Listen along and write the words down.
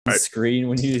Right. screen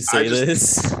when you say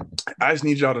this. I just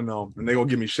need y'all to know, and they gonna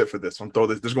give me shit for this. I'm throw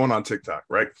this going on TikTok,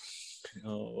 right?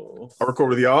 No. I record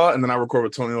with y'all, and then I record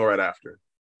with Tony right after.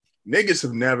 Niggas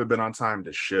have never been on time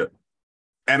to ship,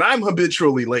 and I'm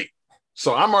habitually late,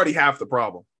 so I'm already half the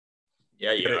problem.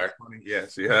 Yeah, you are.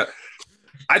 Yes, yeah.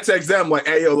 I text them like,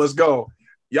 "Hey, yo, let's go."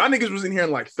 Y'all niggas was in here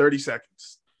in like 30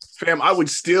 seconds. Fam, I would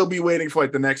still be waiting for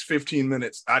like the next 15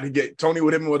 minutes. I'd get Tony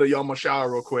would hit me with a y'all must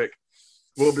shower real quick.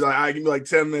 We'll be like, "I give me like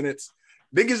 10 minutes."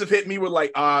 Niggas have hit me with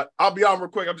like, I'll be on real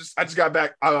quick. I just got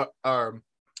back. I'm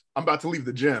about to leave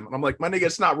the gym. And I'm like, my nigga,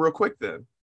 it's not real quick then.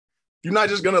 You're not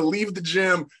just gonna leave the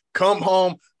gym, come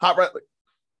home, hop right.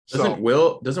 Doesn't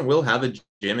Will have a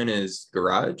gym in his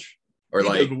garage or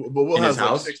like but Will in has his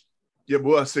house?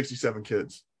 Will has 67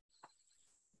 kids.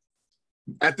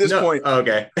 At this point,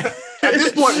 okay. At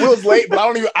this point, Will's late, but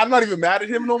I'm not even mad at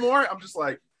him no more. I'm just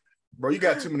like, bro, you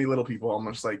got too many little people. I'm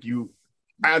just like,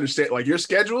 I understand. Like your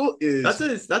schedule is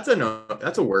that's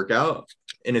a workout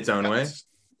in its own way.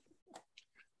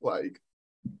 Like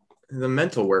the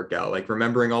mental workout, like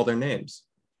remembering all their names.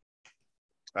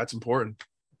 That's important.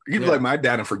 You can be like my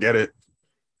dad and forget it.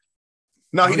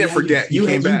 No, he didn't forget. You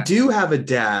came back. You do have a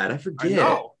dad. I forget. I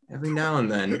know. Every now and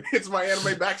then. It's my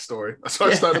anime backstory. That's why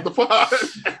I started the pod.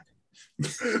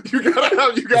 you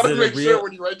gotta make sure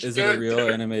when you write your Is it a real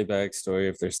anime backstory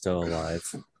if they're still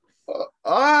alive?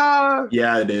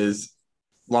 Yeah, it is.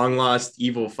 Long lost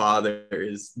evil father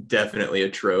is definitely a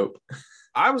trope.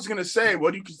 I was gonna say,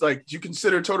 what do you like? Do you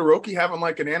consider Todoroki having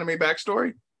like an anime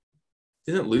backstory?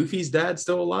 Isn't Luffy's dad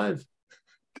still alive?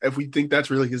 If we think that's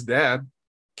really his dad.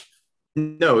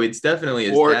 No, it's definitely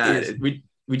his dad.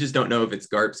 We just don't know if it's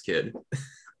Garp's kid.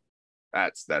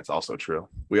 That's also true.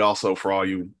 We also, for all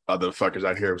you other fuckers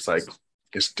out here, it's like,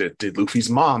 did Luffy's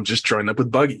mom just join up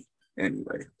with Buggy?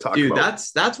 Anyway,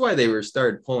 that's why they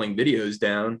started pulling videos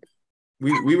down.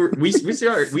 We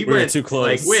went too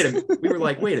close.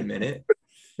 Like, wait a minute.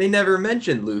 They never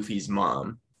mentioned Luffy's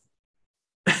mom.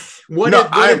 What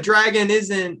if Dragon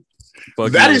isn't?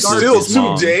 Buggy that is still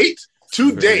to date.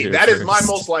 To date, that is my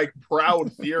most like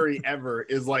proud theory ever.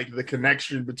 Is like the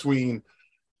connection between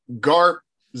Garp,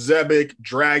 Zebek,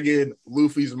 Dragon,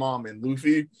 Luffy's mom, and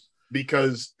Luffy,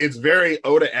 because it's very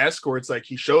Oda-esque, where it's like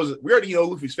he shows it. We already know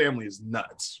Luffy's family is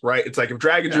nuts, right? It's like if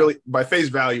Dragon's really by face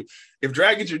value, if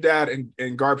Dragon's your dad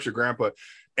and Garp's your grandpa,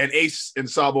 and Ace and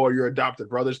Sabo are your adopted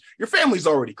brothers, your family's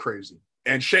already crazy,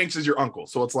 and Shanks is your uncle.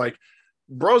 So it's like,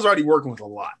 bro's already working with a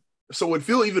lot. So it would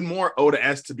feel even more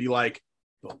Oda-esque to be like,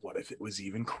 but what if it was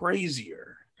even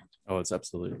crazier? Oh, it's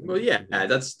absolutely. Well, yeah,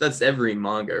 that's every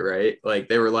manga, right? Like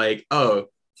they were like, oh,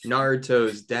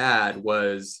 Naruto's dad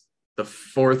was the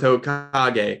fourth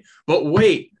Hokage. But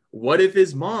wait, what if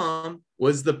his mom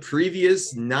was the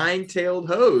previous nine-tailed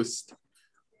host?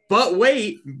 But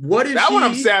wait, what if that one?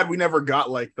 I'm sad we never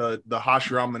got like the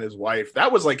Hashirama and his wife.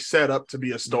 That was like set up to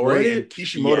be a story, and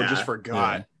Kishimoto just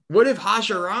forgot. Yeah. What if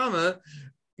Hashirama?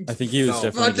 I think he was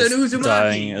definitely just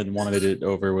dying and wanted it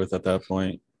over with at that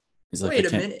point. He's like, wait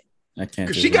a minute. I can't.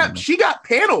 Because she got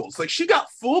panels, like she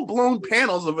got full blown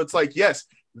panels of it's like, yes,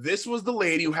 this was the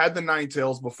lady who had the nine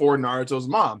tails before Naruto's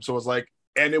mom. So it's like,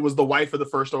 and it was the wife of the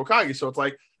first Hokage. So it's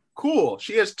like, cool.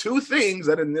 She has two things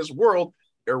that in this world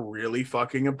are really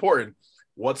fucking important.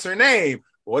 What's her name?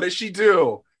 What does she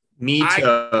do?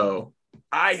 Mito.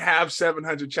 I have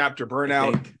 700 chapter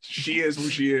burnout. She is who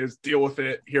she is. Deal with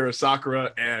it. Here is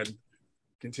Sakura, and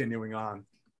continuing on.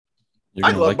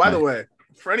 I love, by the way,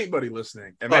 for anybody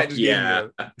listening, and Matt just gave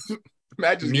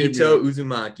me Mito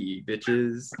Uzumaki,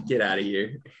 bitches, get out of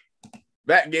here.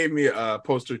 Matt gave me a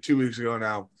poster 2 weeks ago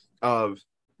now of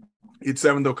it's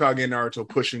 7th Hokage Naruto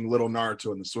pushing little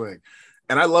Naruto in the swing,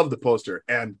 and I love the poster,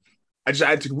 and I just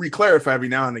had to re-clarify every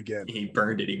now and again. He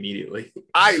burned it immediately.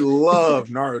 I love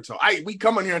Naruto. We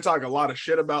come in here and talk a lot of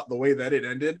shit about the way that it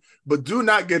ended, but do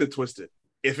not get it twisted.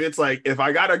 If it's like, if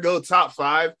I gotta go top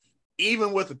 5,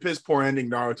 even with the piss poor ending,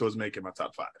 Naruto is making my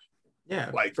top 5. Yeah,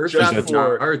 like first half of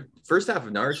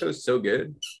Naruto is so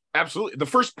good. Absolutely, the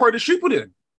first part is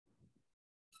Shippuden.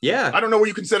 Yeah, I don't know where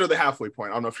you consider the halfway point.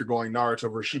 I don't know if you're going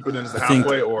Naruto versus Shippuden as the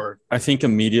halfway, or I think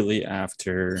immediately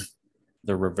after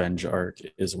the revenge arc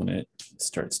is when it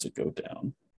starts to go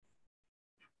down.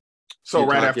 So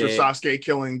right after Sasuke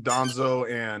killing Danzo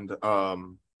and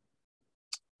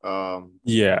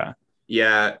yeah,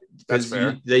 that's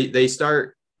fair. They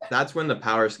start. That's when the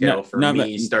power scale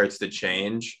starts to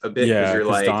change a bit. Yeah,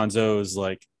 because Danzo is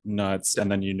like nuts,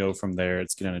 and then from there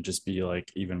it's gonna just be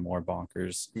like even more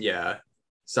bonkers. Yeah,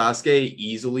 Sasuke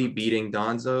easily beating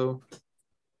Danzo.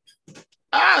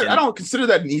 I don't consider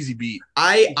that an easy beat.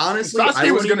 I honestly,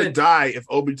 Sasuke was going to die if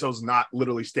Obito's not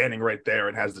literally standing right there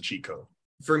and has the cheat code.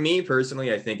 for me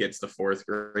personally, I think it's the fourth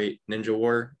Great Ninja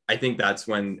War. I think that's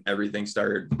when everything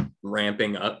started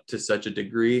ramping up to such a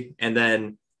degree. And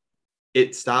then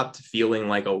it stopped feeling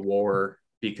like a war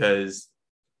because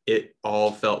it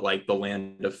all felt like the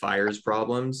Land of Fire's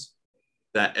problems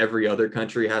that every other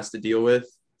country has to deal with.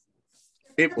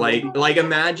 Imagine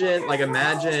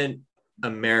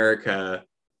America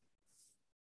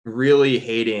really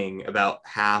hating about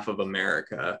half of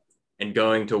America and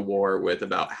going to war with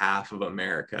about half of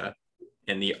America,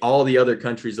 and all the other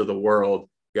countries of the world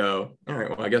go, all right,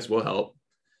 well, I guess we'll help.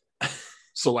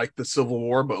 So like the Civil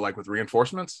War, but like with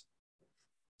reinforcements?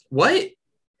 What?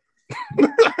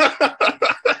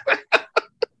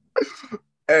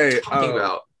 Hey, talking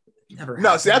about? Never.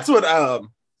 No, see, that's what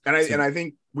and I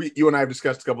think you and I have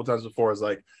discussed a couple times before is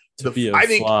like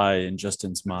fly in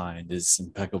Justin's mind is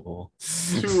impeccable.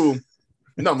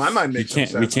 No, my mind makes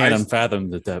sense. We can't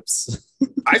unfathom the depths.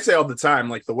 I say all the time,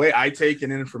 like the way I take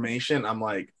in information, I'm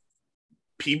like,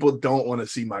 people don't want to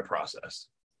see my process.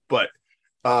 But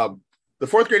the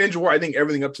fourth Great Ninja War, I think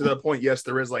everything up to that point, yes,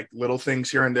 there is like little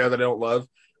things here and there that I don't love.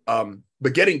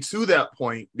 But getting to that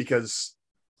point, because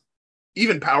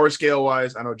even power scale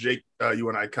wise, I know Jake, you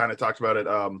and I kind of talked about it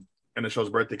in the show's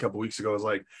birthday a couple weeks ago, is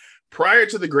like prior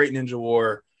to the Great Ninja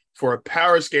War, for a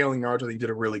power scaling Naruto, they did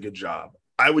a really good job.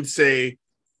 I would say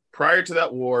prior to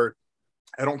that war,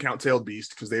 I don't count Tailed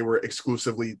Beast because they were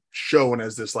exclusively shown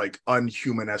as this like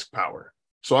unhuman-esque power.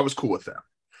 So I was cool with them.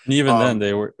 And even then,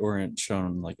 they weren't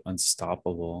shown like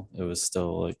unstoppable. It was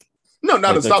still like not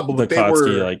unstoppable. The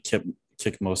Katsuki like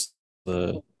kicked most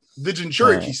of the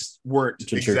Jinchuriki weren't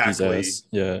exactly.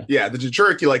 Yeah. The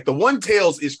Jinchuriki, like the One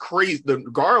Tails is crazy. The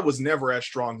Gaara was never as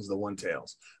strong as the One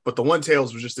Tails, but the One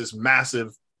Tails was just this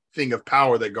massive thing of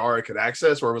power that Gaara could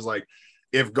access. Where it was like,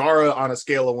 if Gaara on a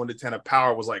scale of 1 to 10 of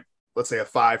power was like, let's say a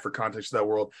 5 for context of that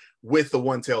world, with the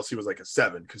One Tails, he was like a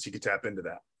 7 because he could tap into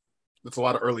that. That's a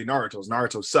lot of early Naruto's.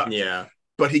 Naruto sucks. Yeah.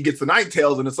 But he gets the Nine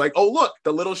Tails, and it's like, oh, look,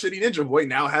 the little shitty ninja boy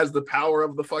now has the power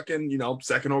of the fucking,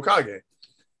 second Hokage.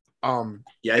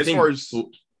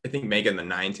 I think making the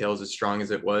Nine Tails as strong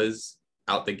as it was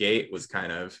out the gate was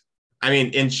kind of,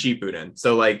 in Shippuden.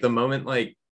 So like the moment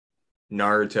like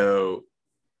Naruto,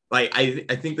 like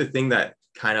I think the thing that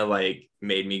kind of like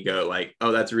made me go like,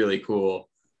 oh, that's really cool.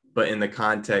 But in the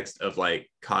context of like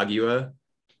Kaguya,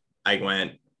 I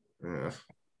went,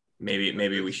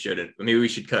 maybe we shouldn't. Maybe we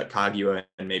should cut Kaguya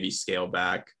and maybe scale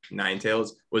back Nine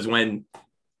Tails. Was when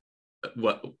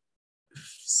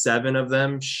 7 of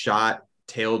them shot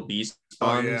tailed beast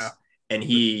bombs, and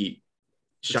he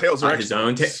shot his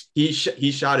own.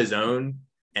 He shot his own,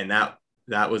 and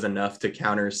that was enough to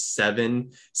counter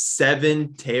seven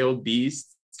tailed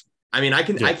beasts.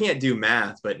 I can't do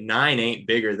math, but 9 ain't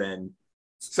bigger than.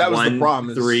 So that was 1, the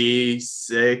problem. 3,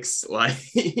 6, like.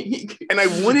 And I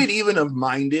wouldn't even have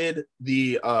minded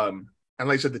the and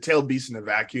like I said, the tailed beast in the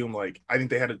vacuum. Like I think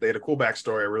they had a cool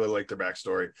backstory. I really liked their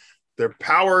backstory. Their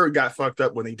power got fucked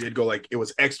up when they did go like it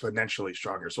was exponentially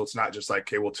stronger. So it's not just like,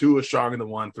 okay, well, 2 is stronger than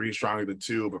 1, 3 is stronger than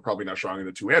 2, but probably not stronger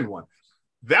than 2 and 1.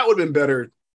 That would have been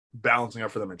better balancing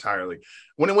out for them entirely.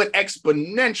 When it went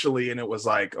exponentially and it was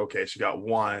like, okay, so you got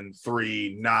 1,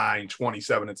 3, 9,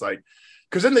 27. It's like,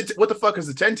 because then what the fuck is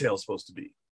the 10 tails supposed to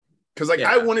be? Because like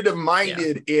I wouldn't have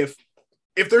minded if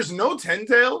there's no 10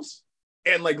 tails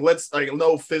and like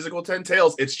no physical 10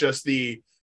 tails, it's just the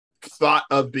thought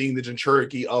of being the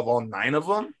Jinchuriki of all 9 of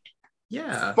them.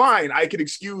 Yeah, fine. I could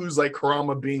excuse like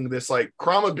Kurama being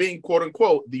quote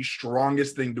unquote the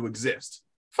strongest thing to exist.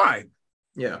 Fine.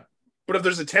 Yeah. But if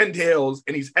there's a 10 tails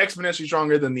and he's exponentially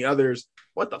stronger than the others,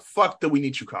 what the fuck do we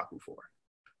need Shukaku for?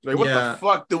 Like, what the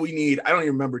fuck do we need? I don't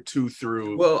even remember 2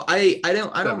 through. Well, I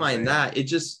don't mind that.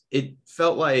 It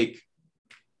felt like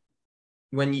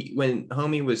when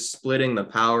homie was splitting the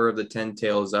power of the 10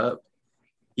 tails up,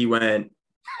 he went,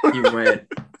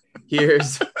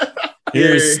 here's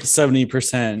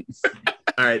 70%.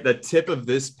 All right, the tip of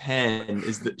this pen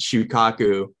is the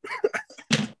Shukaku.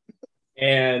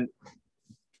 And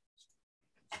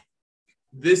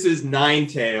this is Nine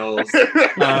Tails.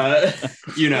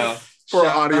 For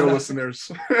audio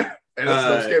listeners. And it's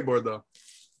no skateboard though.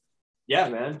 Yeah,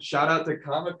 man. Shout out to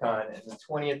Comic-Con and the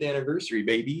 20th anniversary,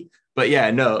 baby. But yeah,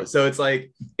 no. So it's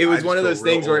like it was one of those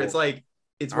things where it's like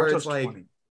it's like 20.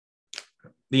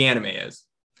 The anime is.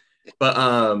 But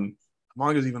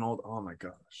manga's even old. Oh my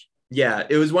gosh. Yeah,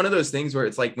 it was one of those things where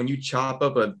it's like when you chop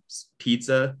up a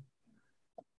pizza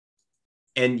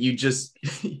and you take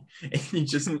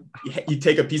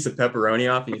a piece of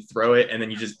pepperoni off and you throw it and then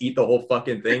you just eat the whole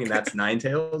fucking thing and that's Nine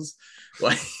Tails.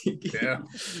 Like,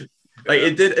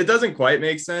 it doesn't quite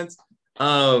make sense.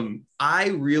 I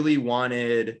really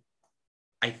wanted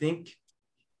I think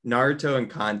Naruto in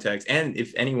context, and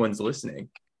if anyone's listening,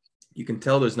 you can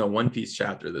tell there's no One Piece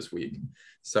chapter this week.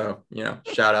 So,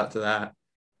 shout out to that.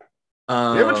 We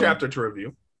have a chapter to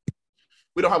review.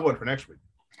 We don't have one for next week.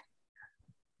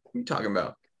 What are you talking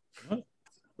about?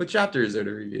 What chapter is there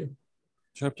to review?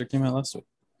 Chapter came out last week.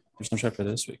 There's no chapter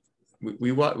this week.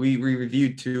 We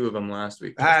reviewed 2 of them last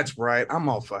week. That's right. I'm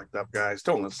all fucked up, guys.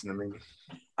 Don't listen to me.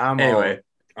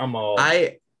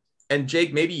 And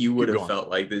Jake, maybe you would have felt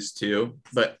like this too,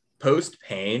 but post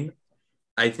Pain,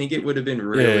 I think it would have been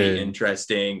really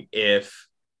interesting if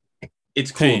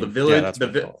it's cool. Pain.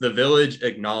 The village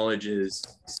acknowledges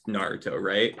Naruto,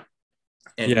 right?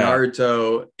 And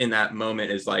Naruto in that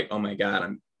moment is like, oh my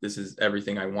God, this is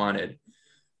everything I wanted.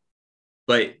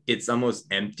 But it's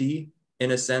almost empty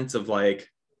in a sense of like,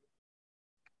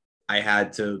 I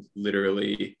had to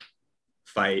literally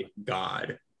fight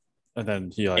God. And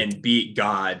then he and beat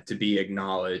God to be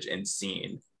acknowledged and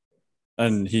seen.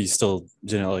 And he still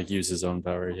didn't use his own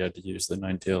power. He had to use the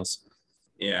Nine Tails.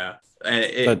 Yeah.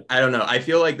 I don't know. I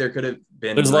feel like there could have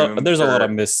been there's a lot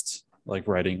of missed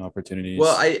writing opportunities.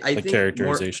 Well, I think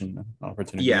characterization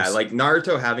opportunities. Yeah, like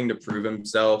Naruto having to prove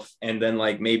himself, and then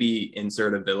maybe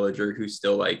insert a villager who's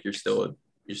still you're still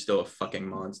a fucking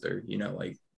monster,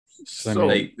 So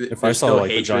if I saw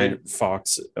a giant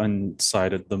fox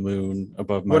inside of the moon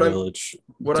above my village,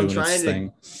 what I'm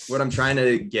trying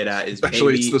to get at is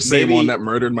especially it's the same one that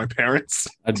murdered my parents.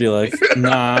 I'd be like,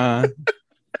 nah.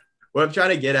 What I'm trying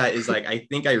to get at is I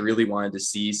think I really wanted to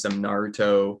see some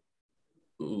Naruto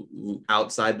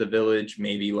outside the village.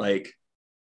 Maybe I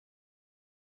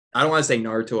don't want to say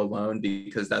Naruto alone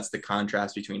because that's the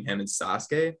contrast between him and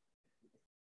Sasuke.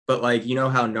 But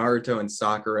how Naruto and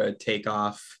Sakura take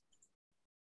off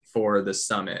for the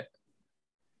summit,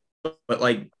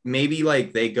 but maybe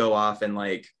they go off and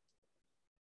I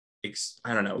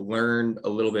don't know, learn a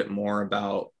little bit more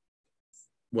about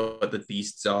what the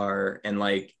beasts are and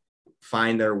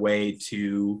find their way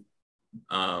to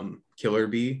Killer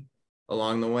Bee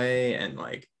along the way. And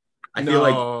I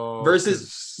feel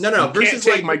versus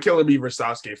take my Killer Bee versus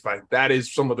Sasuke fight. That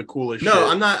is some of the coolest shit.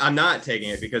 I'm not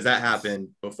taking it because that happened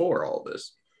before all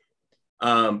this.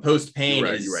 Post Pain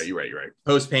you're right.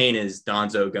 Post Pain is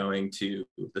Danzo going to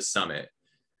the summit.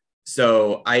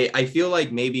 So I feel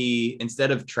like maybe instead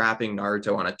of trapping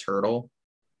Naruto on a turtle,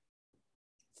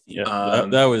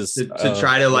 that was to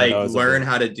try to learn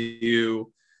how to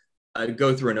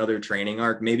go through another training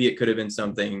arc. Maybe it could have been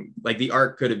something the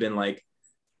arc could have been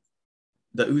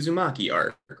the Uzumaki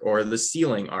arc or the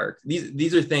Sealing arc.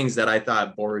 These are things that I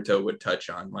thought Boruto would touch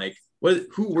on.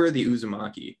 Who were the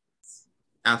Uzumaki?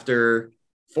 After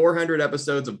 400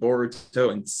 episodes of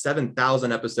Boruto and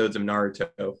 7,000 episodes of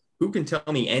Naruto, who can tell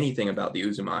me anything about the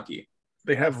Uzumaki?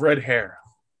 They have red hair.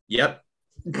 Yep.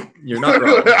 You're not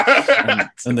wrong.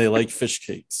 and they like fish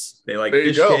cakes. They like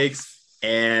fish cakes,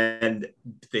 and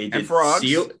they did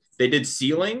they did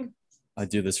sealing. I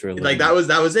do this really that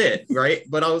was it, right?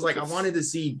 But I was I wanted to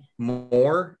see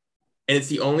more, and it's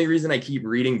the only reason I keep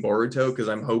reading Boruto because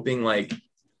I'm hoping I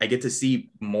get to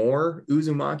see more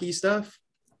Uzumaki stuff.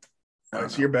 So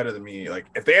you're better than me.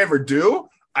 If they ever do,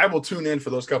 I will tune in for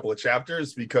those couple of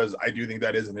chapters because I do think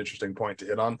that is an interesting point to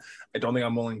hit on. I don't think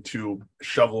I'm willing to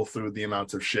shovel through the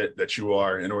amounts of shit that you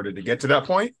are in order to get to that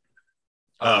point.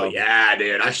 Oh yeah,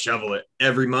 dude, I shovel it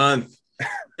every month.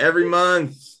 Every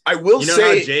month. I will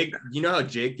say, how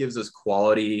Jake gives us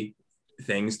quality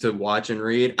things to watch and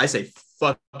read. I say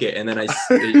fuck it, and then I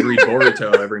read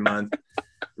Boruto every month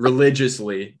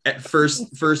religiously. At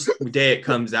first day it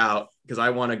comes out. Because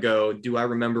I want to go, do I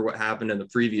remember what happened in the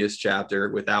previous chapter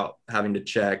without having to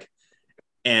check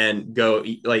and go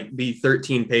be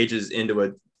 13 pages into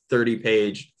a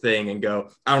 30-page thing and go,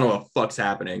 I don't know what fuck's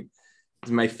happening.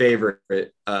 It's my favorite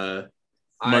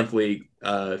monthly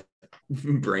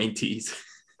brain tease.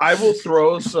 I will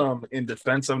throw some in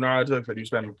defense of Naruto because I do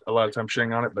spend a lot of time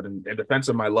shitting on it, but in defense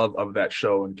of my love of that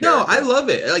show and character. No, I love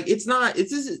it.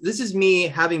 This is me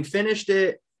having finished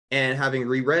it and having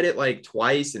reread it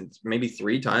twice and maybe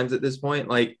 3 times at this point,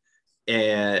 I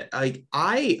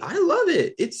love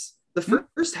it. It's the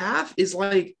first half is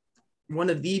one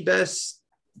of the best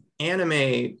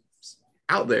anime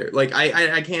out there.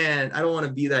 I don't want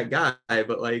to be that guy,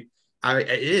 but it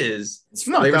is. It's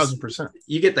not 1,000%.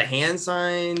 You get the hand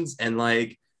signs and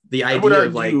the idea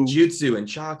of jutsu and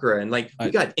chakra, and we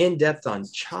got in depth on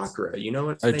chakra. You know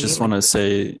what? I just want to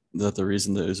say that the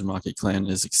reason the Uzumaki clan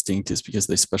is extinct is because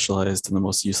they specialized in the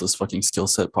most useless fucking skill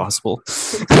set possible,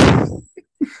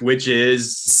 which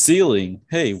is sealing.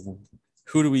 Hey,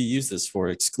 who do we use this for?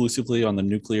 Exclusively on the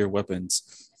nuclear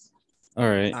weapons. All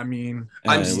right. I mean,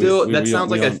 I'm still. That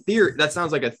sounds like a theory. That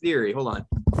sounds like a theory. Hold on.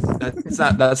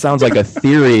 That sounds like a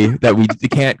theory that we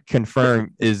can't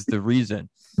confirm is the reason.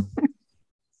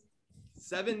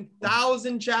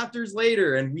 7,000 chapters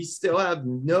later, and we still have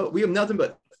nothing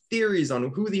but theories on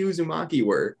who the Uzumaki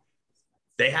were.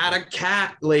 They had a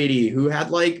cat lady who had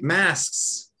like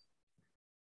masks.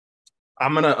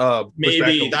 I'm gonna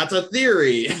maybe that's a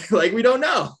theory. Like, we don't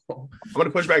know. I'm gonna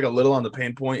push back a little on the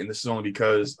pain point, and this is only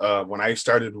because when I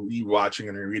started rewatching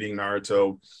and rereading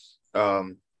Naruto,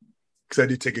 because I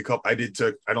did take I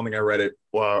don't think I read it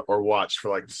or watched for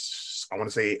like, I want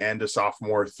to say end of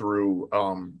sophomore through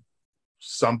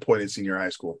some point in senior high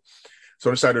school. So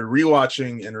I started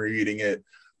rewatching and rereading it.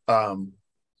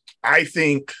 I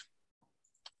think,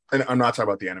 and I'm not talking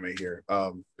about the anime here,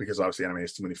 because obviously anime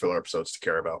has too many filler episodes to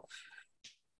care about.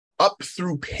 Up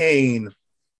through Pain,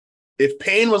 if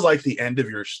Pain was like the end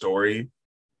of your story,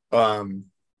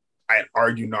 I'd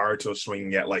argue Naruto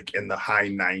swinging at like in the high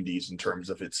 90s in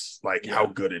terms of its like how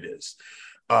good it is.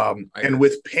 And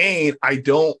with Pain, I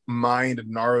don't mind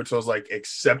Naruto's like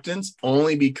acceptance,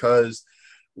 only because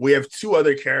we have two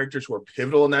other characters who are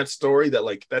pivotal in that story that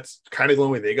like that's kind of the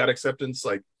only way they got acceptance.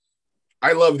 Like,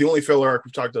 I love the only filler arc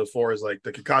we've talked about before is like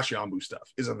the Kakashi Anbu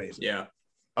stuff is amazing. Yeah.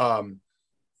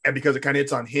 And because it kind of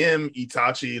hits on him,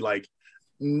 Itachi, like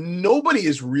nobody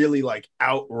is really like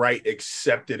outright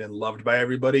accepted and loved by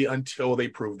everybody until they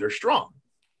prove they're strong.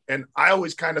 And I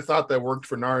always kind of thought that worked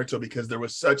for Naruto because there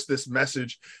was such this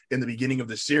message in the beginning of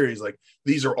the series, like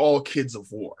these are all kids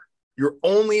of war. You're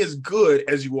only as good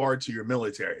as you are to your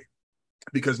military,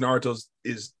 because Naruto's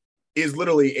is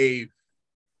literally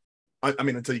I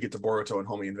mean, until you get to Boruto and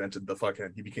homie invented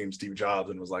he became Steve Jobs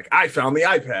and was like, I found the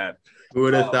iPad. Who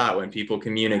would have thought when people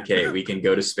communicate, we can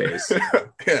go to space?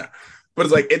 Yeah. But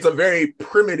it's like, it's a very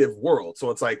primitive world. So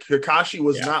it's like Kakashi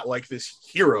was not like this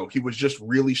hero. He was just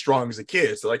really strong as a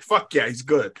kid. So like, fuck yeah, he's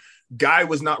good. Guy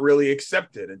was not really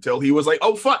accepted until he was like,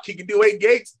 oh, fuck, he can do 8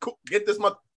 gates. Cool. Get this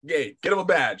gate. Get him a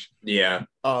badge. Yeah.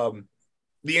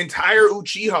 The entire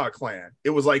Uchiha clan,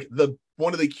 it was like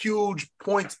one of the huge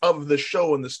points of the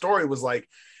show and the story was like,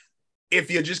 if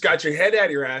you just got your head out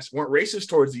of your ass, weren't racist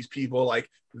towards these people, like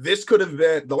this could have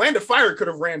been, the Land of Fire could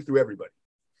have ran through everybody.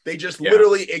 They just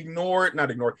literally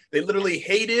they literally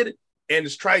hated and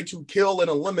just tried to kill and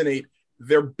eliminate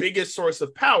their biggest source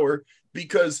of power,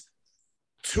 because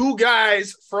two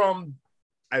guys from,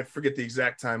 I forget the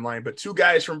exact timeline, but two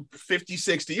guys from 50,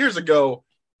 60 years ago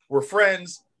were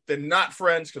friends, then not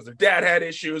friends because their dad had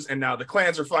issues, and now the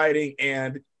clans are fighting,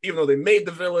 and even though they made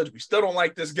the village, we still don't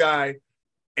like this guy.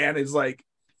 And it's like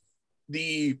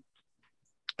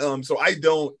so I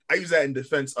use that in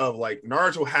defense of like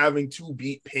Naruto having to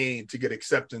beat Pain to get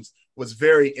acceptance was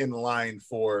very in line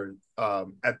for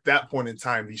at that point in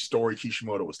time the story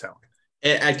Kishimoto was telling.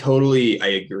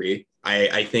 I agree.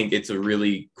 I think it's a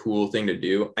really cool thing to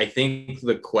do. I think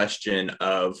the question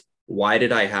of why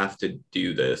did I have to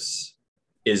do this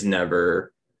is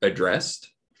never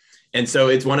addressed. And so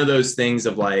it's one of those things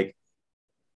of like,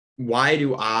 why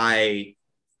do I,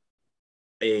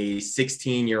 a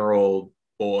 16-year-old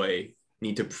boy,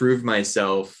 need to prove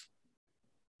myself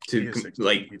to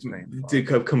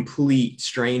complete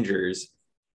strangers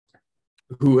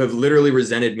who have literally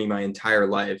resented me my entire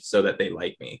life so that they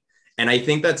like me? And I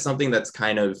think that's something that's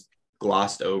kind of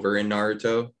glossed over in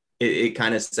Naruto. It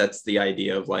kind of sets the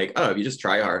idea of like, oh, if you just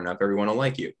try hard enough, everyone will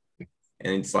like you.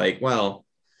 And it's like, well,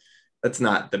 that's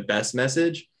not the best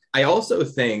message. I also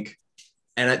think,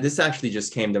 and this actually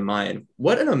just came to mind,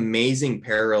 what an amazing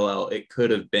parallel it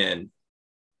could have been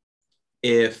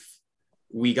if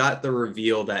we got the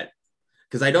reveal that,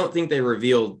 because I don't think they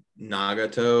revealed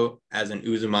Nagato as an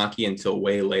Uzumaki until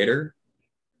way later.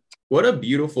 What a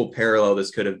beautiful parallel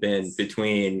this could have been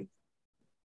between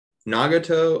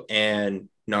Nagato and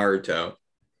Naruto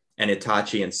and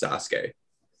Itachi and Sasuke.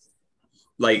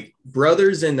 Like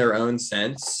brothers in their own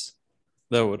sense.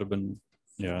 That would have been,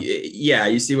 yeah. Yeah,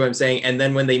 you see what I'm saying? And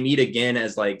then when they meet again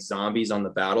as like zombies on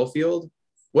the battlefield,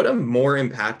 what a more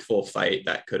impactful fight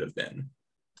that could have been.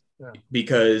 Yeah.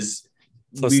 Because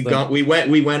we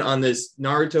went on this,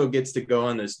 Naruto gets to go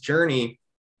on this journey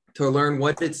to learn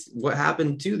what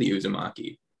happened to the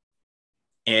Uzumaki.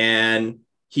 And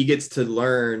he gets to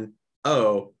learn,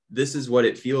 oh, this is what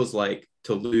it feels like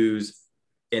to lose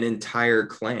an entire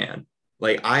clan.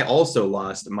 Like I also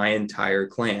lost my entire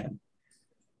clan.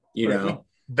 You know,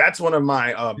 that's one of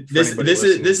my this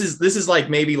is like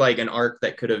maybe like an arc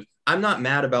that could have. I'm not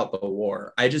mad about the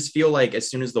war. I just feel like as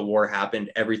soon as the war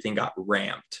happened, everything got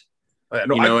ramped.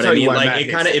 No, you know what I mean? Like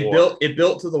it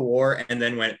built to the war and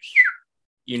then went,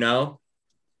 you know,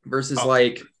 versus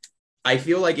like I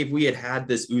feel like if we had had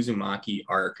this Uzumaki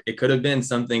arc, it could have been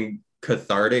something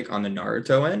cathartic on the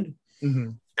Naruto end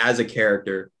as a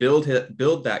character, build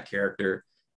that character,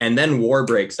 and then war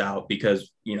breaks out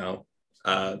because,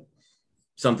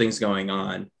 something's going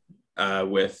on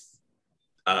with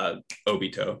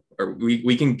Obito, or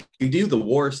we can do the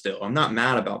war still. I'm not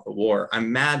mad about the war.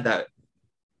 I'm mad that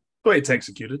the way it's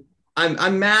executed.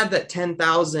 I'm mad that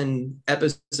 10,000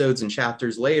 episodes and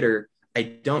chapters later, I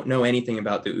don't know anything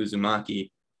about the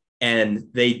Uzumaki, and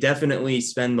they definitely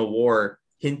spend the war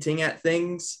hinting at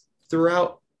things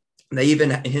throughout. They even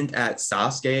hint at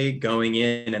Sasuke going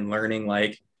in and learning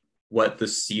like what the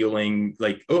sealing,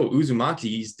 like, oh,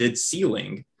 Uzumaki's did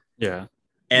sealing. Yeah.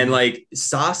 And like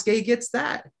Sasuke gets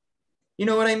that. You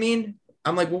know what I mean?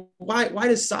 I'm like, well, why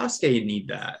does Sasuke need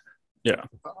that? Yeah.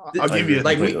 I'll give you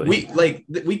like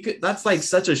we could, that's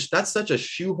such a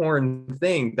shoehorn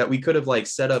thing that we could have like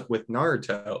set up with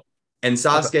Naruto. And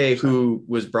Sasuke, who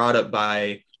was brought up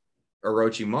by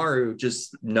Orochimaru,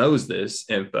 just knows this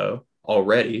info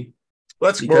already.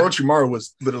 Orochimaru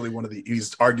was literally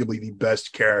he's arguably the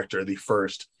best character, the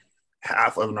first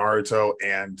half of Naruto,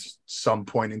 and some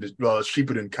point into,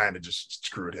 Shippuden kind of just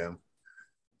screwed him,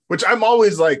 which I'm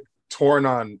always like torn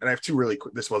on. And I have two really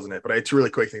quick, this wasn't it, but I had two really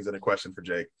quick things and a question for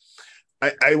Jake.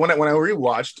 When I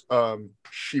rewatched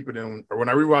Shippuden, or when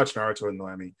I rewatched Naruto and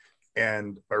Noemi,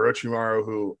 and Orochimaru,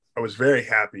 who I was very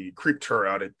happy, creeped her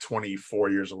out at 24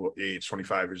 years of age,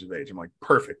 25 years of age. I'm like,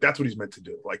 perfect. That's what he's meant to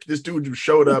do. Like, this dude who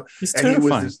showed up, and he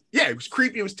was it was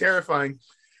creepy, it was terrifying.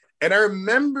 And I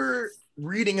remember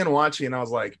reading and watching, and I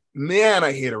was like, man,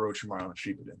 I hate Orochimaru on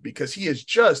Shippuden because he is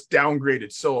just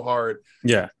downgraded so hard.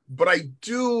 Yeah. But I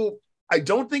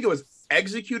don't think it was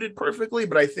executed perfectly,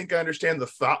 but I think I understand the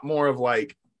thought more of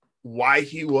like why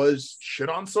he was shit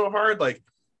on so hard. Like,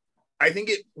 I think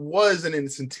it was in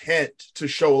its intent to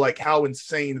show like how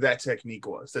insane that technique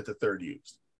was that the third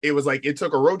used. It was like, it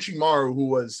took Orochimaru, who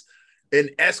was an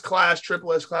S-class,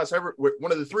 triple S-class,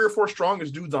 one of the 3 or 4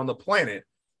 strongest dudes on the planet,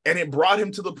 and it brought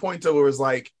him to the point of where it was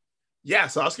like, yeah,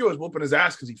 Sasuke was whooping his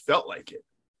ass because he felt like it.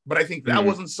 But I think that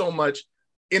wasn't so much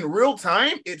in real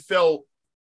time. It felt,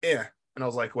 and I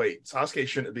was like, wait, Sasuke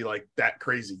shouldn't be like that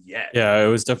crazy yet. Yeah, it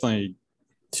was definitely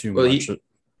too much.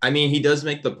 He does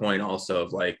make the point also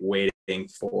of like waiting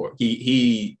for,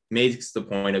 he makes the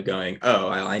point of going, oh,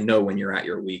 I know when you're at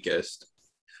your weakest.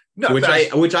 No,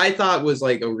 which I thought was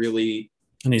like a really,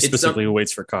 and he specifically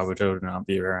waits for Kabuto to not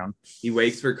be around. He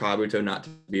waits for Kabuto not to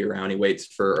be around. He waits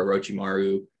for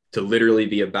Orochimaru to literally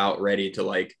be about ready to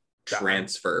like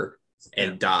transfer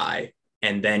and die.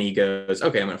 And then he goes,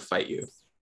 okay, I'm going to fight you.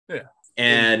 Yeah.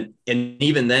 And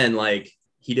even then, like,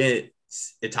 he didn't,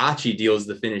 Itachi deals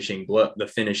the finishing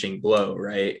blow,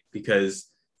 right? Because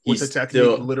he's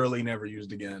still literally never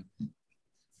used again.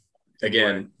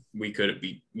 Again, we could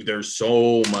be, there's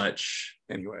so much.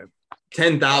 Anyway,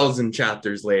 10,000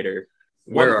 chapters later,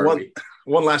 where are we?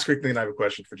 One last quick thing, and I have a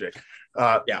question for Jake.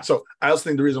 So I also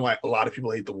think the reason why a lot of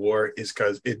people hate the war is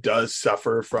because it does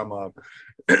suffer from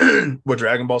what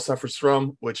Dragon Ball suffers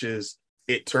from, which is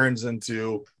it turns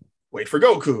into wait for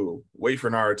Goku, wait for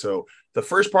Naruto. The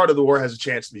first part of the war has a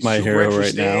chance to be my super hero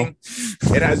interesting. Right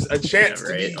now. It has a chance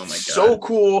to be so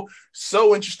cool,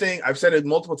 so interesting. I've said it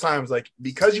multiple times, like,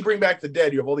 because you bring back the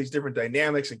dead, you have all these different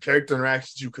dynamics and character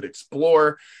interactions you could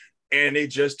explore, and it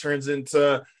just turns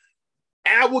into,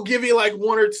 we'll give you like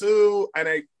 1 or 2, and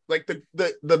I like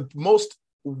the most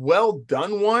well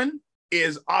done one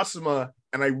is Asuma.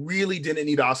 And I really didn't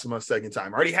need Asuma a second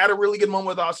time. I already had a really good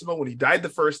moment with Asuma when he died the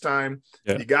first time.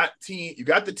 Yeah. You got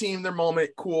the team, their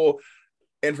moment, cool.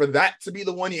 And for that to be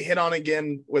the one you hit on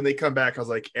again when they come back, I was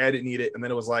like, I didn't need it. And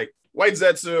then it was like, White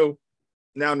Zetsu,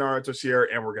 now Naruto's here,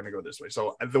 and we're gonna go this way.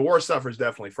 So the war suffers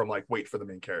definitely from like wait for the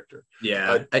main character.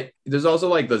 Yeah, there's also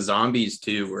like the zombies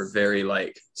too were very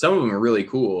like, some of them are really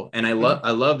cool, and I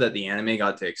love that the anime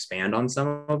got to expand on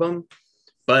some of them.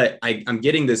 But I'm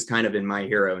getting this kind of in My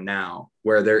Hero now,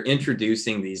 where they're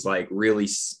introducing these like really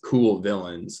cool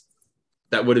villains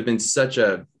that would have been such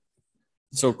a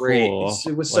cool.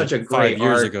 It was such a great 5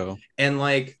 years arc. ago, and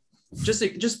like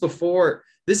just before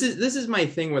this is my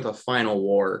thing with a final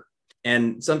war,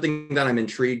 and something that I'm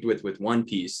intrigued with One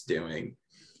Piece doing.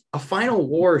 A final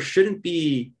war shouldn't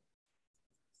be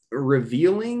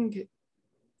revealing.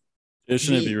 It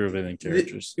shouldn't be revealing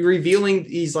characters. Revealing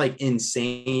these like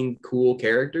insane cool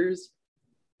characters.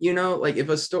 You know, like if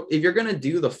you're gonna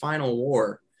do the final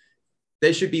war,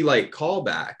 they should be like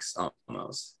callbacks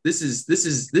almost. This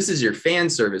is your fan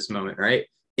service moment, right?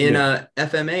 In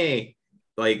FMA,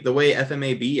 like the way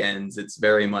FMAB ends, it's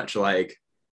very much like,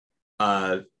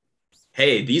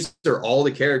 hey, these are all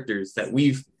the characters that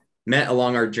we've met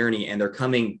along our journey, and they're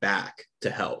coming back to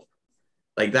help.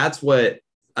 Like that's what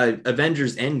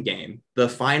Avengers Endgame, the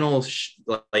final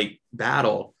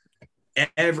battle.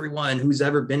 Everyone who's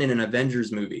ever been in an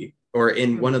Avengers movie or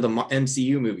in one of the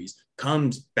MCU movies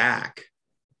comes back.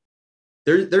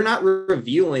 They're not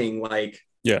revealing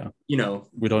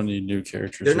we don't need new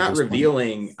characters. They're not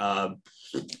revealing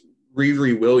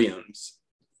Riri Williams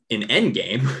in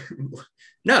Endgame.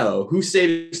 No, who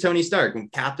saves Tony Stark?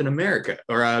 Captain America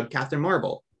or Captain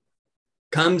Marvel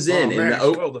comes in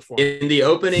the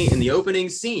opening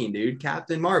scene, dude.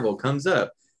 Captain Marvel comes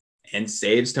up and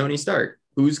saves Tony Stark.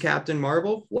 Who's Captain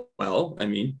Marvel? Well, I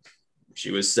mean,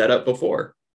 she was set up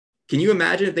before. Can you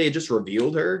imagine if they had just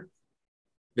revealed her?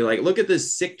 Be like, look at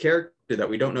this sick character that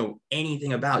we don't know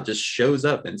anything about, just shows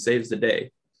up and saves the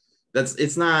day.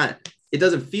 It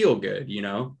doesn't feel good, you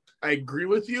know? I agree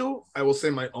with you. I will say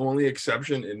my only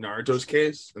exception in Naruto's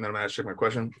case, and then I'm going to check my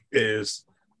question, is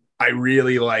I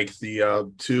really like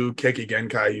the two Keiki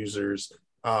Genkai users,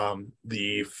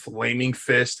 the Flaming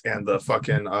Fist and the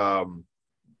fucking,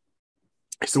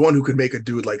 it's the one who could make a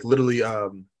dude like literally,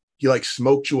 he like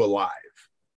smoked you alive.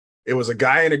 It was a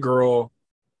guy and a girl,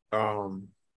 but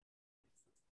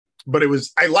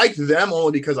I liked them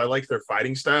only because I like their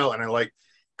fighting style, and I like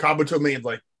Kabuto made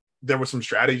like, there was some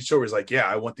strategy to it. It's like, yeah,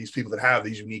 I want these people that have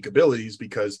these unique abilities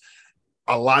because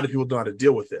a lot of people don't know how to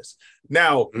deal with this.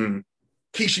 Now,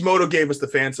 Kishimoto gave us the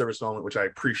fan service moment, which I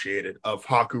appreciated, of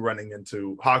Haku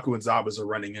and Zabuza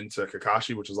running into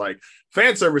Kakashi, which is like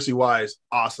fan servicey wise,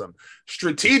 awesome.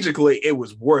 Strategically, it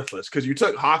was worthless because you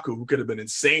took Haku, who could have been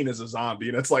insane as a zombie,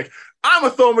 and it's like, I'm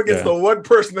gonna throw him against the one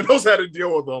person that knows how to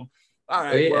deal with them. All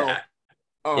right,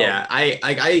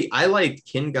 I liked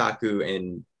Kingaku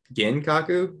and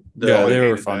Genkaku. They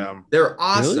were fun. They're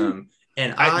awesome.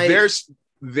 Really? And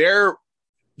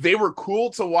they were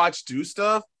cool to watch do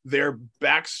stuff. Their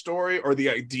backstory or the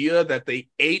idea that they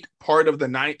ate part of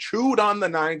chewed on the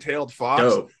nine-tailed fox.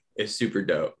 Dope. It's super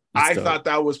dope. I thought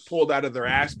that was pulled out of their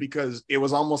ass because it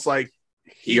was almost like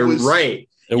You're right.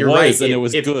 And it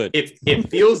was good. It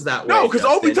feels that way. No, because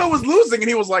Obito was losing, and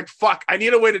he was like, "Fuck, I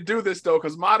need a way to do this though,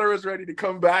 because Madara is ready to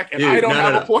come back, and dude, I don't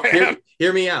have a plan."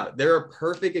 Hear me out. They're a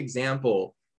perfect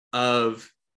example of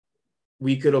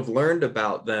we could have learned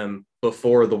about them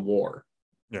before the war.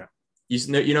 Yeah,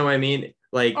 you know what I mean?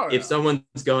 Like if someone's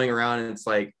going around and it's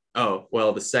like, oh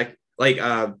well,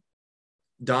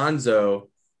 Danzo,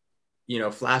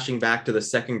 flashing back to the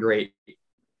second great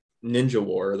ninja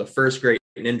war, or the first great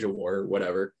ninja war, or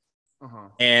whatever,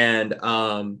 and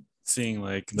seeing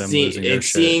like them losing their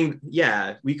shit.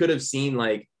 We could have seen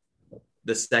like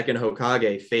the second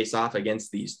Hokage face off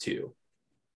against these two.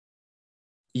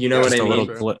 You know what I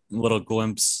mean? Little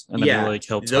glimpse, and then like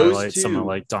helped highlight some of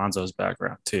like Danzo's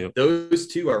background too. Those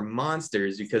two are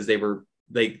monsters because they were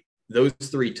like those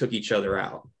three took each other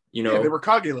out. You know, they were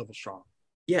Kage level strong.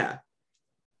 Yeah.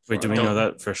 Wait, do we know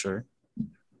that for sure?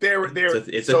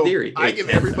 It's a theory. I give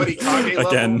everybody Kage level.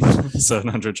 Again,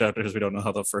 700 chapters. We don't know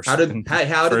how the first. How did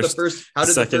the first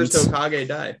Hokage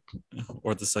die?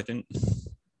 Or the second?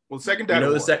 Well, the second died in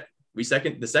war.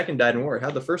 The second died in war.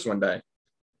 How'd the first one die?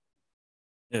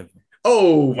 Yeah.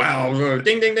 Oh wow!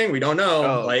 Ding ding ding. We don't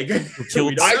know. Who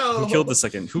killed the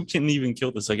second? Who can even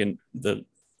kill the second? That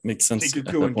makes sense.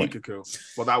 Kikuku and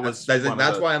Kikuku. Well, that's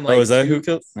why I'm like. Oh, is that who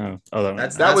killed?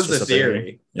 That was the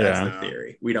theory. That's the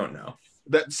theory. We don't know.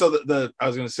 The I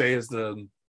was gonna say is the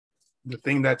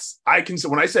thing that's I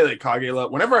consider when I say like Kage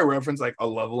level, whenever I reference like a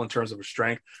level in terms of a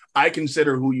strength, I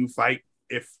consider who you fight.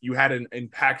 If you had an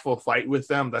impactful fight with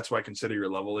them, that's what I consider your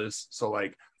level is. So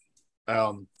like,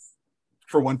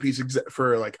 for One Piece, I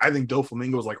think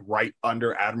Doflamingo is like right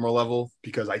under Admiral level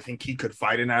because I think he could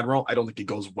fight an Admiral. I don't think it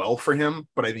goes well for him,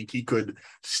 but I think he could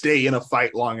stay in a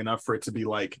fight long enough for it to be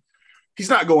like he's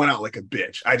not going out like a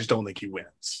bitch. I just don't think he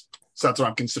wins. So that's what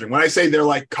I'm considering. When I say they're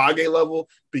like Kage level,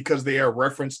 because they are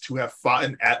referenced to have fought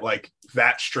at like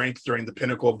that strength during the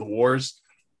pinnacle of the wars.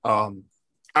 I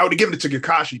would have given it to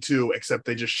Kakashi too, except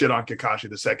they just shit on Kakashi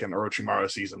the second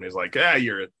Orochimaru sees him. He's like,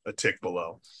 you're a tick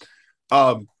below.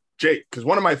 Jake, because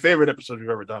one of my favorite episodes we've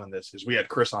ever done in this is we had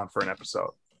Chris on for an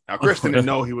episode. Now, Chris didn't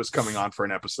know he was coming on for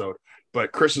an episode,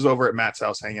 but Chris was over at Matt's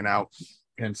house hanging out.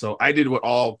 And so I did what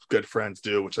all good friends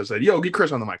do, which I said, yo, get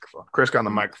Chris on the microphone. Chris got on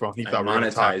the microphone. He thought we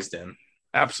monetized him.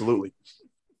 Absolutely.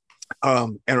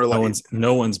 And we're like,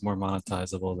 no one's more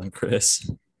monetizable than Chris.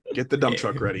 Get the dump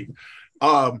truck ready.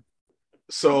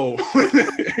 So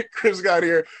Chris got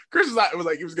here. Chris was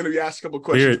like he was going to be asked a couple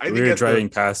questions. We were driving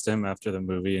past him after the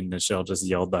movie, and Michelle just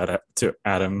yelled that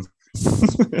at him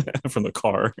from the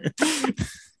car.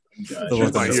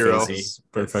 My hero.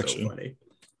 Perfection.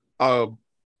 So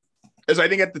as I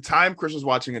think at the time, Chris was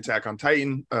watching Attack on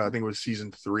Titan. I think it was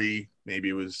season 3, maybe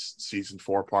it was season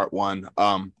 4, part 1.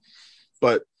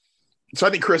 But so I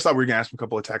think Chris thought we were gonna ask him a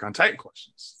couple of Attack on Titan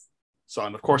questions. So,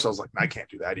 and of course, I was like, I can't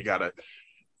do that.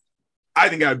 I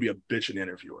think I would be a bitch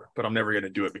interviewer, but I'm never gonna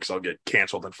do it because I'll get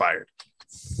canceled and fired.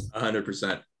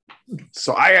 100%.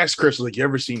 So I asked Chris, like, you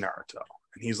ever seen Naruto?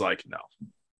 And he's like, no.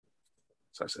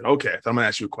 So I said, okay, so I'm gonna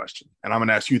ask you a question, and I'm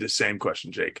gonna ask you the same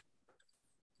question, Jake.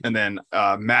 And then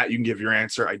Matt, you can give your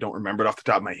answer. I don't remember it off the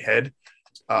top of my head.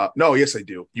 No, yes, I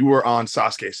do. You were on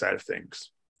Sasuke's side of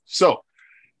things. So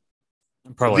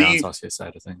I'm probably on Sasuke's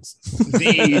side of things.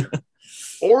 The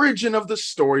origin of the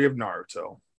story of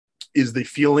Naruto is the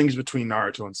feelings between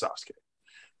Naruto and Sasuke.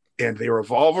 And they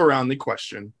revolve around the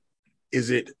question, is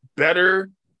it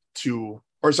better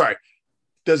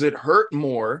does it hurt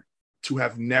more to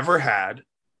have never had,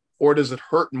 or does it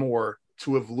hurt more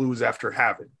to have lose after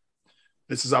having?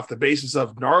 This is off the basis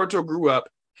of Naruto grew up,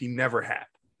 he never had.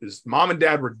 His mom and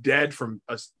dad were dead from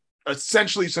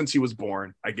essentially since he was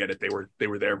born. I get it. They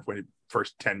were there for the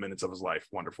first 10 minutes of his life.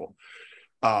 Wonderful.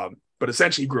 But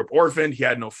essentially he grew up orphaned. He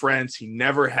had no friends. He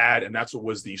never had. And that's what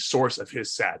was the source of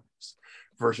his sadness.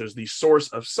 Versus the source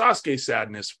of Sasuke's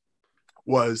sadness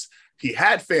was he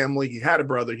had family. He had a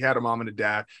brother. He had a mom and a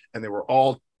dad. And they were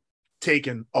all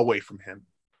taken away from him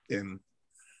in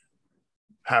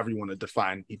however you want to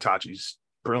define Itachi's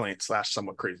brilliant /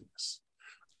 somewhat craziness.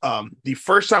 The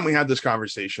first time we had this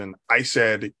conversation, I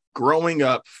said, growing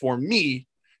up for me,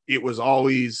 it was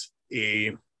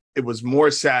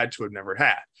more sad to have never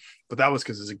had. But that was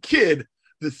because as a kid,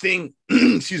 the thing,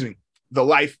 the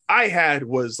life I had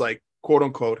was like, quote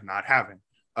unquote, not having.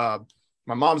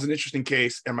 My mom's an interesting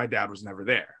case and my dad was never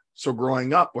there. So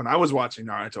growing up, when I was watching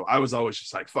Naruto, I was always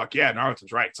just like, fuck yeah,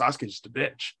 Naruto's right. Sasuke's just a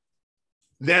bitch.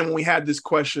 Then when we had this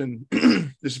question,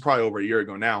 this is probably over a year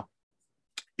ago now,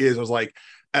 I was like,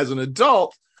 as an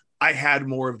adult, I had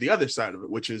more of the other side of it,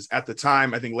 which is at the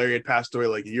time, I think Larry had passed away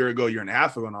like a year and a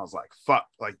half ago. And I was like, fuck,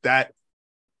 like that,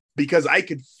 because I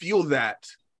could feel that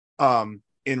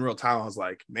in real time. I was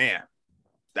like, man,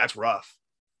 that's rough.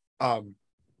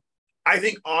 I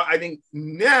think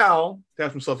now, to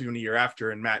ask myself even a year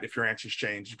after, and Matt, if your answers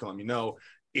change, you can let me know,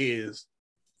 is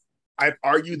I'd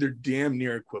argue they're damn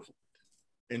near equivalent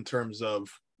in terms of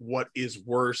what is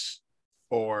worse,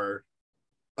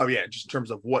 just in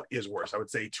terms of what is worse. I would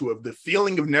say the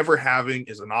feeling of never having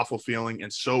is an awful feeling,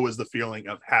 and so is the feeling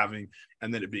of having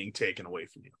and then it being taken away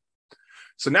from you.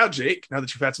 So now, Jake, now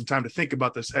that you've had some time to think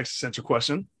about this existential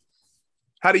question,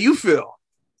 how do you feel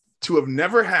to have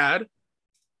never had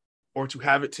or to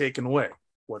have it taken away?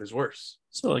 What is worse?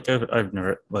 So like I've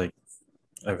never, like,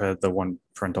 I've had the one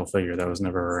parental figure that was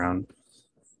never around.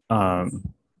 And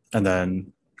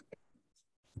then,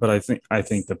 but I think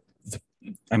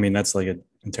that's like an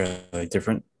entirely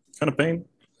different kind of pain.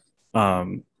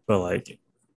 But like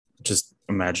just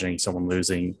imagining someone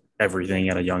losing everything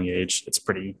at a young age, it's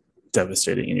pretty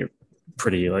devastating, and you're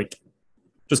pretty like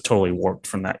just totally warped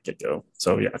from that get-go.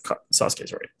 So yeah,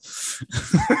 Sasuke's right.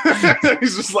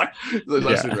 He's just like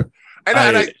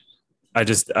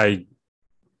yeah.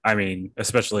 I mean,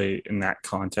 especially in that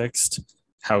context,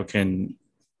 how can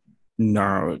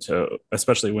Naruto,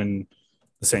 especially when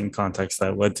the same context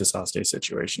that led to Sasuke's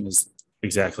situation is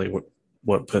exactly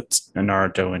what puts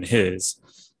Naruto in his,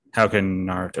 how can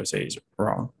Naruto say he's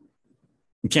wrong?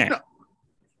 You can't. No.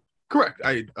 Correct.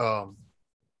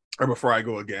 Or before I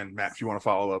go again, Matt, if you want to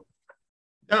follow up.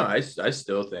 No, I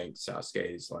still think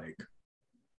Sasuke is like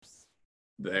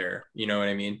there. You know what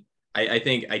I mean? I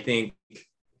think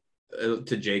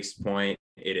to Jake's point,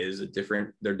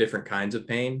 they're different kinds of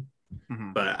pain.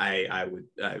 Mm-hmm. But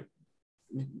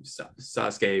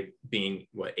Sasuke being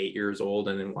 8 years old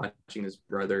and then watching his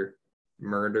brother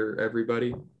murder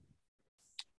everybody.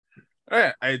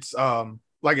 Yeah, it's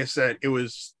like I said, it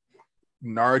was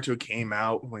Naruto came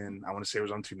out when I want to say it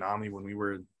was on Toonami when we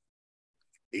were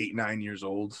 8-9 years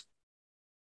old.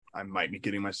 I might be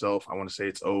kidding myself. I want to say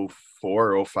it's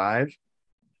 04 or 05.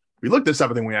 We looked this up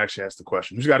and then we actually asked the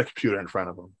question. Who's got a computer in front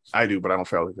of them? I do, but I don't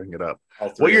feel like picking it up.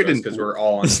 What year did, because we're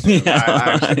all on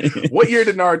what year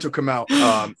did Naruto come out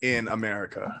in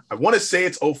America? I want to say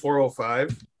it's 04,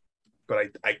 05,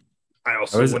 but I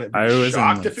also wouldn't be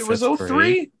shocked if it was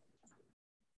 03.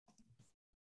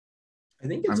 I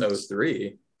think it's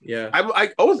 03. Yeah.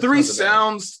 03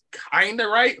 sounds kind of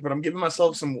right, but I'm giving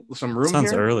myself some room. Sounds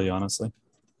here. Early, honestly.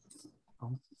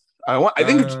 I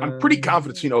think I'm pretty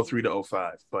confident between 03 to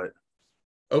 05, but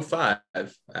 05.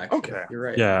 Actually. Okay, you're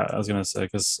right. Yeah, I was gonna say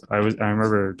because I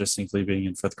remember distinctly being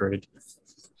in 5th grade.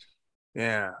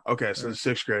 Yeah. Okay, so the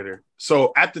 6th grader.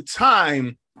 So at the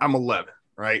time, I'm 11.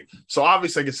 right? So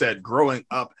obviously, like I said, growing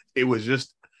up, it was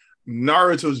just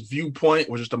Naruto's viewpoint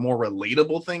was just a more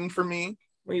relatable thing for me.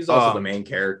 Well, he's also the main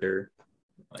character.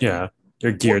 Like, yeah,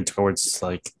 they're geared towards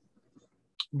like.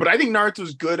 But I think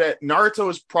Naruto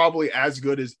is probably as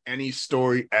good as any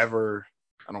story ever.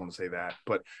 I don't want to say that,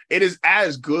 but it is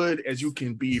as good as you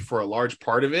can be for a large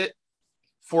part of it,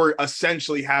 for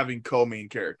essentially having co-main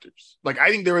characters. Like, I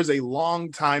think there is a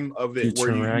long time of it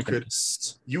where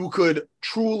you could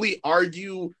truly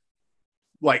argue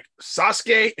like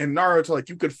Sasuke and Naruto, like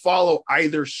you could follow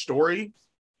either story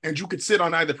and you could sit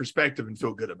on either perspective and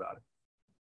feel good about it.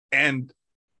 And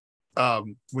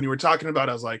when you were talking about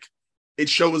it, I was like, it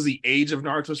shows the age of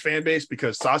Naruto's fan base,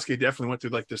 because Sasuke definitely went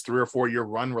through like this 3 or 4 year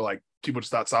run where like people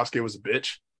just thought Sasuke was a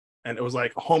bitch. And it was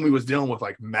like homie was dealing with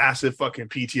like massive fucking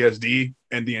PTSD,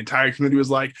 and the entire community was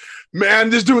like, man,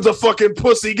 this dude's a fucking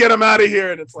pussy, get him out of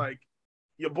here. And it's like,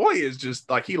 your boy is just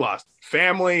like, he lost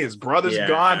family, his brother's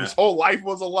gone, his whole life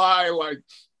was a lie. Like,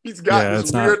 he's got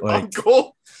this weird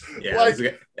uncle. Yeah,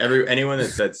 like, anyone that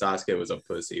said Sasuke was a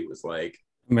pussy was like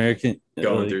American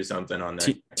going through something on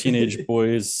that. Teenage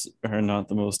boys are not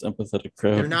the most empathetic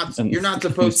crowd. You're not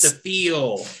supposed to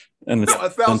feel. And it's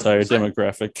the entire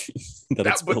demographic that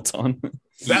it's built on.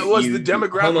 That was the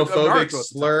demographic homophobic of Naruto.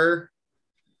 Slur.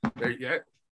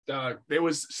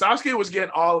 Sasuke was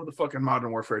getting all of the fucking Modern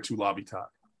Warfare 2 lobby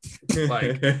talk.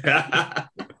 Like,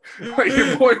 like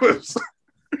your boy was.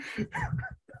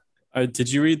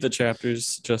 Did you read the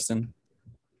chapters, Justin?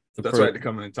 That's what I had to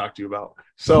come in and talk to you about.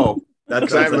 So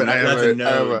that's a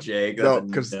no, Jake. No,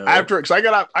 because I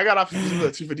got off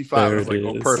 255. I was like,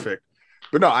 oh, perfect.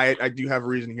 But no, I do have a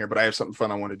reason here, but I have something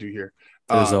fun I want to do here.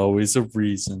 There's always a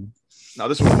reason. No,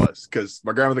 this one was because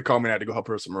my grandmother called me and I had to go help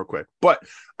her with something real quick. But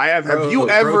have you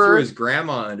ever his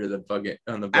grandma under the bucket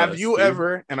on the bus? Have you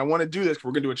ever, and I want to do this,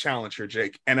 we're gonna do a challenge here,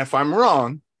 Jake. And if I'm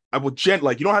wrong, I will you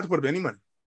don't have to put up any money,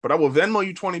 but I will Venmo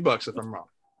you $20 if I'm wrong.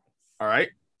 All right.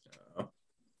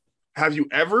 Have you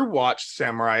ever watched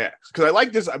Samurai X? Because I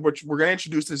like this. We're gonna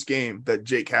introduce this game that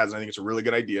Jake has, and I think it's a really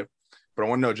good idea. But I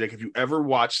want to know, Jake, have you ever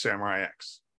watched Samurai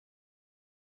X?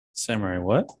 Samurai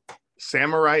what?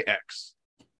 Samurai X.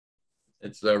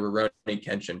 It's the Rurouni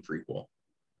Kenshin prequel.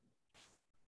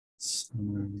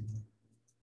 Samurai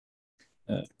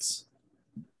X.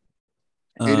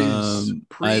 It is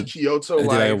pre-Kyoto Life.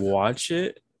 Did I watch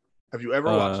it? Have you ever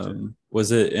watched it?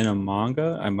 Was it in a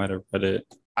manga? I might have read it.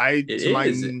 I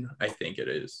think it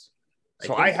is.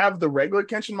 I have the regular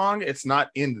Kenshin manga. It's not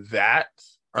in that.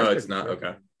 Oh, it's not?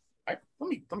 Okay.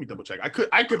 Let me double check. I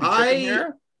could be checking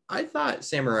here. I thought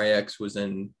Samurai X was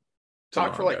in.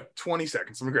 Talk for like 20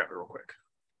 seconds. Let me grab it real quick.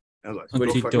 I was like, what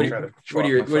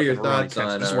are your thoughts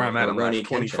on this? Is where I'm at. I'm like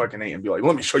 20 fucking 8 and be like,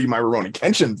 let me show you my Rurouni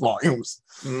Kenshin volumes.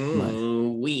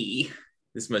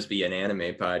 This must be an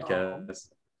anime podcast.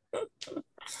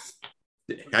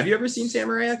 Have you ever seen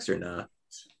Samurai X or not?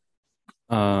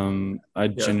 I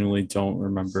genuinely don't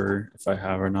remember if I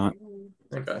have or not.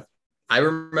 Okay. I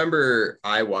remember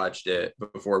I watched it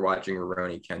before watching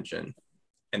Rurouni Kenshin,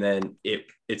 and then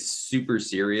it's super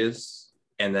serious.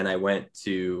 And then I went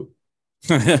to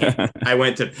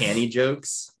panty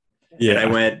jokes.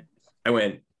 Yeah.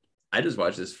 And I just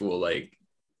watched this fool like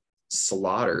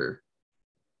slaughter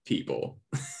people.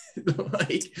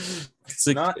 Like, it's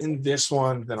not in this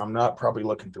one, then I'm not probably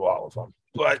looking through all of them.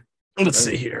 But let's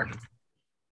see here.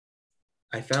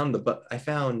 I found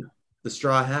the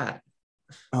straw hat.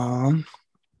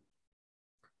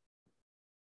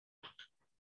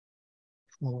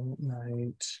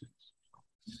 Fortnite.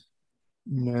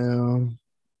 No,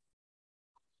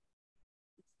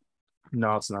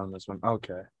 it's not in this one.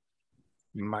 Okay.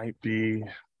 Might be.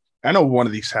 I know one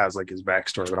of these has like his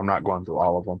backstory, but I'm not going through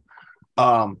all of them.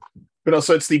 But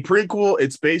also it's the prequel.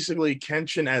 It's basically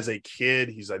Kenshin as a kid.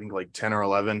 He's I think like 10 or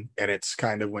 11, and it's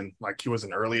kind of when like he was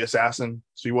an early assassin,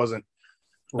 so he wasn't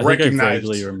recognized. I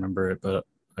vaguely remember it, but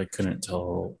I couldn't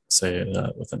say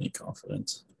that with any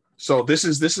confidence. So this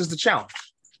is the challenge,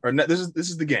 or this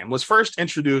is the game. Let's first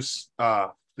introduce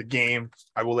the game.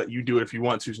 I will let you do it if you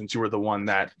want to, since you were the one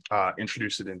that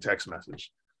introduced it in text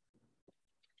message.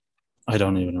 I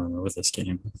don't even remember this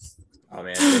game. Oh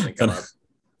man, it doesn't come up.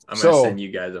 I'm gonna send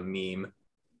you guys a meme.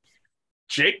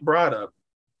 Jake brought up,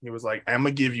 he was like, I'm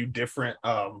gonna give you different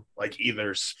like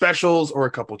either specials or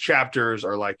a couple chapters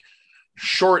or like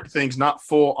short things, not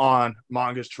full on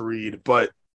mangas to read,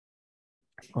 but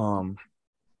what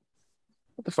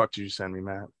the fuck did you send me,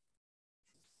 Matt?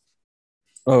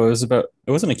 Oh, it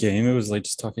wasn't a game, it was like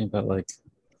just talking about like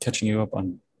catching you up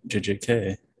on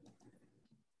JJK.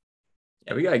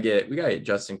 Yeah, we gotta get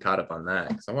Justin caught up on that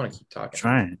because I want to keep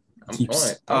talking.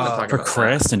 I'm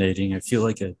procrastinating. I feel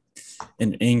like a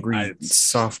an angry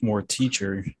sophomore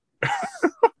teacher.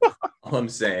 All I'm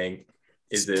saying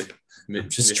is if I'm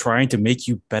just trying to make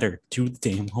you better. Do the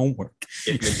damn homework.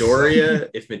 If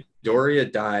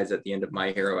Midoriya dies at the end of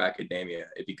My Hero Academia,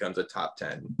 it becomes a top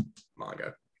 10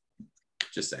 manga.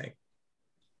 Just saying.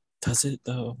 Does it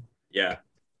though? Yeah.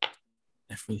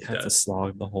 If we had to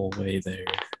slog the whole way there.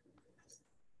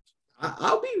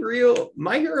 I'll be real.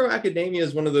 My Hero Academia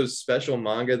is one of those special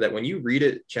manga that when you read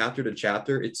it chapter to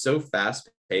chapter, it's so fast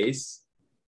paced.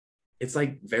 It's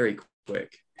like very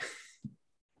quick.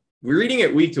 We're reading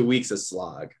it week to week's a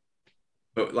slog.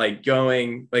 But like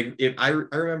going, like if I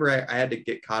remember I had to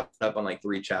get caught up on like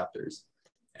 3 chapters.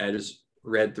 And I just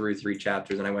read through 3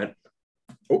 chapters and I went,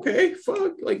 okay,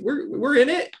 fuck, like we're in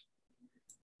it.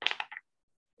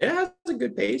 It has a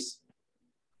good pace.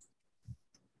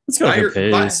 It's got a good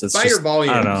pace. Buy your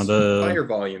volumes. I don't know. Buy your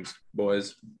volumes,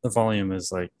 boys. The volume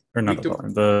is like, or not week the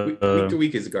volume. Week to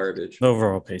week is garbage. The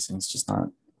overall pacing is just not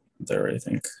there. I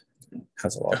think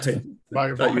has a lot to. Buy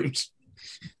your volumes.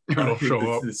 It'll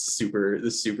show up. The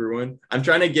super one. I'm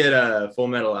trying to get a Full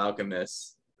Metal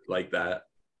Alchemist like that.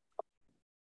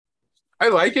 I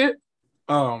like it.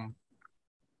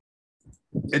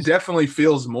 It definitely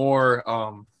feels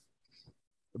more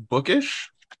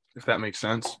bookish, if that makes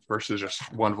sense, versus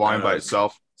just one volume by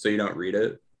itself. So you don't read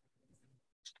it?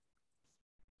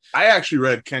 I actually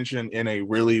read Kenshin in a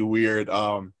really weird This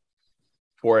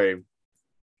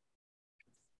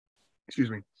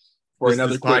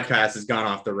podcast has gone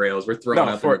off the rails. We're throwing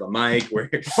out the mic.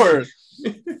 For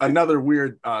another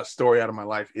weird story out of my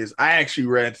life is I actually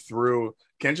read through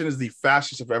Kenshin is the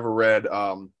fastest I've ever read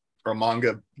a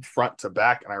manga front to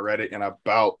back, and I read it in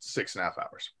about 6.5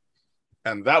 hours.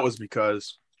 And that was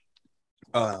because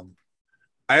I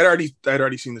had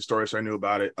already seen the story, so I knew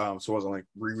about it. So I wasn't like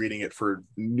rereading it for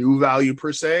new value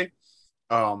per se.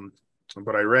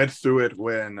 But I read through it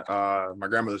when my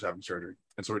grandmother's having surgery.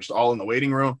 And so we're just all in the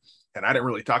waiting room. And I didn't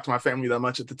really talk to my family that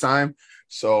much at the time.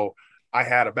 So I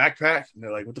had a backpack. And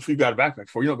they're like, what the fuck you got a backpack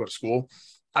for? You don't go to school.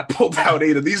 I pulled out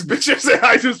 8 of these bitches and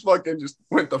I just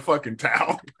went to fucking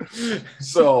town.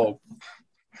 So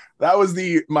that was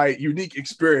my unique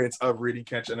experience of reading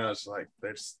Kenshin. And I was like,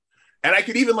 and I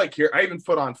could even I even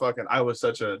put on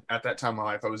at that time in my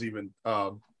life, I was even,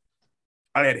 I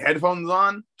had headphones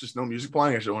on, just no music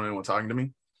playing. I just don't want anyone talking to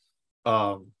me.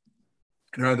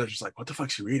 And they're just like, what the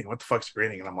fuck's you reading? What the fuck's you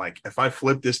reading? And I'm like, if I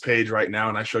flip this page right now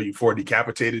and I show you 4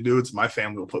 decapitated dudes, my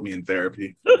family will put me in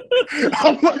therapy.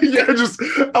 I'm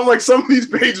like, some of these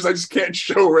pages I just can't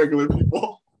show regular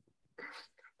people.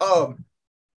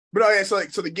 But okay,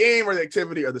 so the game or the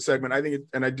activity or the segment, I think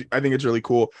it's really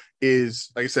cool,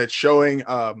 is like I said, showing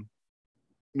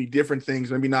me different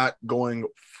things, maybe not going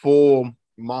full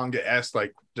manga-esque,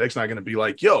 like Jake's not gonna be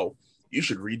like, yo, you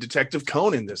should read Detective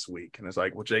Conan this week. And it's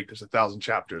like, well, Jake, there's 1,000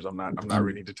 chapters. I'm not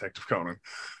reading Detective Conan.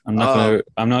 I'm not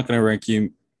gonna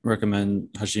recommend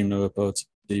Hajime no Ippo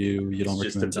to you. You don't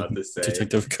recommend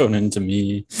Detective Conan to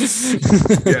me.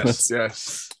 yes.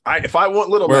 If I want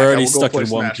Little We're Mac, already I will stuck go play in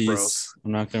One Smash Piece. Bros.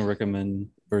 I'm not gonna recommend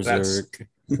Berserk.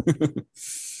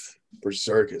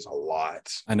 Berserk is a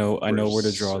lot. I know where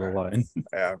to draw the line.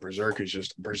 Yeah, Berserk is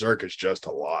just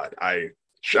a lot. I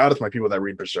shout out to my people that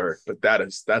read Berserk, but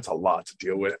that's a lot to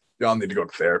deal with. Y'all need to go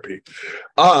to therapy.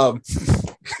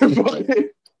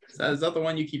 Is that the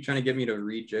one you keep trying to get me to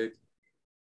read, Jake?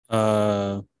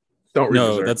 Don't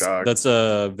read Berserk, that's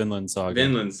Vinland Saga.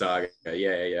 Vinland Saga.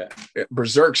 Yeah.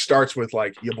 Berserk starts with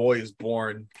like your boy is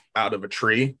born out of a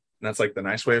tree. And that's like the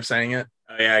nice way of saying it.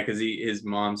 Oh yeah, because his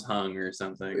mom's hung or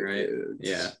something, right?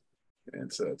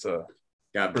 It's a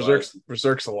God,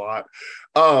 Berserk's a lot.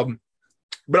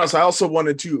 But I also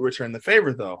wanted to return the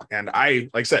favor though, and I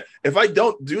like I said, if I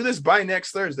don't do this by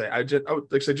next Thursday, I would,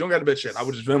 like I said, you don't got a bit shit. I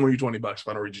would just Venmo you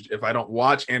 $20 if I don't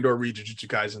watch and or read Jujutsu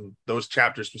Kaisen, those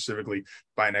chapters specifically,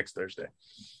 by next Thursday.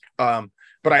 But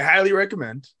I highly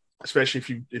recommend,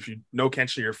 especially if you know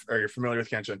Kenshin or you're familiar with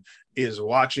Kenshin, is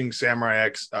watching Samurai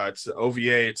X. It's the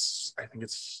OVA. I think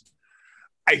it's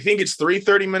 3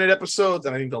 30-minute episodes,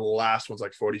 and I think the last one's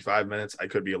like 45 minutes. I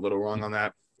could be a little wrong on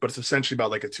that. But it's essentially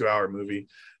about like a 2-hour movie.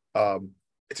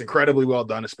 It's incredibly well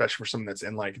done, especially for something that's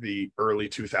in like the early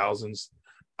 2000s.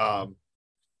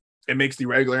 It makes the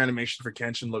regular animation for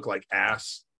Kenshin look like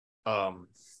ass.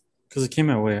 Because it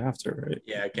came out way after, right?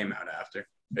 Yeah, it came out after.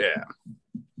 Yeah.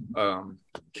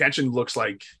 Kenshin looks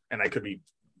like, and I could be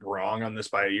wrong on this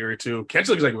by a year or two, Kenshin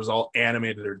looks like it was all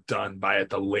animated or done by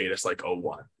at the latest like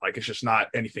 01. Like it's just not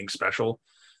anything special.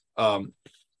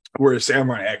 Whereas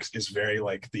Samurai X is very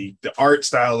like the art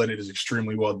style in it is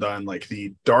extremely well done. Like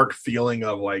the dark feeling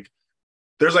of like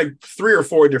there's like 3 or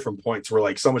 4 different points where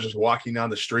like someone's just walking down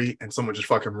the street and someone just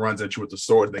fucking runs at you with the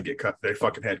sword and they get cut, their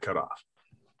fucking head cut off.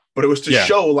 But it was to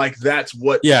show like that's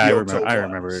what. Yeah, I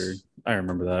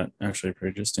remember that actually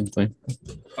pretty distinctly.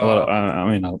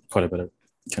 Quite a bit of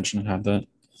attention to have that.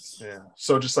 Yeah.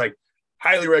 So just like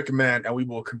highly recommend, and we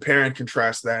will compare and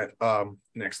contrast that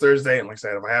next Thursday. And like I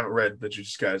said, if I haven't read the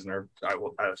Jujutsu Kaisen, I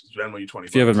will Venmo you 20.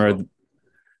 If you haven't read.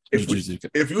 If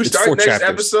you start next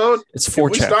episode, it's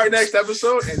 4 chapters. Start next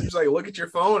episode and you just like look at your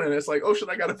phone and it's like, oh shit,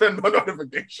 I got a Venmo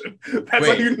notification. That's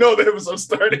how you know the episode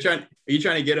started. Are you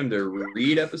trying to get him to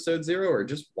read episode 0 or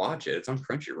just watch it? It's on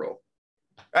Crunchyroll.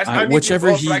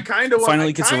 Whichever he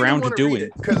finally gets around to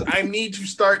doing, because I need to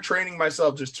start training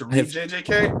myself just to read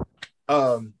JJK.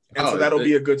 So that'll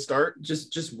be a good start.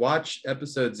 Just watch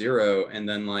episode 0 and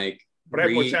then like. But I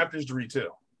have more chapters to read too.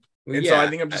 And so I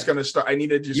think I'm just going to start. I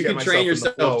need to just get myself. You can train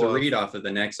yourself to read off of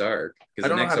the next arc because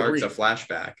the next arc's a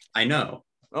flashback. I know.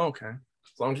 Oh, okay.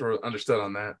 As long as we're understood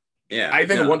on that. Yeah. I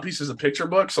think One Piece is a picture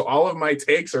book, so all of my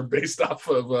takes are based off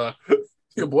of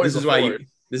your boys.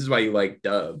 This is why you like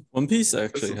dub. One Piece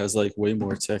actually has like way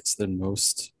more text than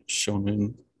most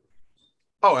shonen.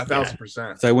 Oh,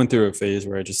 1,000%. So I went through a phase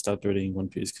where I just stopped reading One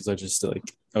Piece because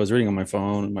I was reading on my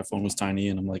phone and my phone was tiny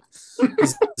and I'm like,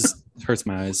 this hurts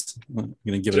my eyes. I'm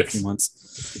gonna give it a few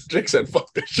months. Jake said,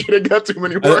 "Fuck this shit. I got too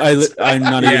many words." I'm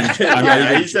not even.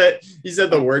 He said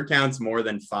the word count's more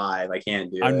than 5. I can't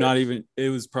do it. I'm not even. It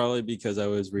was probably because I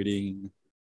was reading,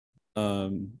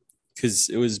 because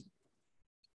it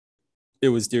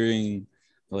was during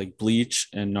like Bleach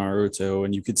and Naruto,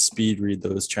 and you could speed read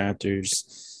those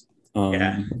chapters.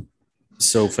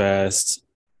 So fast,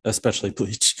 especially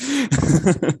Bleach.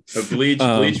 But Bleach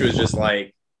was just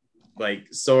like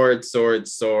sword,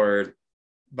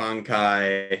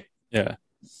 Bankai. Yeah.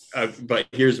 But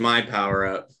here's my power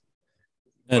up.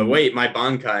 But wait, my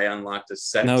Bankai unlocked a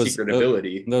secret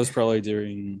ability. That was probably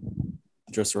during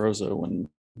Dressrosa when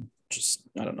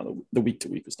I don't know, the week to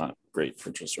week was not great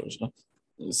for Dressrosa.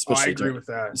 I agree with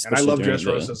that, and I love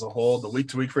Dressrosa as a whole. The week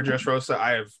to week for Dressrosa,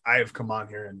 I have come on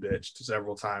here and bitched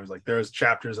several times. Like there's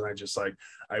chapters and I just like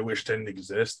I wish didn't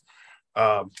exist.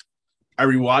 I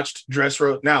rewatched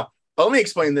Dressrosa. Now let me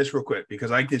explain this real quick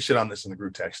because I did shit on this in the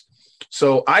group text.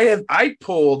 So I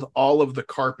pulled all of the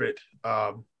carpet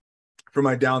from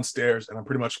my downstairs, and I'm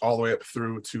pretty much all the way up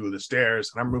through to the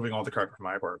stairs, and I'm moving all the carpet from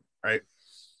my apartment, right?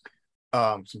 So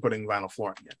I'm putting vinyl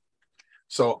flooring in.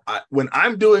 So when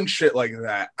I'm doing shit like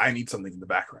that, I need something in the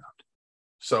background.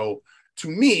 So to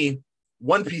me,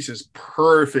 One Piece is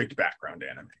perfect background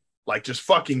anime. Like just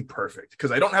fucking perfect.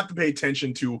 Because I don't have to pay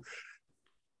attention to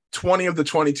 20 of the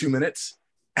 22 minutes.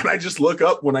 And I just look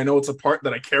up when I know it's a part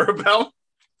that I care about.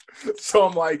 So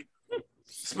I'm like,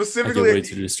 specifically. I get way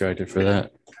too distracted for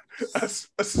that.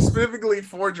 Specifically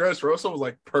for Dressrosa was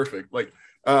like perfect. Like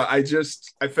I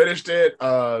finished it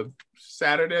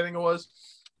Saturday, I think it was.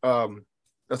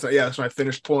 That's when I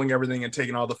finished pulling everything and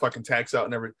taking all the fucking tax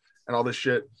out and all this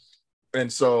shit.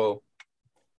 And so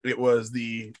it was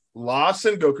the Lost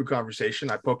and Goku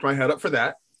conversation. I poked my head up for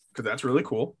that because that's really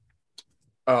cool.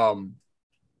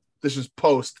 This is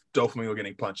post Doflamingo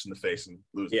getting punched in the face and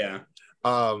losing. Yeah.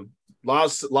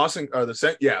 Lost and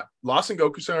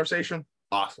Goku conversation.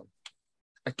 Awesome.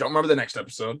 I don't remember the next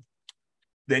episode.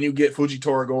 Then you get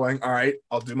Fujitora going, all right,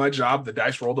 I'll do my job. The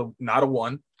dice rolled not a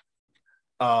 1.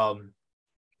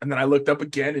 And then I looked up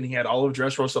again and he had all of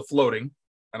Dressrosa floating.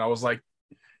 And I was like,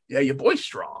 yeah, your boy's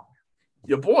strong.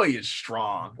 Your boy is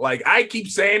strong. Like, I keep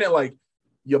saying it, like,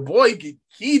 your boy,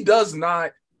 he does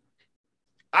not.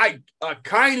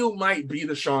 Kainu might be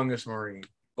the strongest Marine,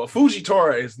 but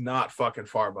Fujitora is not fucking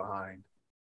far behind.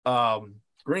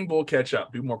 Green Bull, catch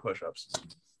up. Do more push-ups.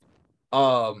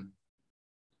 I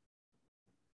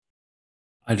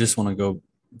just want to go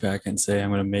back and say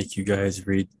I'm going to make you guys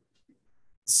read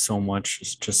so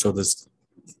much just so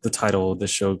the title of the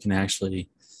show can actually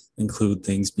include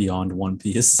things beyond One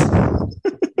Piece.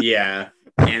 Yeah,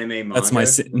 anime manga.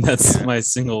 That's my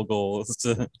single goal is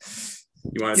to.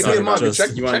 You want to talk about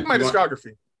check my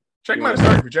discography. Check my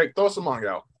discography. Jake, throw some manga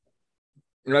out.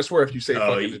 And I swear, if you say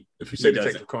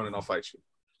Detective Conan, I'll fight you.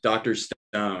 Dr.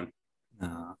 Stone.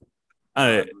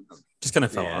 I just kind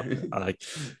of fell off.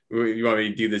 You want me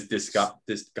to do this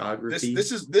discography?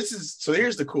 This is so.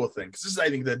 Here's the cool thing, because this is, I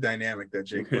think, the dynamic that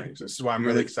Jake brings. This is why I'm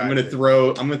really excited. I'm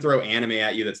gonna throw anime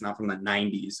at you that's not from the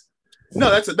 90s. No,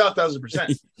 that's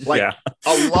 1,000%. Like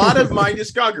a lot of my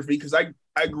discography, because I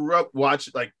grew up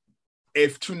watching, like,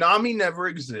 if Toonami never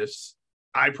exists,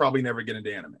 I probably never get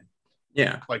into anime.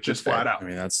 Yeah, like just flat out. I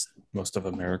mean, that's most of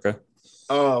America.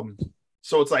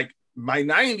 So it's like my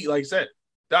 90s, like I said,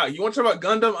 You want to talk about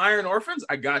Gundam Iron Orphans?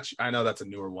 I got you. I know that's a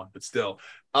newer one, but still.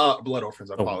 Blood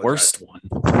Orphans, I apologize. The worst one.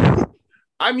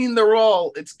 I mean, they're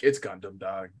all, it's Gundam,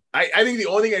 dog. I think the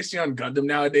only thing I see on Gundam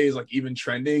nowadays, like even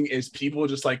trending, is people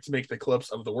just like to make the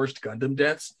clips of the worst Gundam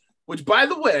deaths, which, by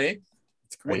the way,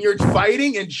 when you're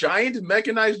fighting in giant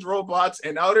mechanized robots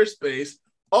in outer space,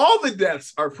 all the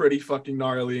deaths are pretty fucking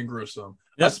gnarly and gruesome.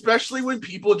 Yep. Especially when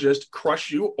people just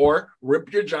crush you or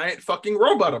rip your giant fucking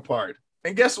robot apart.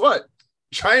 And guess what?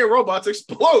 Giant robots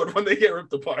explode when they get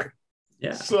ripped apart.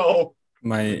 Yeah. So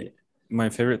my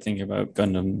favorite thing about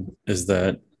Gundam is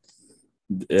that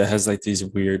it has like these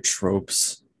weird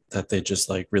tropes that they just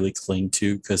like really cling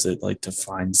to because it like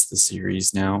defines the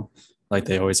series now. Like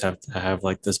they always have to have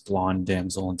like this blonde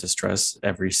damsel in distress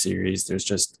every series. There's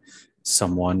just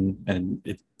someone, and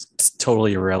it's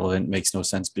totally irrelevant, makes no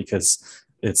sense because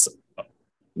it's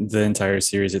the entire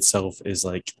series itself is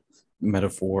like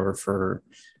metaphor for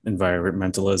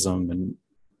environmentalism and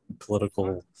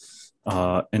political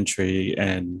entry,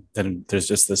 and then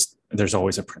there's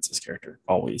always a princess character,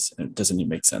 always, and it doesn't even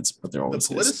make sense, but there always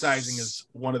the politicizing is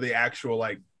one of the actual,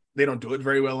 like, they don't do it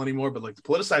very well anymore, but like the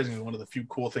politicizing is one of the few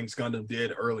cool things Gundam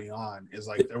did early on, is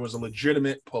like there was a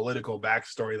legitimate political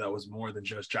backstory that was more than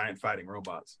just giant fighting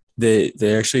robots. They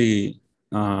actually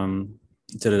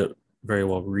did it very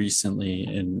well recently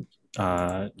in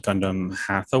Gundam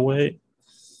Hathaway,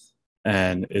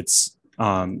 and it's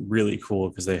really cool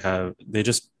because they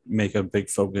just make a big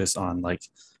focus on like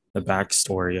the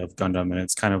backstory of Gundam, and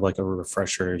it's kind of like a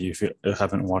refresher if you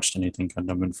haven't watched anything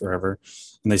Gundam in forever.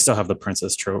 And they still have the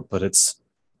princess trope, but it's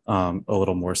a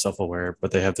little more self-aware.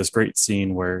 But they have this great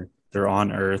scene where they're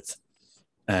on Earth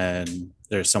and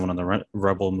there's someone on the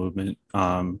rebel movement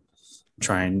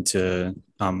trying to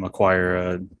acquire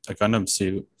a Gundam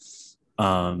suit.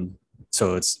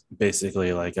 So it's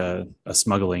basically like a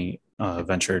smuggling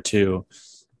venture too.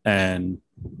 And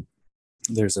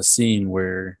there's a scene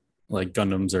where like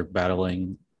Gundams are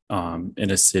battling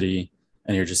in a city,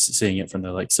 and you're just seeing it from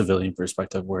the like civilian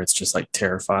perspective, where it's just like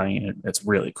terrifying, and it's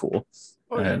really cool.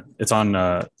 And it's on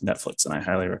Netflix, and I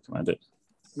highly recommend it.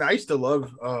 Now, I used to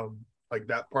love like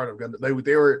that part of Gundam.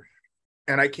 They were,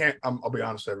 and I can't. I'll be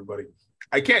honest with everybody.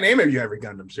 I can't name every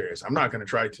Gundam series. I'm not going to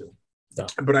try to. No,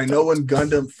 but I know when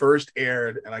Gundam first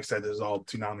aired, and like I said, this is all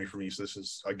Toonami for me. So this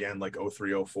is again like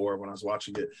 03, 04 when I was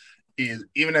watching it. Is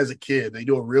even as a kid, they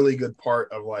do a really good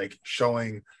part of like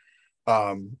showing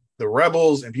the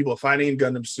rebels and people fighting in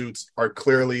Gundam suits are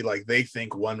clearly like they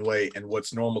think one way, and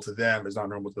what's normal to them is not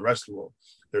normal to the rest of the world.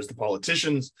 There's the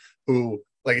politicians who,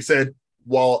 like I said,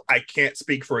 while I can't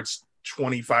speak for its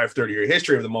 25, 30-year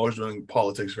history of them always doing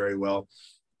politics very well,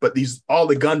 but all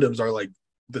the Gundams are like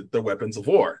the weapons of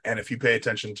war. And if you pay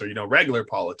attention to, regular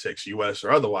politics, US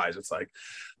or otherwise, it's like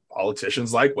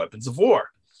politicians like weapons of war.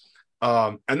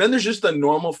 And then there's just the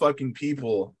normal fucking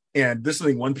people. And this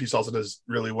thing One Piece also does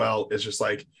really well is just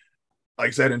like I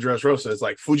said in Dressrosa, it's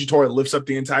like Fujitora lifts up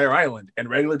the entire island, and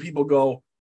regular people go,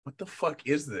 what the fuck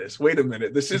is this? Wait a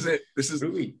minute. This is what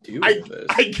do we do with this?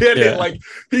 I get it. Like,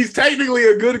 he's technically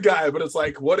a good guy, but it's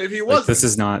like, what if he wasn't? This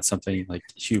is not something like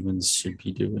humans should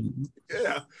be doing.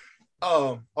 Yeah.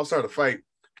 I'll start a fight.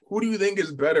 Who do you think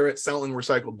is better at selling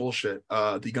recycled bullshit?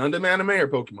 The Gundam anime or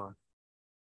Pokemon?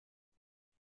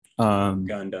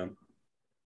 Gundam.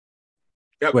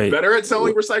 Yeah, better at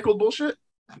selling recycled bullshit?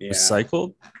 Yeah.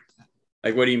 Recycled?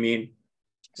 Like, what do you mean?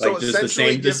 Like, so just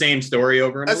the same story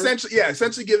over and over?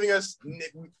 Essentially giving us,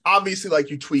 obviously, like,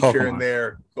 you tweak Pokemon here and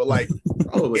there, but like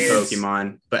probably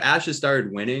Pokemon. But Ash has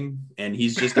started winning, and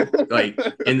he's just like,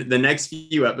 in the next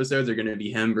few episodes are going to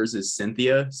be him versus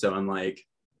Cynthia. So I'm like,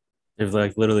 they've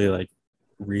like literally like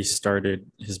restarted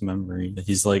his memory.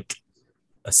 He's like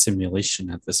a simulation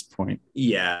at this point.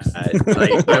 Yeah,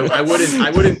 like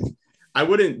I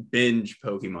wouldn't binge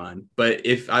Pokemon, but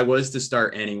if I was to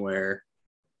start anywhere,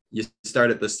 you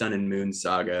start at the Sun and Moon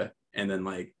saga, and then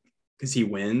like, because he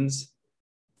wins,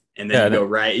 and then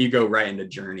you go right into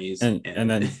Journeys, and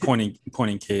then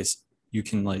pointing case, you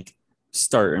can like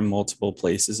start in multiple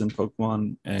places in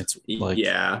Pokemon, and it's like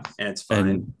and it's fine.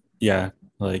 And,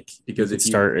 like because if you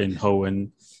start in Hoenn,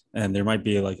 and there might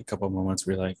be like a couple of moments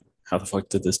where you're like, how the fuck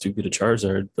did this dude get a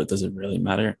Charizard? But does it really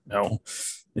matter? No.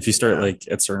 If you start like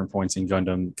at certain points in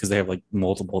Gundam, because they have like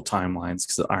multiple timelines,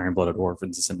 because the Iron-Blooded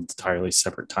Orphans is an entirely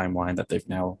separate timeline that they've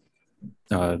now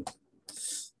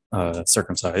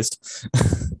circumcised.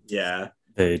 Yeah.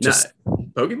 They just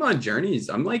Pokemon Journeys,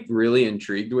 I'm like really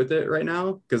intrigued with it right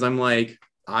now, because I'm like,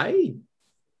 I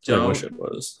wish it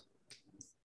was.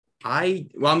 I'm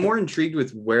more intrigued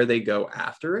with where they go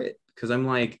after it, because I'm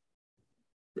like,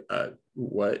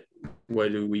 what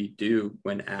do we do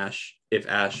when if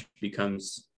Ash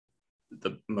becomes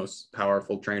the most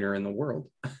powerful trainer in the world?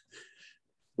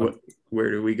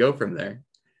 Where do we go from there?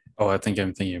 Oh, I think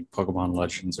I'm thinking Pokemon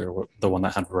Legends or the one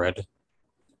that had red.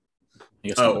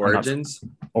 Origins.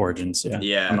 Origins, yeah.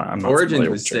 Yeah, I'm not Origins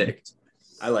was sick.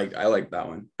 I like that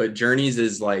one. But Journeys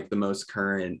is like the most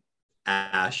current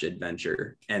Ash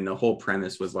adventure, and the whole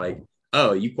premise was like,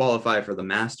 oh, you qualify for the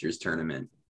Masters tournament,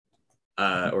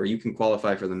 or you can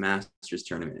qualify for the Masters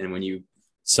tournament, and when you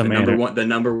the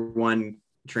number one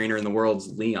trainer in the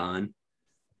world's Leon,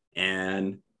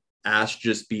 and Ash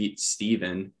just beat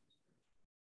Steven.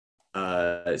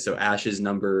 So Ash is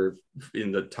number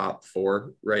in the top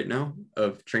 4 right now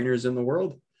of trainers in the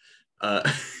world.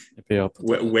 Where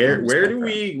do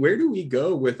we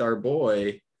go with our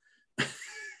boy?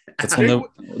 That's when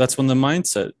the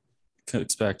mindset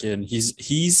kicks back in.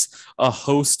 He's a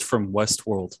host from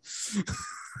Westworld.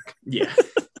 Yeah.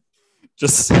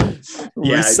 Just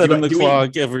resetting the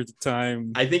clock every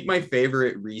time. I think my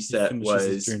favorite reset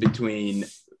was between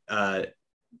the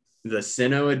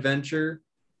Sinnoh adventure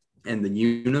and the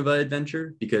Unova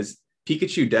adventure, because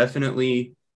Pikachu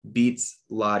definitely beats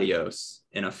Latios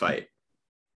in a fight.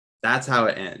 That's how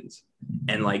it ends.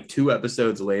 And like 2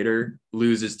 episodes later,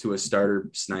 loses to a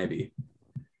starter Snivy.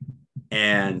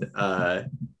 And the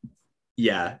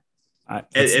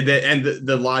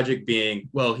logic being,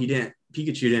 well, Pikachu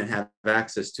didn't have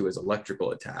access to his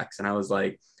electrical attacks. And I was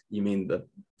like, you mean the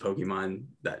Pokemon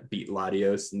that beat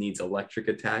Latios needs electric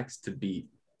attacks to beat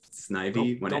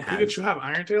Snivy? Don't Pikachu have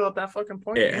Iron Tail at that fucking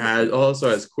point? It also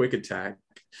has quick attack.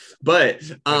 But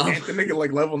to make it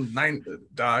like level 9,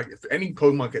 dog. If any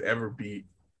Pokemon could ever beat,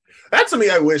 that's something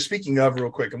I wish. Speaking of, real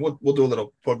quick, and we'll do a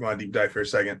little Pokemon deep dive for a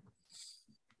second.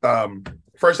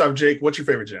 First off, Jake, what's your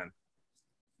favorite gen?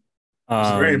 It's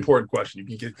a very important question. You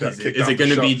can get kicked off. Is it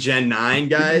going to be Gen 9,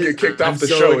 guys? You get kicked off the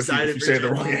show if you say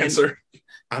the wrong answer.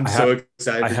 I'm so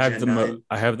excited.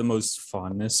 I have the most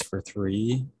fondness for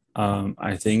 3.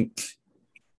 I think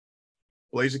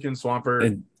Blaziken,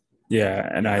 Swampert.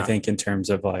 I think in terms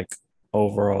of like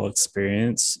overall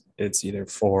experience, it's either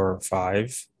 4 or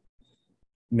 5.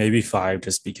 Maybe 5,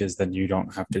 just because then you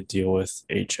don't have to deal with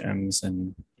HMs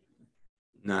and.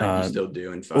 No, you still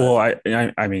do in 5. Well,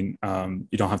 I mean,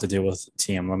 you don't have to deal with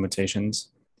TM limitations.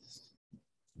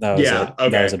 That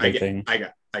was a big thing. I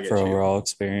get for you. Overall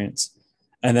experience.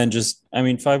 And then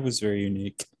 5 was very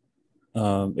unique.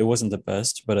 It wasn't the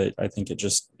best, but I think it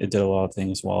did a lot of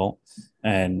things well.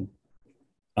 And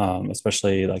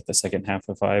especially like the second half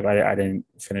of 5, I didn't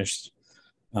finish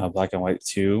Black and White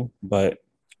 2, but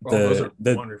the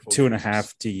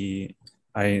 2.5D,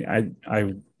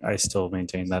 I still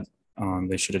maintain that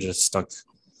they should have just stuck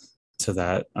to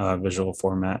that visual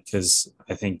format, because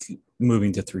I think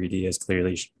moving to 3D has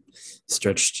clearly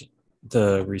stretched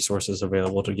the resources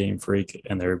available to Game Freak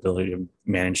and their ability to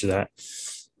manage that.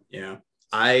 Yeah,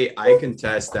 I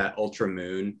contest that Ultra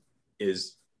Moon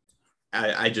is.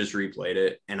 I just replayed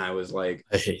it and I was like,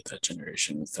 I hate that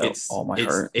generation with all my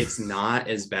heart. It's not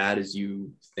as bad as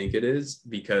you think it is,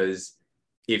 because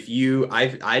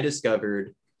I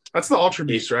discovered that's the Ultra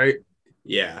Beast, right?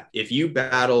 Yeah, if you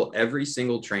battle every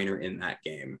single trainer in that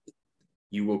game,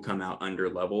 you will come out under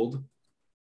leveled.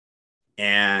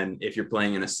 And if you're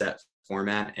playing in a set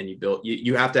format and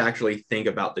you have to actually think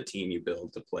about the team you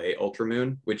build to play Ultra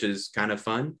Moon, which is kind of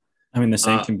fun. I mean, the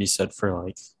same can be said for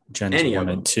like Gens 1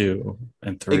 and 2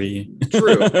 and 3.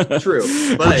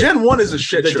 True. But Gen 1 is a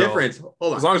shit show. The difference,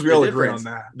 hold on. As long as we all agree on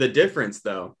that. The difference,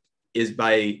 though, is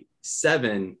by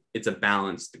 7, it's a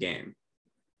balanced game.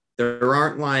 There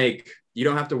aren't you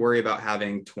don't have to worry about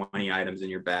having 20 items in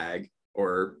your bag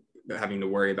or having to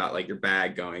worry about like your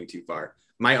bag going too far.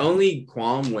 My only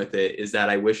qualm with it is that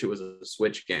I wish it was a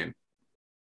Switch game,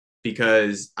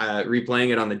 because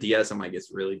replaying it on the DS, I'm like,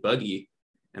 it's really buggy.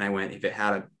 And I went, if it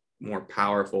had a more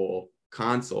powerful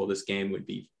console, this game would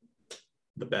be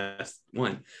the best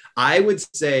one. I would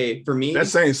say for me,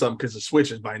 that's saying something, because the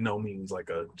Switch is by no means like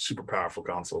a super powerful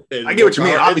console. I get what you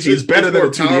mean. Obviously, it's better than a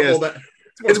 2DS.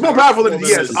 It's more powerful than the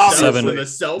DS. Obviously, the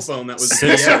cell phone that was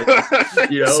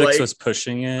 6 was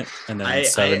pushing it, and then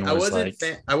 7 I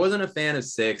wasn't a fan of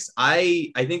 6.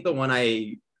 I think the one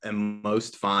I am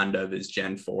most fond of is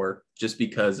Gen 4, just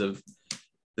because of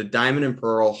the Diamond and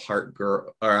Pearl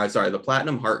the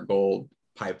Platinum Heart Gold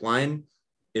pipeline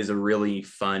is a really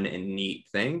fun and neat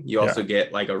thing. You also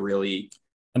get like a really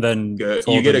good.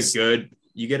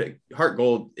 You get a Heart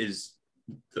Gold is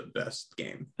the best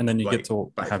game, and then you get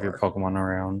to have your Pokemon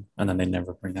around, and then they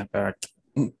never bring that back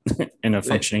in a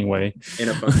functioning way.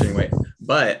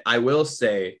 But I will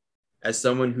say as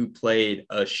someone who played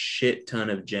a shit ton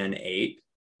of Gen 8,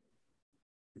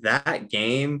 that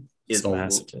game is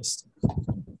masochist.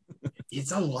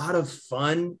 It's a lot of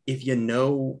fun if you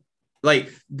know,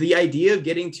 like, the idea of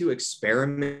getting to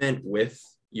experiment with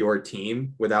your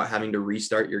team without having to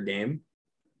restart your game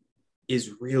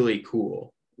is really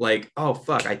cool. Like, oh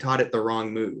fuck, I taught it the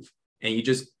wrong move, and you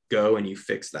just go and you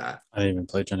fix that. I didn't even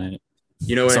play Gen 8.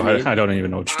 You know what I mean? I don't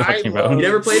even know what you're talking about. You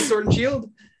never played Sword and Shield?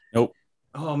 Nope.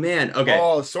 Oh man. Okay.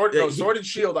 Oh, Sword and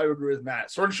Shield. I would agree with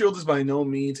Matt. Sword and Shield is by no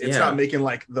means. It's not making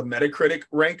like the Metacritic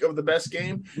rank of the best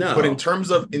game. No. But in terms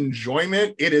of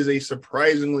enjoyment, it is a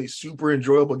surprisingly super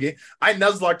enjoyable game. I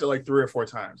nuzlocked it like 3 or 4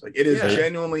 times. Like, it is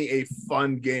genuinely a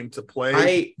fun game to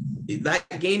play. That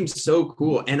game's so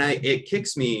cool, and it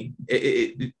kicks me.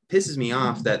 It pisses me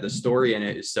off that the story in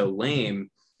it is so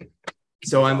lame.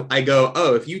 So I go,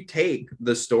 oh, if you take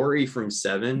the story from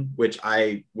 7, which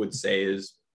I would say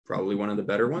is probably one of the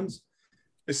better ones.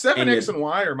 Is 7 X and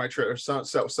Y or my trip? Sun,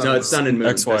 no, it's Sun and Moon.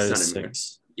 XY is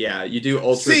 6. Yeah, you do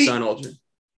Ultra Sun, Ultra.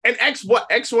 And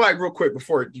XY, real quick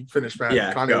before you finish, man.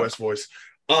 Yeah, Kanye West voice.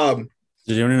 Did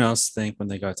anyone else think when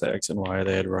they got to X and Y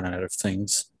they had run out of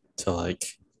things to like?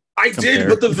 I did,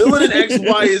 but the villain in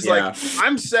XY is like,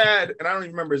 I'm sad, and I don't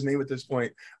even remember his name at this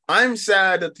point. I'm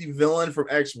sad that the villain from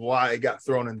XY got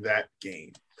thrown in that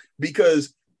game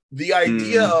because the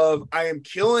idea of I am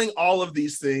killing all of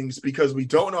these things because we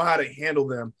don't know how to handle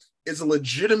them is a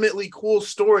legitimately cool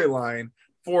storyline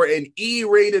for an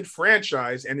E-rated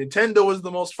franchise, and Nintendo is the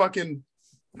most fucking,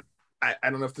 I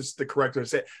don't know if this is the correct way to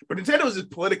say it, but Nintendo is as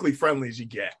politically friendly as you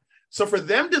get. So for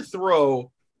them to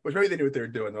throw, which maybe they knew what they were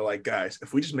doing, they're like, guys,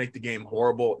 if we just make the game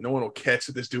horrible, no one will catch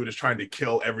that this dude is trying to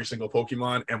kill every single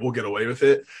Pokemon, and we'll get away with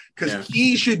it. Because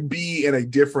he should be in a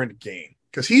different game.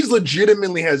 Because he's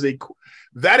legitimately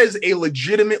that is a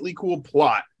legitimately cool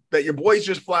plot that your boys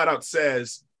just flat out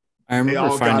says. I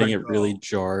remember finding it really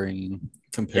jarring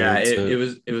compared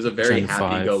to it was a very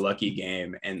happy-go-lucky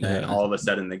game, and then all of a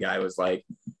sudden the guy was like,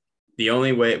 the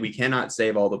only way we cannot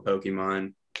save all the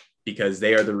Pokemon because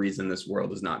they are the reason this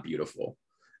world is not beautiful.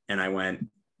 And I went,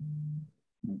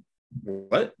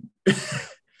 what?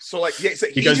 So like, so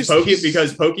because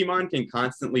Pokemon can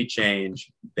constantly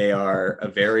change. They are a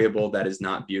variable that is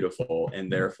not beautiful, and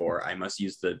therefore I must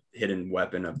use the hidden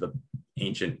weapon of the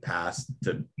ancient past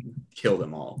to kill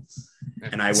them all.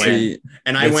 And I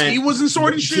went. He was in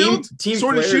Sword and Shield. Team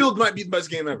Sword and Shield might be the best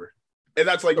game ever. And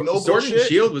that's like no Sword bullshit. and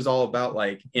Shield was all about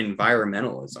like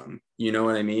environmentalism. You know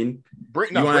what I mean?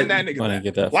 Bring that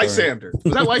nigga back. Lysander.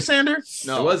 Was that Lysander?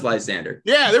 No. It was Lysander.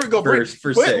 Yeah, there we go. Put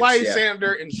 6,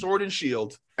 Lysander in Sword and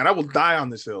Shield, and I will die on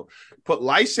this hill. Put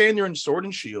Lysander in Sword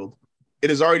and Shield. It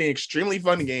is already an extremely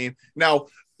fun game. Now,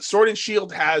 Sword and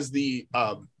Shield has the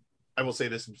I will say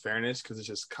this in fairness, because it's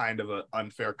just kind of an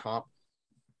unfair comp.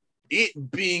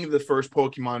 It being the first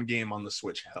Pokemon game on the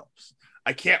Switch helps.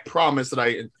 I can't promise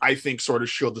that I think Sword and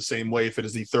Shield the same way if it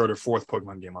is the 3rd or 4th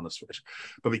Pokemon game on the Switch.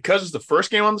 But because it's the first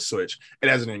game on the Switch, it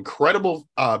has an incredible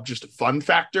just fun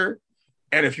factor.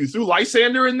 And if you threw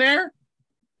Lysander in there,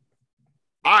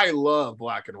 I love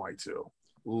Black and White 2.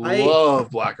 Love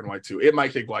Black and White 2. It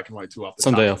might take Black and White 2 off the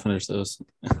Someday top. I'll finish those.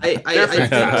 I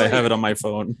have it on my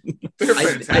phone. They're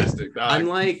fantastic. I'm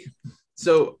like,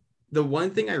 so the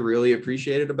one thing I really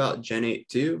appreciated about Gen 8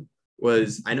 2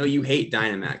 was, I know you hate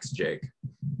Dynamax, Jake.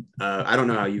 I don't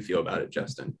know how you feel about it,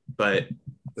 Justin. But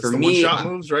it's for the me, one-shot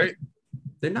moves, right?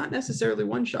 They're not necessarily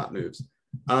one-shot moves.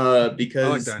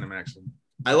 Because I like Dynamax.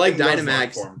 I like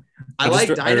Dynamax.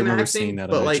 I remember seeing that,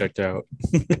 but I checked out.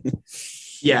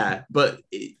 Yeah, but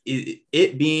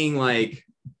it being like,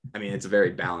 I mean, it's a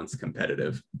very balanced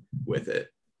competitive with it,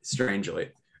 strangely.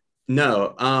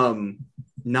 No,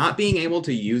 not being able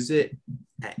to use it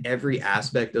at every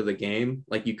aspect of the game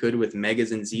like you could with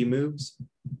Megas and Z moves,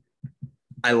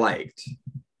 I liked.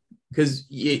 Because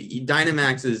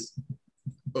Dynamax is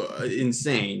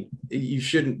insane. You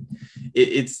shouldn't.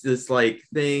 It's this like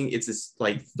thing. It's this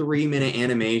like 3-minute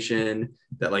animation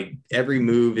that like every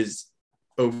move is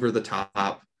over the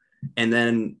top, and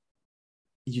then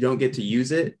you don't get to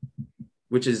use it,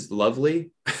 which is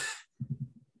lovely.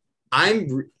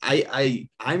 I'm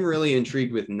really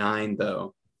intrigued with 9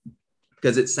 though,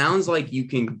 because it sounds like you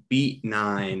can beat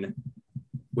 9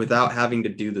 without having to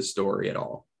do the story at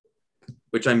all,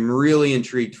 which I'm really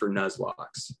intrigued for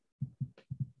Nuzlocke.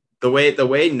 The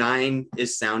way 9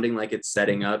 is sounding like it's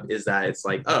setting up is that it's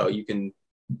like, oh, you can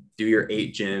do your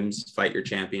 8 gyms, fight your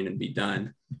champion, and be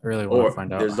done. I really want to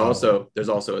find out. There's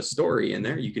also a story in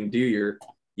there. You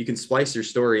can splice your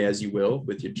story as you will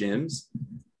with your gyms,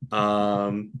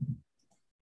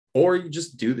 or you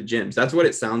just do the gyms. That's what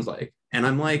it sounds like. And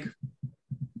I'm like,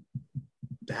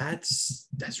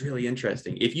 That's really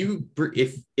interesting. If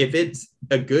it's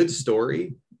a good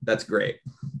story, that's great.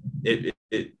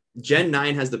 Gen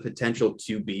 9 has the potential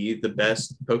to be the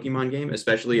best Pokemon game,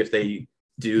 especially if they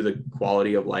do the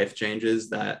quality of life changes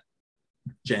that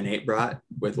Gen 8 brought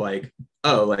with like,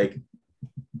 oh, like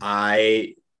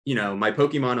my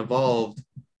Pokemon evolved,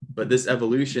 but this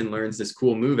evolution learns this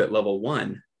cool move at level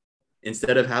 1.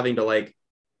 Instead of having to like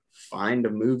find a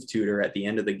move tutor at the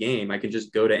end of the game, I can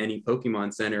just go to any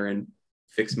Pokemon Center and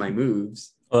fix my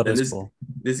moves. Oh, that's cool.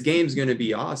 This game's going to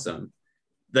be awesome.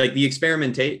 Like the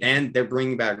experimentate, and they're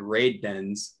bringing back raid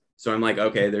dens. So I'm like,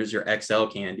 okay, there's your XL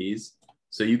candies.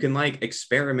 So you can like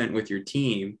experiment with your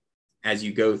team as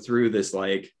you go through this.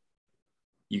 Like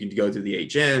you can go through the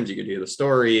HMs, you can do the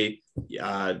story,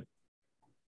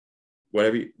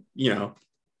 whatever,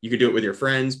 you could do it with your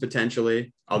friends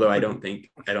potentially. Although I don't think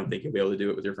you'll be able to do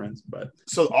it with your friends. But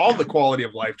so all the quality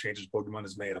of life changes Pokemon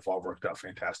has made have all worked out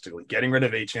fantastically. Getting rid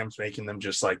of HMs, making them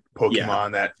just like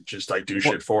Pokemon that just like do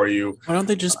shit for you. Why don't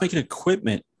they just make it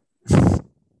equipment?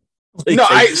 They do.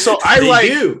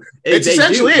 It's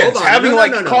essentially it. It's having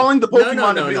calling the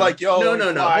Pokemon and be like, yo, hold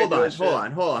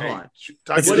on.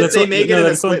 What if they make it an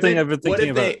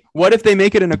equipment? What if they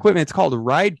make it an equipment? It's called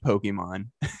Ride Pokemon.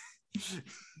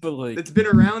 But like, it's been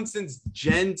around since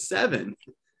Gen 7.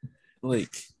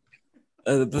 Like,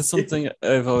 that's something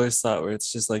I've always thought, where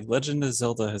it's just like Legend of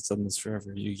Zelda has done this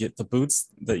forever. You get the boots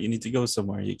that you need to go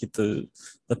somewhere. You get the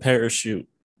parachute.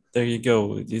 There you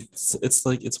go. It's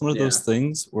like, it's one of those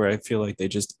things where I feel like they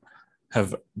just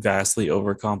have vastly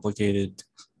overcomplicated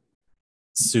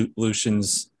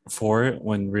solutions for it,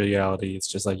 when in reality it's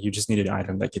just like you just need an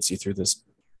item that gets you through this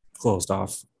closed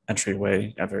off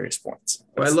entryway at various points.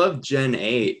 Well, I love Gen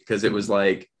 8 because it was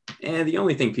like, the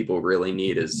only thing people really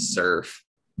need is surf.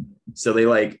 So they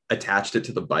like attached it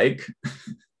to the bike.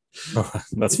 Oh,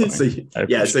 that's fine. So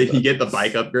you get the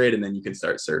bike upgrade and then you can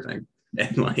start surfing.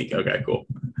 And like, okay, cool.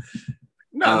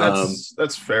 No,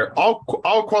 that's fair. All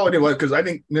quality of life, because I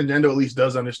think Nintendo at least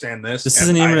does understand this. This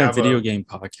isn't even a video game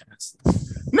podcast.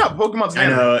 No, Pokemon's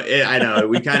I know.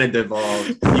 We kind of devolved.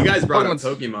 You guys brought up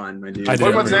Pokemon, my dude.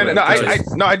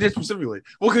 I did specifically.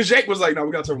 Well, because Jake was like, no,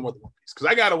 we got to talk more than One Piece. Because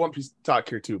I got a One Piece talk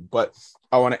here too. But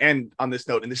I want to end on this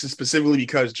note. And this is specifically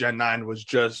because Gen 9 was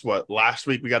just, last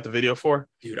week we got the video for?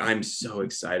 Dude, I'm so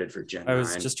excited for Gen 9. I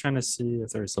was just trying to see if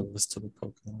there's a list of the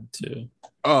Pokemon too.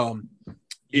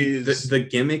 The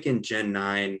gimmick in Gen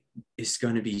 9 is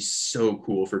going to be so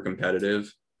cool for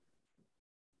competitive.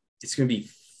 It's going to be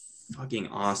fucking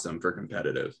awesome for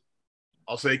competitive.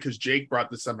 I'll say, because Jake brought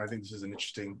this up, and I think this is an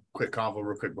interesting quick convo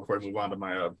real quick before I move on to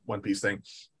my One Piece thing,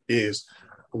 is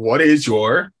what is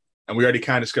your, and we already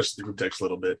kind of discussed the group text a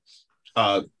little bit,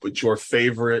 but your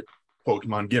favorite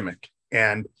Pokemon gimmick?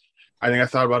 And I think I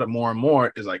thought about it more and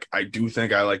more, is like, I do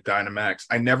think I like Dynamax.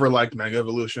 I never liked Mega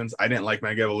Evolutions. I didn't like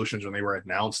Mega Evolutions when they were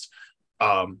announced.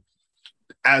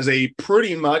 As a I'm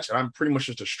pretty much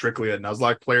just a strictly a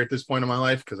Nuzlocke player at this point in my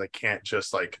life, because I can't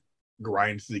just like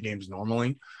grind through the games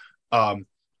normally.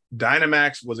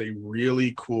 Dynamax was a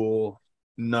really cool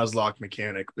Nuzlocke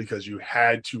mechanic, because you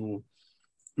had to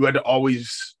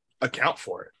always account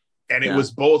for it. And it was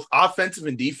both offensive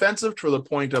and defensive, to the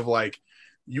point of like,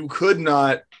 you could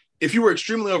not, if you were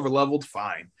extremely overleveled,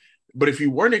 fine. But if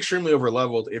you weren't extremely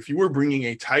overleveled, if you were bringing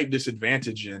a type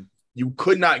disadvantage in, you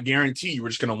could not guarantee you were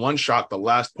just going to one-shot the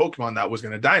last Pokemon that was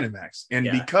going to Dynamax. And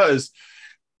because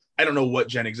I don't know what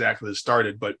gen exactly this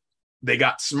started, but they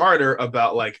got smarter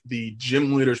about like the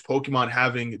gym leaders Pokemon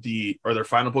having their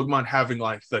final Pokemon having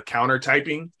like the counter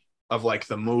typing of like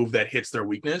the move that hits their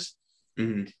weakness.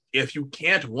 Mm-hmm. If you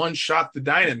can't one-shot the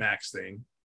Dynamax thing,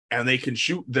 and they can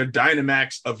shoot the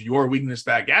Dynamax of your weakness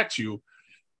back at you,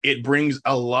 it brings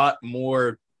a lot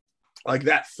more, like,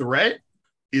 that threat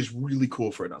is really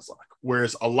cool for a Nuzlocke.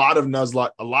 Whereas a lot of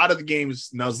the games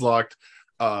Nuzlocked,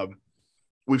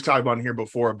 we've talked about here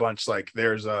before a bunch, like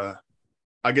there's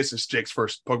I guess it's Jake's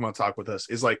first Pokemon talk with us,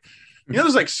 is like,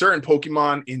 there's like certain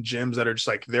Pokemon in gyms that are just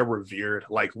like, they're revered.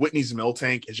 Like Whitney's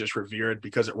Miltank is just revered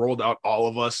because it rolled out all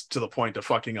of us to the point of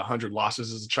fucking 100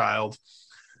 losses as a child.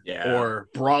 Yeah. Or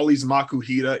Brawly's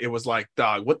Makuhita, it was like,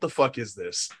 dog, what the fuck is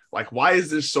this? Like, why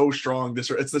is this so strong?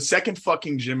 It's the second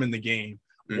fucking gym in the game.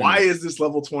 Why is this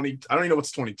level 20? I don't even know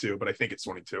what's 22, but I think it's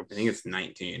 22. I think it's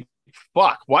 19.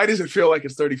 Fuck, why does it feel like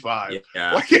it's 35?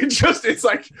 Yeah. Like it's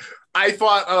like, I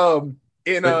thought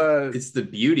it's the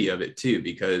beauty of it too,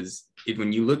 because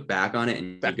when you look back on it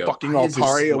and that you go, fucking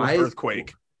Altaria with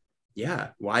Earthquake. Yeah,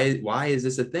 why is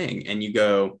this a thing? And you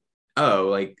go, oh,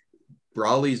 like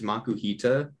Brawly's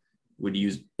Makuhita would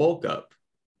use bulk up.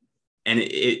 And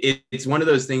it's one of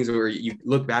those things where you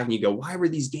look back and you go, why were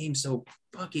these games so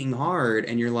fucking hard?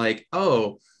 And you're like,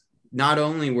 oh, not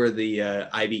only were the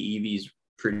IVEVs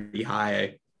pretty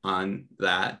high on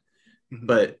that,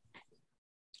 but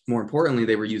more importantly,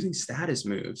 they were using status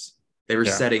moves. They were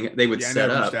they would set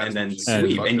up and then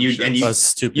sweep, and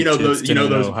those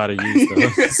know how to use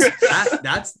those.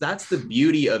 that's the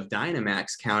beauty of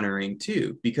Dynamax countering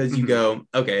too, because you go,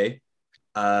 okay,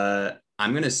 I'm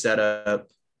gonna set up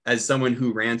as someone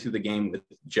who ran through the game with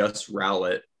just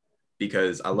Rowlet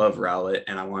because I love Rowlet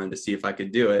and I wanted to see if I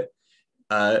could do it.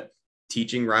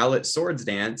 Teaching Rowlet Swords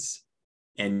Dance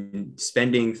and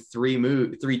spending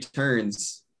three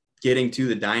turns getting to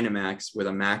the Dynamax with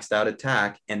a maxed out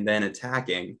attack and then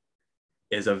attacking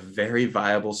is a very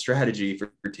viable strategy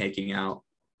for taking out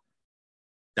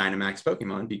Dynamax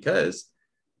Pokemon, because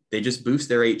they just boost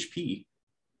their HP.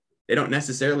 They don't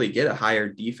necessarily get a higher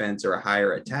defense or a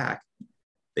higher attack.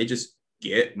 They just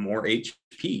get more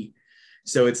HP.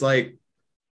 So it's like,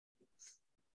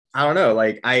 I don't know,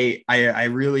 like I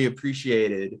really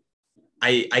appreciated,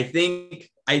 I think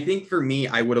for me,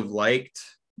 I would have liked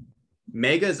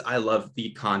Megas. I love the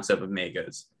concept of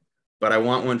Megas, but I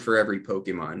want one for every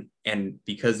Pokemon. And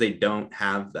because they don't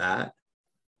have that,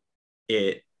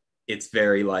 it's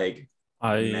very like,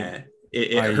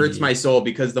 it hurts my soul,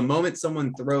 because the moment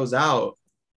someone throws out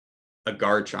a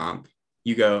Garchomp,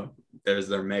 you go, there's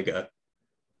their Mega,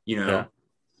 you know. Yeah.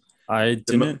 I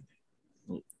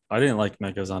didn't like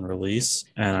Megas on release,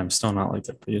 and I'm still not like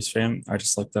the biggest fan. I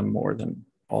just like them more than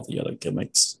all the other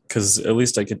gimmicks, because at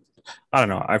least I don't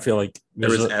know, I feel like there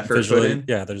was effort put in.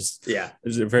 Yeah, there's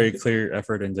a very clear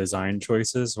effort in design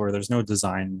choices, where there's no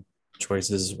design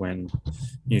choices when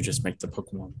you just make the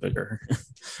Pokemon bigger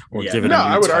or give it a new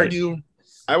I would type.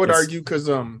 argue because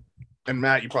and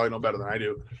Matt, you probably know better than I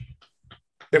do,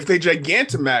 if they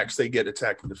Gigantamax, they get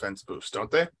attack and defense boost,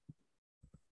 don't they?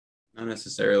 Not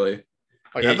necessarily.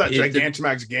 Like I thought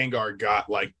Gigantamax Gengar got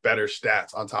like better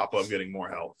stats on top of getting more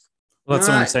health. Well, that's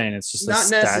what I'm saying. It's just not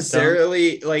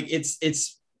necessarily dump. Like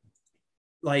it's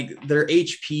like their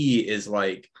HP is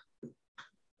like,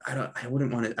 I don't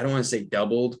want to say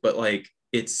doubled, but like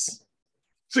it's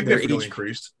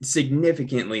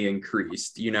significantly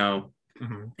increased, you know.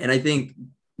 Mm-hmm. And I think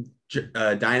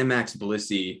Dynamax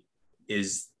Blissey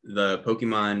is the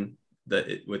Pokemon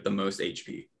that with the most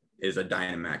HP is a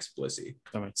Dynamax Blissey.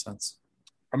 That makes sense.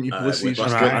 I mean, Blissey's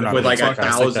with like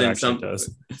 1,000 something.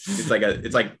 It's like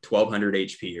 1,200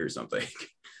 HP or something.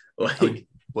 Like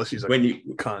Blissey's when you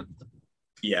cunt.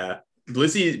 Yeah,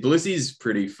 Blissey's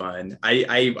pretty fun.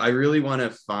 I really want to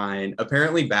find.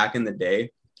 Apparently, back in the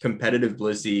day, competitive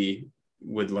Blissey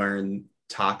would learn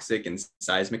Toxic and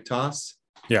Seismic Toss.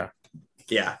 Yeah,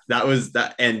 that was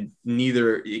that, and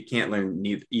you can't learn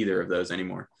either of those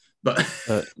anymore. But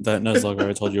that Nuzlocke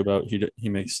I told you about, he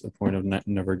makes a point of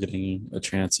never getting a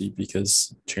Chansey,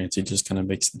 because Chansey just kind of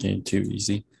makes the game too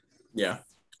easy. Yeah.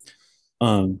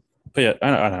 But yeah, I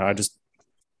don't know. I just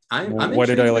why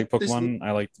did I like Pokemon?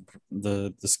 I like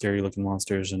the scary looking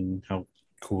monsters and how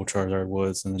cool Charizard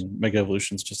was, and then Mega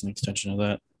Evolution's just an extension of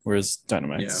that. Whereas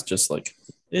Dynamax just like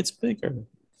it's bigger.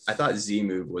 I thought Z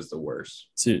move was the worst.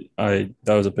 See, that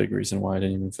was a big reason why I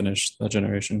didn't even finish that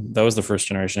generation. That was the first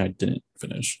generation I didn't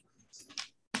finish.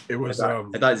 It was. I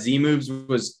thought Z moves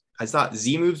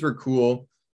were cool,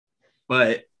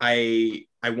 but I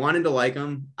wanted to like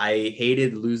them. I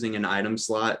hated losing an item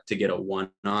slot to get a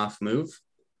one-off move.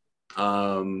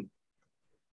 There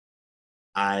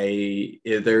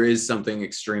is something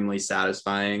extremely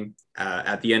satisfying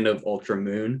at the end of Ultra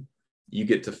Moon. You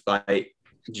get to fight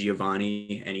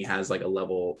Giovanni, and he has like a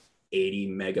level 80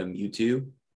 Mega Mewtwo.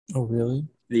 Oh, really?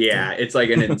 Yeah, it's like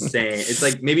an insane. It's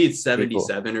like maybe it's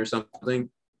 77 or something.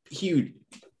 Huge.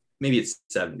 Maybe it's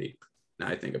 70. Now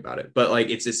I think about it, but like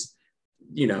it's just,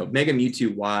 you know, Mega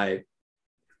Mewtwo Y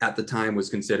at the time was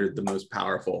considered the most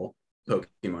powerful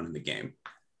Pokemon in the game.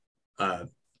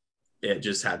 It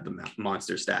just had the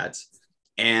monster stats,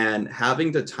 and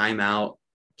having to time out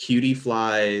Cutie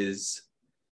Fly's,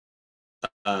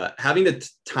 having to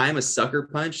time a Sucker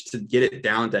Punch to get it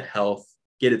down to health,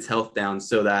 get its health down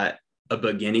so that a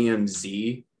Beginnium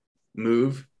Z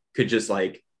move could just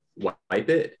like wipe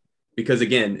it. Because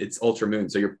again, it's Ultra Moon,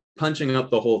 so you're punching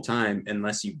up the whole time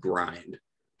unless you grind,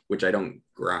 which I don't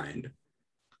grind.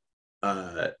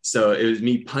 So it was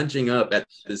me punching up at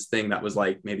this thing that was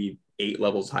like maybe 8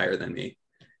 levels higher than me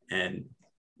and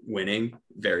winning.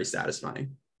 Very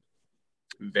satisfying.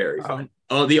 Very fun.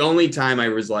 Oh, the only time I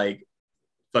was like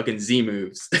fucking Z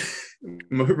moves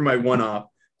for my one-off.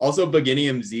 Also,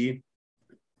 Beginnium Z,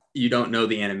 you don't know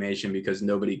the animation because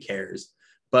nobody cares.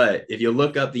 But if you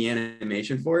look up the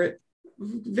animation for it,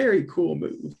 very cool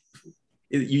move.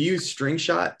 You use string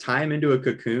shot, tie them into a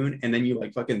cocoon, and then you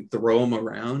like fucking throw them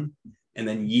around and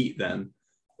then yeet them.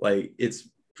 Like it's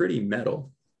pretty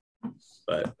metal.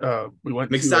 But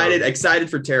I'm excited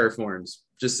for terraforms.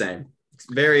 Just saying,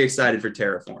 very excited for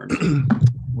terraforms.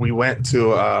 We went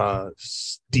to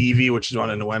Stevie, which is one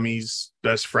of Noemi's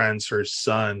best friends, her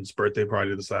son's birthday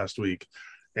party this last week,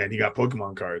 and he got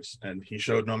Pokemon cards, and he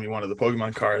showed Noemi one of the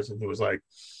Pokemon cards, and he was like,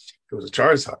 it was a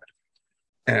Charizard.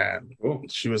 And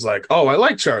she was like, oh, I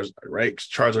like Charizard, right?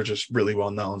 Charizard are just really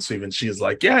well known. So even she's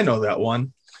like, yeah, I know that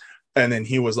one. And then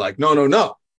he was like,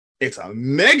 no, it's a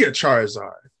Mega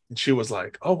Charizard. And she was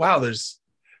like, oh, wow, there's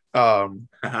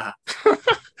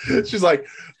she's like,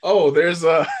 oh, there's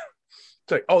a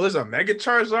there's a Mega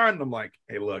Charizard. And I'm like,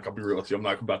 hey, look, I'll be real with you. I'm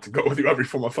not about to go with you every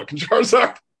form of fucking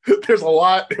Charizard. There's a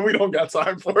lot and we don't got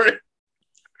time for it.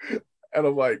 And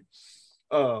I'm like,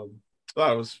 I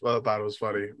thought it was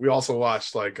funny. We also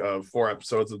watched like 4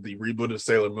 episodes of the reboot of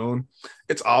Sailor Moon.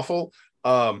 It's awful.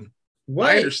 What?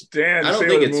 I understand. I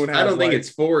don't think it's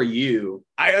for you.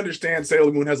 I understand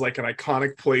Sailor Moon has like an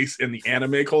iconic place in the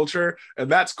anime culture, and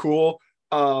that's cool.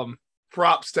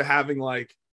 Props to having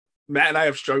like Matt and I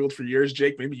have struggled for years.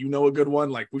 Jake, maybe you know a good one.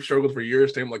 Like we've struggled for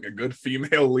years to have like a good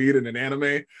female lead in an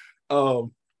anime.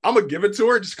 I'm gonna give it to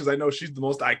her just because I know she's the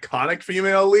most iconic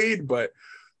female lead, but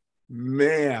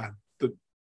man.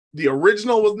 The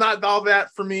original was not all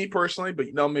that for me personally, but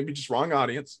maybe just wrong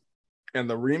audience. And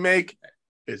the remake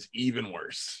is even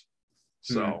worse.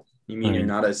 So you mean you're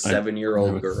not a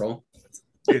 7-year-old girl?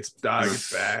 It's bad.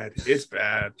 It's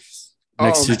bad.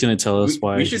 Next, he's gonna tell us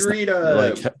why we should read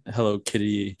like Hello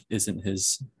Kitty isn't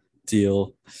his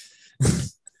deal.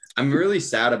 I'm really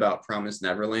sad about Promised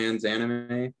Neverland's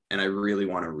anime, and I really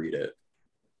want to read it.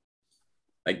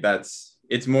 Like that's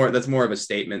more of a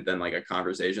statement than like a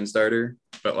conversation starter.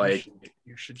 But like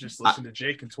you should just listen to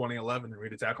Jake in 2011 and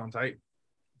read Attack on Titan.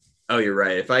 Oh, you're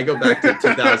right. If I go back to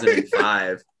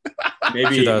 2005,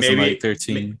 maybe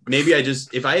 2013, maybe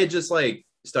if I had just like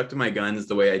stuck to my guns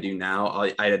the way I do now,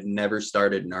 I had never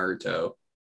started Naruto,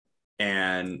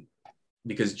 and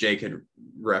because Jake had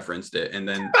referenced it, and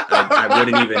then I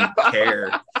wouldn't even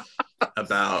care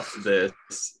about this.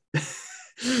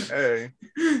 Hey,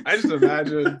 I just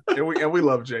imagine, and we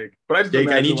love Jake, but I just Jake,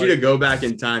 imagine, I need you to go back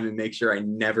in time and make sure I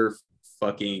never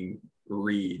fucking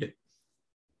read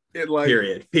it. Like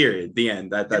period. The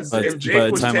end. That's but it.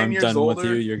 By the time I'm done with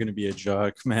you, you're gonna be a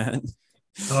jock, man.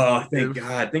 Oh, thank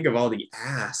God! Think of all the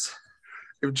ass.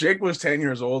 If Jake was 10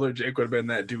 years older, Jake would have been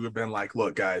that dude who would have been like,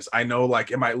 look, guys, I know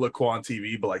like it might look cool on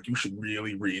TV, but like you should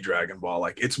really read Dragon Ball.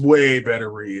 Like it's way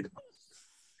better read.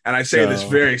 And I say this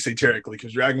very satirically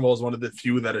because Dragon Ball is one of the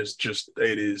few that is just,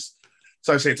 it is,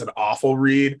 so I say it's an awful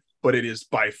read, but it is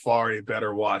by far a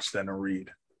better watch than a read.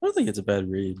 I don't think it's a bad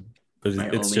read, but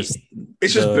it's just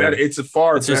better. It's a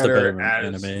far it's better, just a better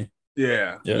anime.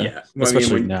 Yeah. Well,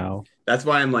 especially now. That's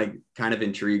why I'm like kind of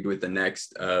intrigued with the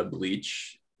next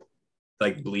Bleach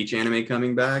anime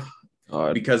coming back.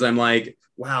 God. Because I'm like,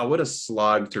 wow, what a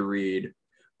slog to read.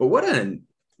 But what a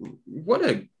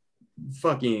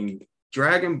fucking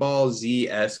Dragon Ball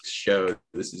Z-esque show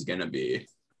this is gonna be.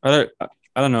 I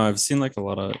don't know. I've seen like a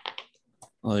lot of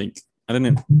like I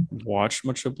didn't watch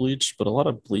much of Bleach, but a lot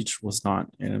of Bleach was not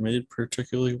animated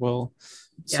particularly well.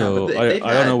 Yeah, so I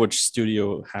don't know which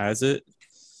studio has it.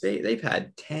 They've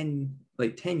had 10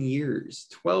 years,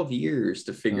 12 years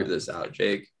to figure this out,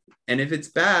 Jake. And if it's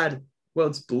bad, well,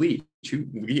 it's Bleach.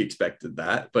 We expected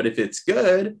that. But if it's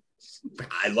good,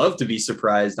 I'd love to be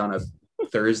surprised on a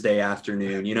Thursday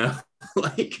afternoon, you know?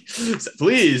 Like,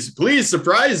 please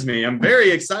surprise me. I'm very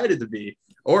excited to be.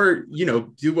 Or, you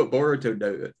know, do what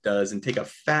Boruto does and take a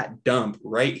fat dump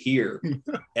right here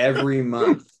every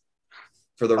month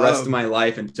for the rest of my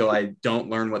life until I don't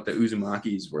learn what the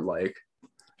Uzumakis were like.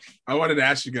 I wanted to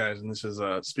ask you guys, and this is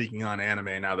speaking on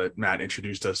anime now that Matt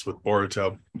introduced us with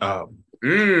Boruto.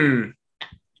 Vinland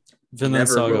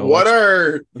Saga. What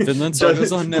are Vinland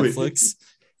Saga's on Netflix?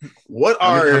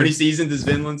 How many seasons is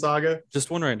Vinland Saga? Just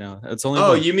one right now. It's only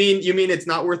one. You mean it's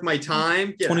not worth my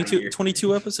time?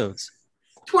 22 episodes.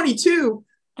 22?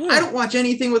 Yeah. I don't watch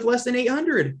anything with less than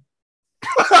 800.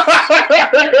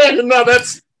 No,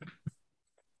 that's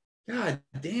God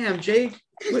damn, Jake.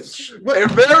 What?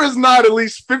 If there is not at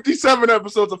least 57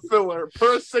 episodes of filler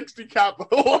per 60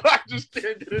 capital, I just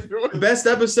can't get into it. The best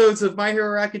episodes of My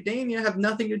Hero Academia have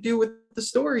nothing to do with the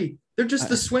story. They're just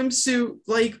the swimsuit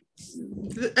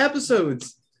the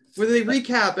episodes where they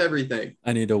recap everything.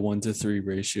 I need a 1-to-3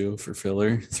 ratio for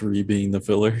filler, 3 being the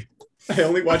filler. I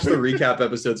only watch the recap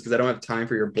episodes because I don't have time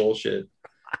for your bullshit.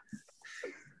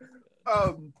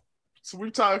 So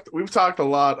we've talked a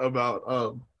lot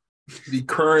about the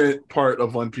current part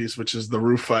of One Piece, which is the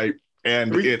roof fight.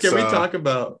 And Can we talk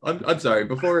about? I'm sorry.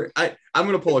 Before I'm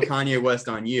going to pull a Kanye West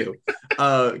on you.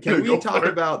 Can we talk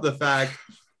about the fact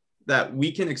that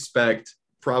we can expect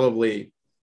probably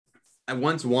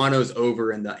once Wano's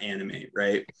over in the anime,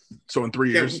 right? So in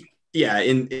 3 years,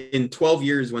 in 12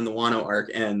 years when the Wano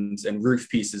arc ends and Roof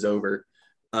Piece is over,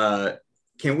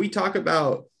 can we talk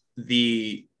about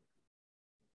the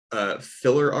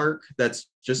filler arc that's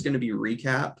just going to be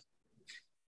recap?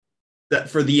 That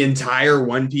for the entire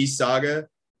One Piece saga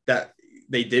that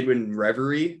they did in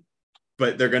Reverie,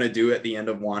 but they're going to do at the end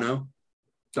of Wano.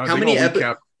 How many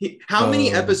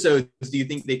episodes do you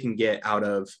think they can get out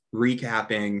of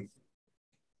recapping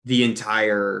the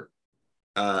entire?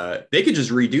 They could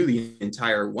just redo the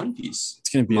entire One Piece.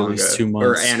 It's going to be at least 2 months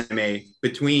or anime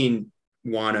between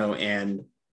Wano and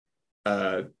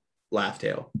Laugh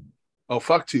Tale. Oh,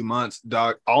 fuck 2 months,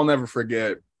 dog. I'll never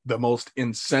forget. The most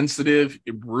insensitive,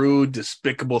 rude,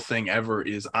 despicable thing ever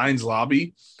is Ainz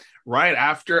Lobby. Right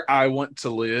after I Want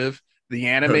to Live, the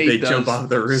anime they does jump off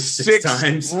the roof 6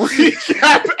 times.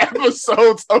 Recap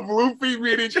episodes of Luffy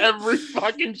meeting every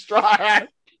fucking Straw Hat.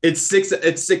 It's 6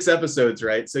 episodes,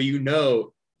 right? So you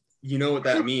know what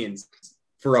that means.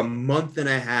 For a month and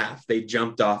a half, they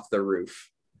jumped off the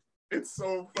roof. It's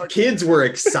so fucking kids were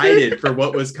excited for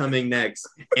what was coming next,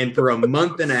 and for a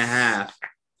month and a half.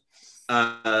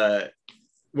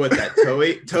 What's that?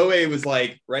 Toei was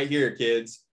like, right here,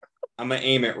 kids. I'm gonna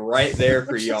aim it right there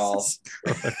for y'all.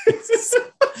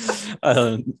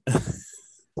 And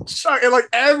like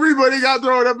everybody got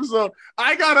thrown an episode.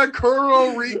 I got a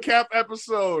Kuro recap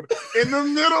episode in the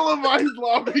middle of Ainz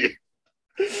Lobby.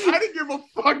 I didn't give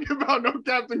a fuck about no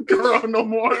Captain Kuro no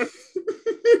more.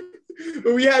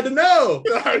 But we had to know.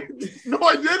 No,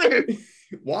 I didn't.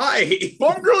 Why?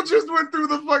 Homegirl just went through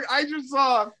the fuck. I just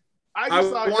saw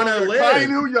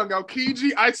Kainu, Young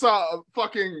Aokiji. I saw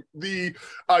fucking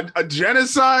a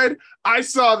genocide. I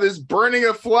saw this burning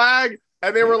a flag,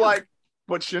 and they were like,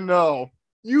 "But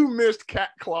you missed Cat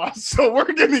Claw, so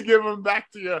we're gonna give him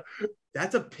back to you."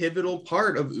 That's a pivotal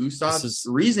part of Usopp's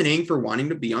reasoning for wanting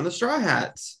to be on the Straw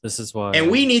Hats. This is why,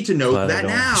 and we need to note that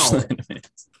now.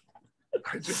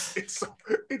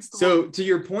 So to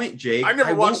your point, Jake, I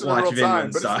never watched it in real time,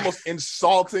 but it's the most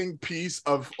insulting piece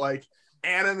of like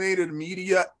animated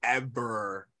media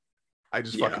ever. I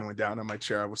just fucking went down on my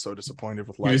chair. I was so disappointed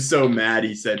with life. He was so mad.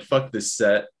 He said, "Fuck this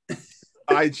set."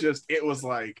 It was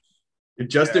like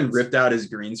Justin ripped out his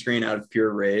green screen out of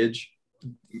pure rage.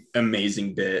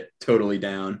 Amazing bit. Totally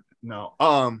down. No.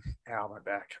 Ow, my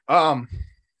back. Oh,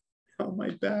 my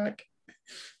back.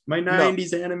 My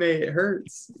 90s anime, it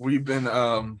hurts. We've been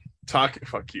talking.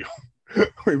 Fuck you.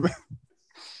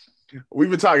 We've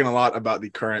been talking a lot about the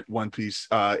current One Piece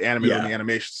anime and the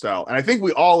animation style, and I think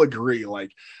we all agree.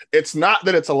 Like, it's not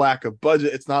that it's a lack of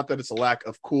budget. It's not that it's a lack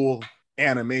of cool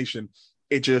animation.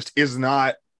 It just is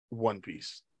not One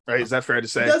Piece. Right? Is that fair to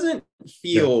say? It doesn't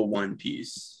feel One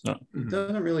Piece. No. It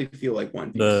doesn't really feel like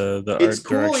One Piece. It's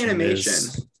cool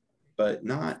animation, but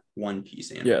not One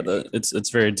Piece animation. Yeah, it's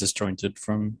very disjointed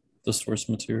from the source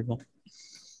material.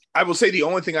 I will say the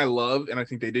only thing I love, and I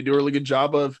think they did do a really good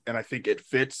job of, and I think it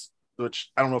fits,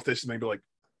 which I don't know if this is maybe like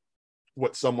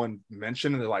what someone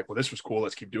mentioned, and they're like, well, this was cool,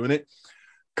 let's keep doing it.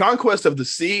 Conquest of the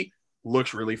Sea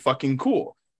looks really fucking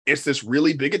cool. It's this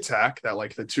really big attack that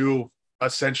like the two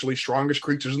essentially strongest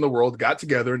creatures in the world got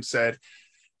together and said,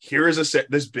 here is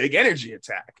this big energy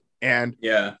attack. And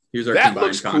here's our that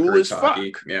looks cool as fuck.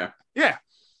 Yeah.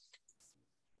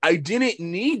 I didn't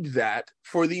need that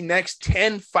for the next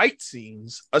 10 fight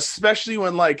scenes, especially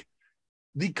when like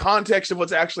the context of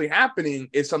what's actually happening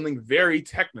is something very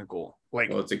technical. Like,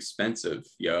 well, it's expensive.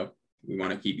 Yeah. We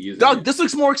want to keep using it. This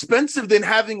looks more expensive than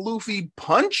having Luffy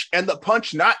punch and the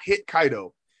punch not hit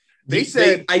Kaido. I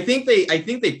think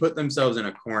they put themselves in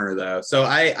a corner though. So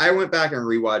I went back and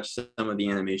rewatched some of the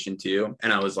animation too,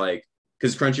 and I was like,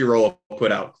 because Crunchyroll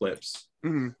put out clips,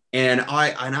 and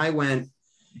I went,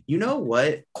 you know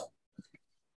what?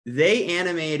 They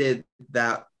animated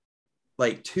that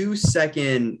like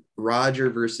 2-second Roger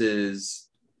versus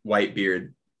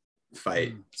Whitebeard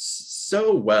fight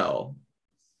so well.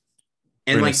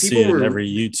 And we're like see people it were in every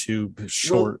YouTube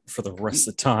short for the rest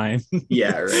of the time.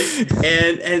 Yeah, right.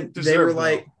 And they were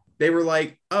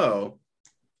like, oh,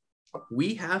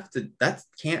 we have to. That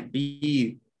can't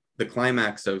be the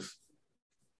climax of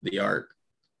the arc.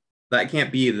 That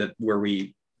can't be where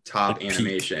we top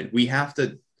animation. We have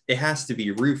to. It has to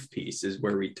be Roof Piece is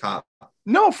where we top.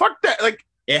 No, fuck that. Like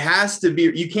it has to be.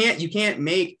 You can't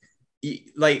make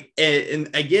like, and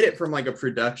I get it from like a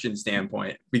production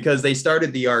standpoint, because they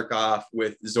started the arc off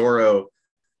with Zoro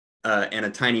and a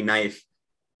tiny knife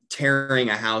tearing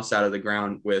a house out of the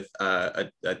ground with a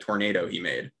tornado he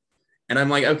made. And I'm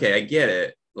like, okay, I get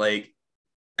it. Like,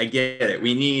 I get it.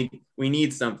 We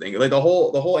need something. Like the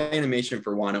whole animation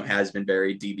for Wano has been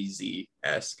very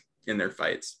DBZ-esque in their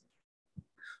fights.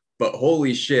 But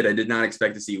holy shit, I did not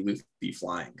expect to see Luffy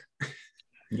flying.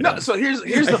 No, so here's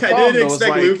the problem. I didn't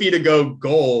expect Luffy to go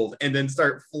gold and then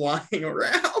start flying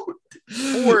around.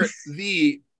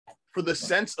 For the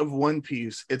sense of One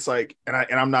Piece, it's like, and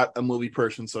I'm not a movie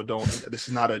person, so this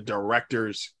is not a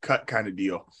director's cut kind of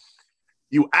deal.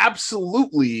 You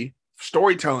absolutely,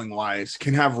 storytelling wise,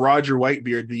 can have Roger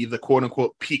Whitebeard be the quote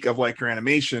unquote peak of like your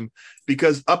animation,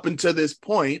 because up until this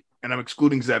point, and I'm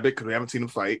excluding Zebek because we haven't seen him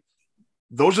fight,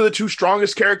 those are the two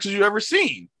strongest characters you've ever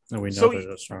seen. And we know they're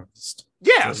the strongest.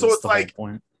 Yeah, so it's like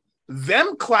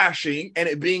them clashing and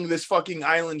it being this fucking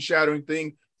island shattering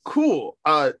thing. Cool.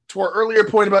 To our earlier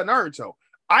point about Naruto,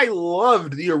 I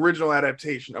loved the original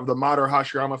adaptation of the Madara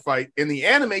Hashirama fight, and the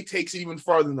anime takes it even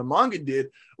farther than the manga did,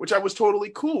 which I was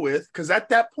totally cool with, because at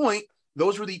that point,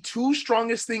 those were the two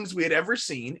strongest things we had ever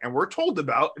seen and were told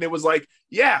about. And it was like,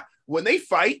 yeah, when they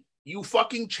fight, you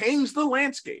fucking change the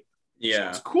landscape. Yeah. So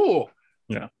it's cool.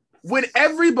 Yeah. When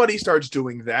everybody starts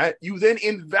doing that, you then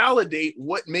invalidate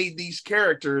what made these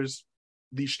characters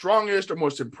the strongest or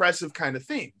most impressive kind of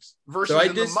things. Versus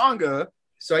the manga.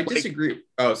 So I disagree.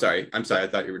 Oh, sorry. I'm sorry. I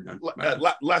thought you were done.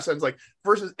 Last sentence, like,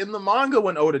 versus in the manga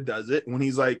when Oda does it, when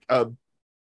he's like,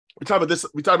 we talked about this.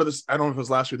 I don't know if it was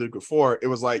last week or before. It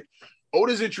was like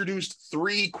Oda's introduced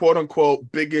 3 quote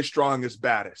unquote biggest, strongest,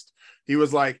 baddest. He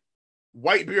was like,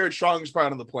 Whitebeard, strongest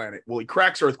part on the planet. Well, he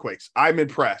cracks earthquakes. I'm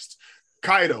impressed.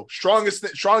 Kaido,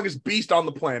 strongest beast on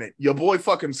the planet. Your boy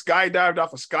fucking skydived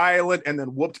off a sky island and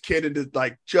then whooped Kid into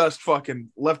like just fucking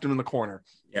left him in the corner.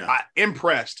 Yeah,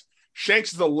 impressed.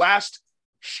 Shanks is the last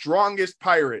strongest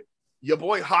pirate. Your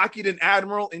boy hockeyed an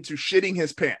admiral into shitting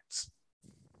his pants.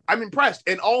 I'm impressed.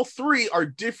 And all 3 are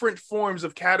different forms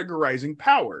of categorizing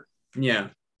power. Yeah.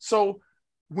 So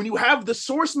when you have the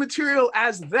source material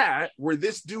as that, where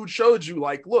this dude showed you,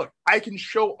 like, look, I can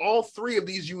show all 3 of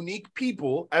these unique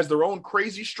people as their own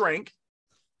crazy strength.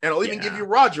 And I'll even give you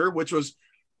Roger, which was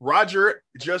Roger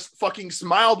just fucking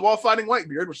smiled while fighting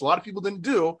Whitebeard, which a lot of people didn't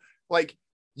do. Like,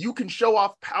 you can show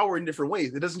off power in different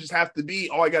ways. It doesn't just have to be,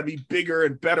 I got to be bigger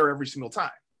and better every single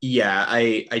time. Yeah,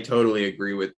 I totally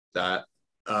agree with that.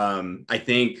 I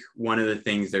think one of the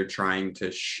things they're trying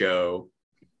to show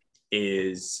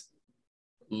is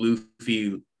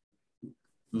Luffy,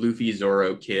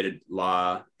 Zoro, Kid,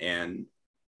 Law, and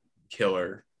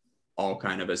Killer all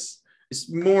kind of it's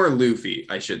more Luffy,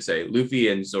 I should say. Luffy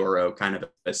and Zoro kind of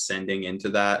ascending into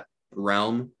that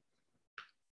realm.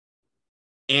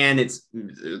 And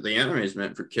the anime is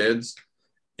meant for kids.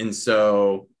 And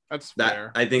so that's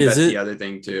fair. I think that's the other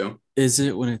thing too. Is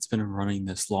it when it's been running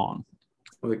this long?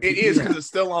 It is, because it's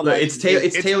still on. Like, it's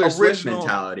Taylor Swift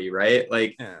mentality, right?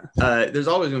 Like, there's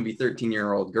always going to be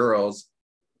 13-year-old girls.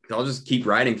 I'll just keep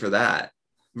writing for that.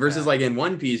 Versus like in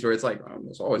One Piece, where it's like,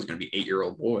 there's always going to be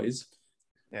 8-year-old boys.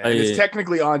 Yeah, it's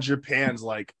technically on Japan's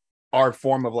like our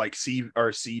form of like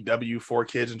CW for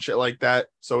kids and shit like that.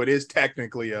 So it is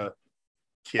technically a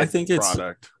kid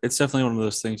product. It's definitely one of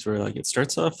those things where like it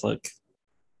starts off like,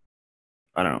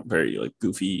 I don't know, very like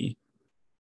goofy.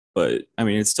 But I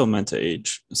mean, it's still meant to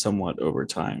age somewhat over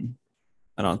time.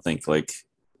 I don't think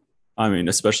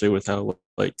especially with how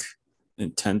like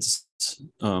intense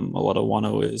a lot of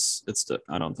Wano is.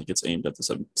 I don't think it's aimed at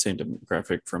the same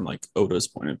demographic from like Oda's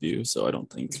point of view. So I don't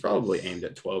think it's probably aimed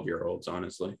at 12-year-olds,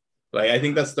 honestly. Like, I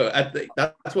think that's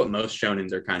what most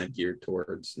shonens are kind of geared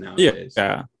towards nowadays.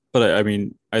 Yeah. But I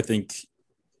mean,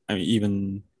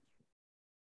 even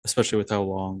especially with how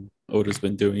long Oda's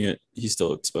been doing it, he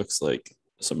still expects like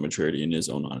some maturity in his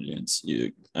own audience.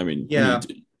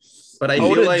 But I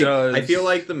feel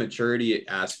like the maturity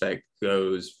aspect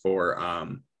goes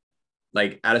for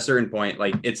like at a certain point,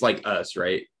 like it's like us,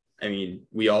 right? I mean,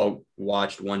 we all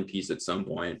watched One Piece at some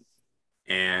point,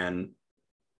 and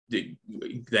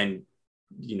then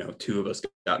 2 of us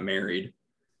got married,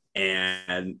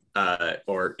 and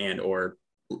or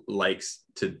likes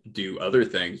to do other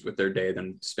things with their day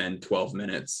than spend 12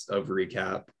 minutes of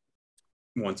recap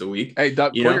once a week. Hey,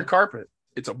 Doug, pull your carpet.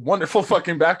 It's a wonderful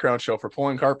fucking background show for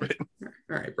pulling carpet. All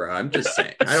right, bro. I'm just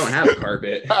saying. I don't have a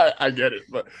carpet. I get it,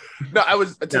 but no, I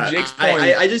was Jake's point.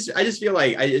 I just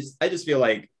feel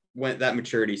like when that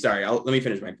maturity. Sorry, let me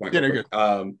finish my point. Yeah, you're good.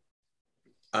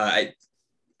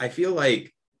 I feel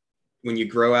like when you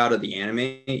grow out of the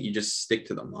anime, you just stick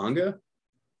to the manga,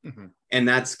 And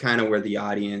that's kind of where the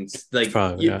audience, like,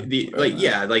 Probably,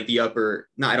 like the upper,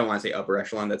 no, I don't want to say upper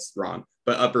echelon, that's wrong,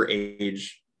 but upper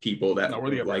age people that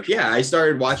we're the upper like, echelon. I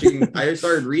started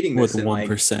reading this with in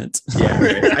 1%. like, yeah,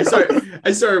 right.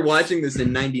 I started watching this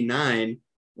in 99.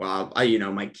 Well,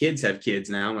 my kids have kids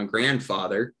now. I'm a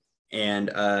grandfather, and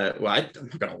I'm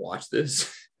not gonna watch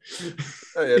this.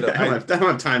 I don't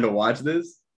have time to watch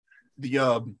this.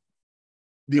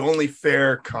 The only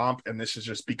fair comp, and this is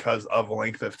just because of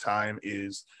length of time,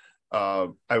 is I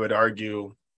would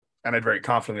argue, and I'd very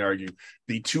confidently argue,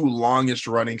 the two longest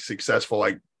running successful,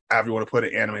 like however you want to put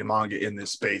it, anime manga in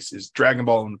this space is Dragon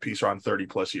Ball and One Piece around 30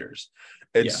 plus years.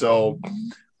 And so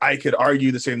I could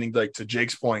argue the same thing, like to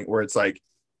Jake's point, where it's like,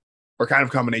 or kind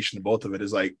of combination of both of it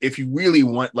is like, if you really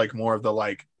want like more of the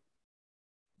like,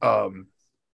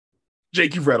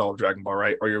 Jake, you've read all of Dragon Ball,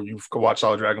 right? Or you've watched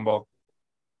all of Dragon Ball?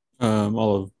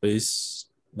 All of base,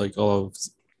 like all of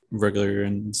regular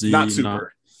and Z. Not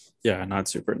super. Not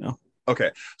super, no.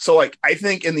 Okay. So like I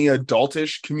think in the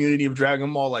adultish community of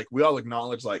Dragon Ball, like we all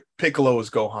acknowledge like Piccolo is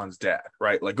Gohan's dad,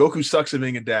 right? Like Goku sucks at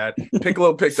being a dad.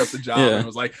 Piccolo picked up the job and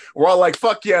was like, we're all like,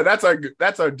 fuck yeah, that's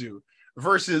our dude.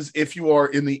 Versus if you are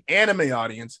in the anime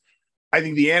audience, I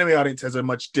think the anime audience has a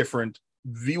much different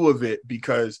view of it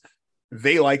because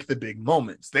they like the big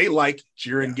moments. They like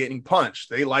Jiren getting punched.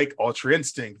 They like Ultra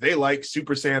Instinct. They like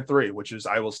Super Saiyan 3, which is,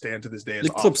 I will stand to this day as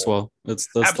it clips well. That's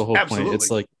the whole absolutely. point.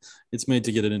 It's like, it's made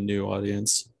to get a new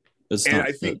audience. It's and not,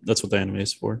 I think that's what the anime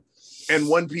is for. And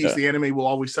One Piece, the anime will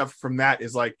always suffer from that,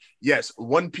 is like, yes,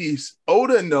 One Piece,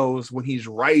 Oda knows when he's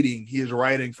writing, he is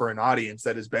writing for an audience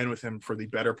that has been with him for the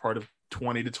better part of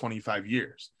 20 to 25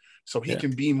 years. So he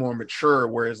can be more mature,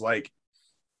 whereas like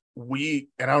and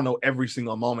I don't know every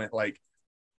single moment, like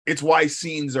it's why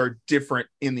scenes are different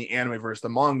in the anime versus the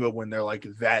manga when they're like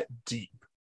that deep.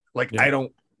 Like I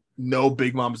don't know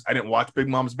Big Mom's, I didn't watch Big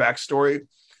Mom's backstory,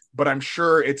 but I'm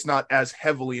sure it's not as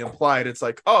heavily implied. It's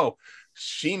like, oh,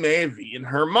 she may have eaten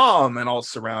her mom and all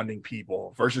surrounding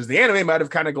people, versus the anime might have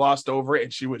kind of glossed over it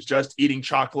and she was just eating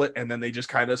chocolate, and then they just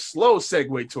kind of slow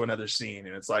segue to another scene.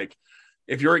 And it's like,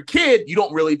 if you're a kid, you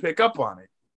don't really pick up on it.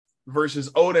 Versus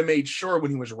Oda made sure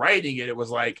when he was writing it, it was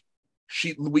like,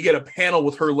 we get a panel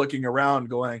with her looking around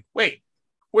going, wait,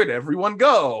 where'd everyone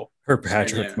go? Her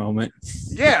Patrick moment.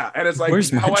 Yeah. And it's like,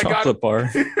 where's my chocolate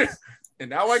bar? And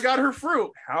now I got her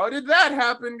fruit. How did that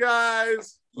happen,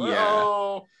 guys?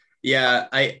 Uh-oh. Yeah,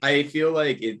 I feel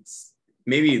like it's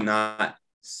maybe not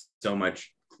so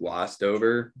much glossed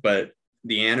over, but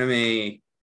the anime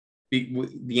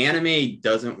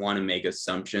doesn't want to make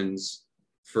assumptions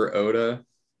for Oda.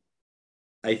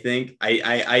 I think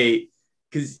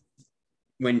because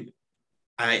when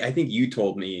I think you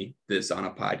told me this on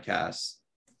a podcast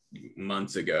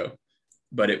months ago,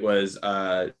 but it was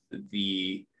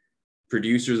the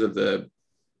producers of the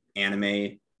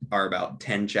anime are about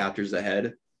 10 chapters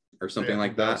ahead or something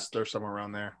like that. They're somewhere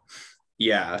around there.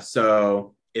 Yeah.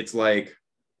 So it's like,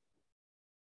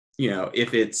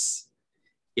 if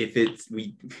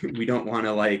we don't want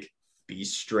to like be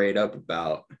straight up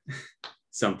about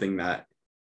something that,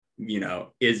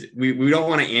 is we don't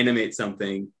want to animate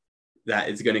something that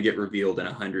is going to get revealed in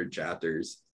 100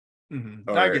 chapters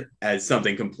or as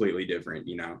something completely different,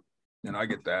 And I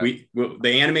get that.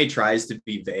 The anime tries to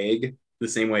be vague the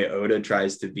same way Oda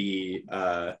tries to be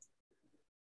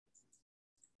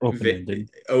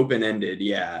open-ended.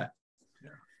 Yeah.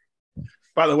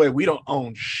 By the way, we don't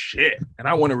own shit, and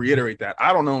I want to reiterate that.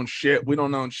 I don't own shit. We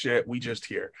don't own shit. We just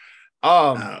here.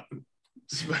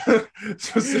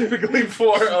 Specifically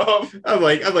for I'm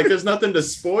like there's nothing to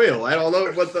spoil. I don't know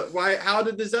how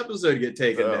did this episode get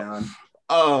taken down?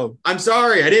 I'm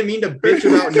sorry, I didn't mean to bitch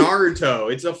about Naruto.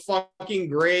 It's a fucking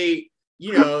great,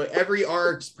 every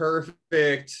arc's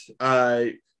perfect.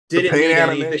 The paint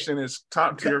animation is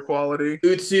top tier quality.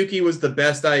 Utsuki was the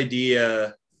best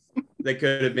idea that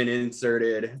could have been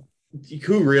inserted.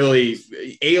 Who really?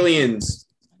 Aliens.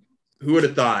 Who would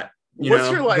have thought?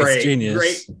 What's your life?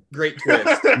 Genius. Great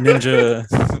twist.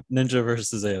 Ninja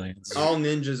versus aliens. All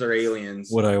ninjas are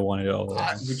aliens. What I wanted all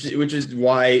which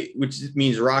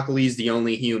means Rock Lee's the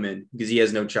only human because he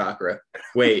has no chakra.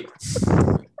 Wait.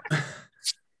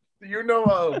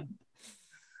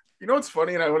 What's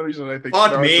funny, and one of the reasons I think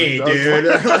fuck me,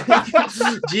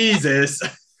 dude. Jesus.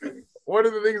 One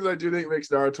of the things I do think makes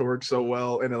Naruto work so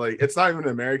well, and it's not even an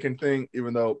American thing,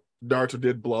 even though Naruto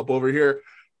did blow up over here,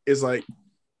 is like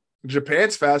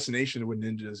Japan's fascination with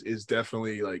ninjas is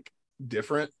definitely like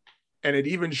different, and it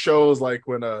even shows like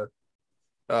when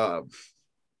I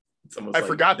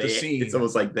forgot the scene. It's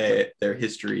almost like their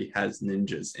history has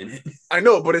ninjas in it. I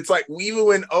know, but it's like even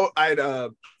when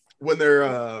when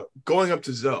they're going up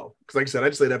to Zoe, because like I said, I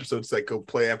just let episodes like go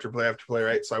play after play after play,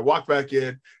 right? So I walk back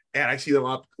in and I see them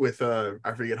up with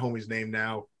I forget homie's name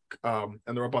now, and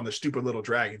they're up on the stupid little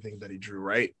dragon thing that he drew,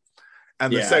 right?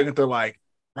 And the second they're like,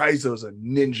 Raizo's a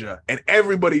ninja, and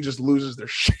everybody just loses their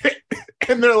shit.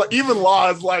 And they're like, even Law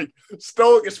is like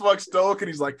stoic as fuck, stoic, and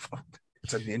he's like,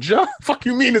 it's a ninja? Fuck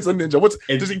you mean it's a ninja?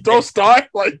 Does he throw star?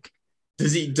 Like,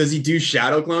 does he do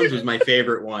shadow clones? Was my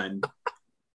favorite one.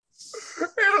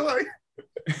 And like,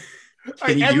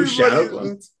 can he do shadow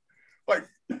clones? Like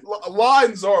Law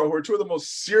and Zoro, who are two of the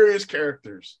most serious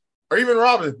characters, or even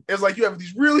Robin, is like you have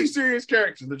these really serious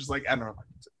characters. They're just like, I don't know,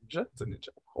 it's a ninja. It's a ninja.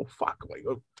 Oh fuck! Like,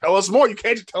 tell us more. You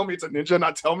can't just tell me it's a ninja,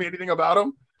 not tell me anything about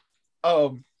him.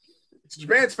 It's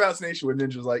Japan's fascination with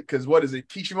ninjas, like, because what is it?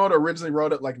 Kishimoto originally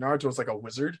wrote it like Naruto was like a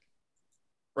wizard,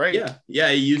 right?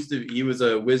 Yeah. He was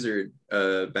a wizard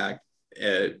back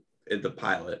at the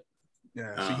pilot.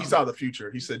 Yeah, he saw the future.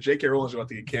 He said, J.K. Rowling's about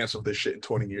to get canceled this shit in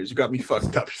 20 years. You got me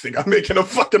fucked up. You think I'm making a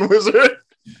fucking wizard?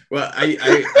 Well, I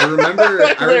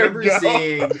remember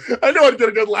seeing. I know I'd get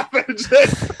a good laugh at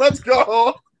it. Let's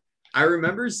go. I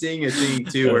remember seeing a thing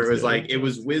too where it was like it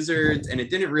was wizards and it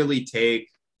didn't really take,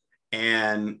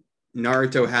 and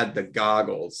Naruto had the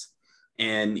goggles,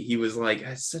 and he was like,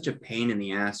 it's such a pain in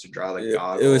the ass to draw the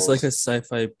goggles. It was like a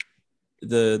sci-fi.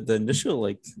 The initial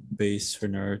like base for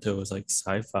Naruto was like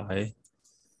sci-fi,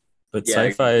 but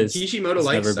sci-fi is Kishimoto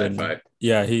likes sci-fi.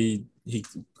 He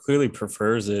clearly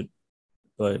prefers it,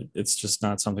 but it's just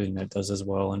not something that does as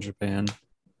well in Japan.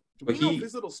 Do you know if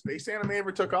his little space anime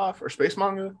ever took off, or space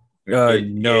manga? No,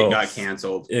 it got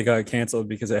canceled. It got canceled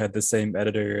because it had the same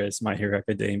editor as My Hero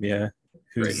Academia,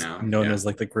 who's known as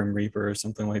like the Grim Reaper or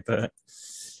something like that.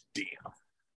 Damn.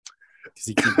 Because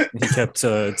he kept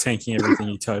tanking everything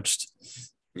he touched.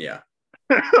 Yeah.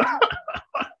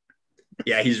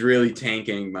 Yeah, he's really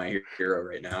tanking My Hero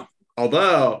right now.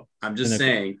 Although, I'm just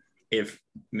saying, if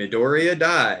Midoriya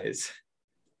dies,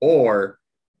 or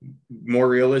more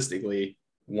realistically,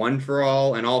 One for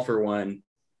All and All for One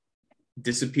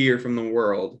disappear from the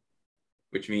world,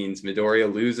 which means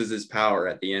Midoriya loses his power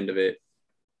at the end of it.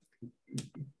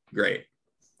 Great.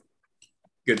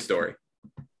 Good story.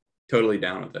 Totally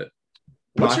down with it.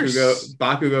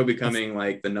 Bakugo becoming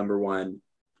like the number one.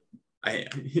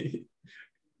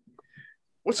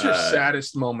 What's your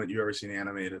saddest moment you ever seen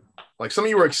animated? Like something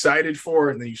you were excited for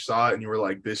and then you saw it and you were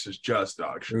like, this is just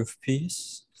dog shit. Roof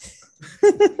Piece?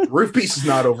 Roof Piece is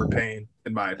not overpaying,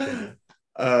 in my opinion.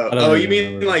 You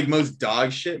mean like most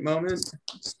dog shit moment?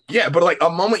 Yeah, but like a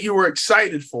moment you were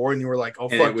excited for and you were like, oh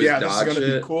fuck yeah, this is gonna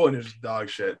be cool, and it's just dog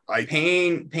shit. Like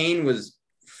Pain was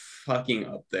fucking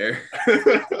up there.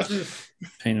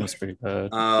 Pain was pretty bad.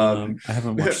 I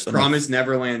haven't watched Promise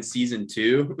Neverland season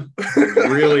 2.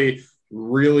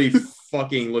 really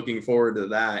fucking looking forward to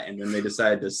that, and then they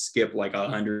decided to skip like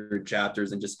 100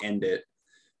 chapters and just end it.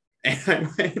 And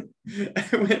I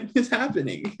went, what's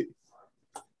happening?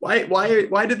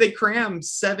 Why did they cram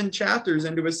 7 chapters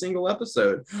into a single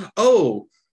episode? Oh,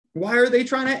 why are they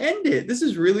trying to end it? This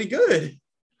is really good.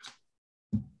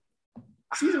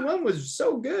 Season 1 was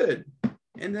so good.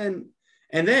 And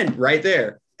then right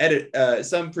there,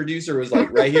 some producer was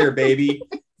like, right here, baby.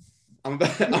 I'm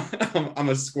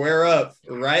a square up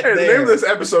right there. The name of this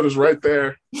episode is right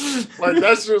there. Like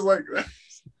that's just like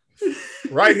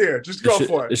right here. Just go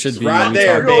for it. It should be right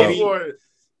there, baby.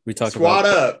 We talk Squat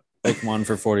about up. Pokemon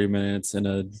for 40 minutes in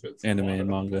an anime and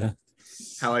manga.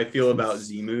 How I feel about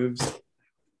Z moves.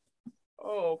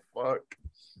 Oh fuck.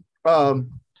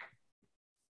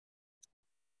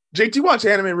 Jake, do you watch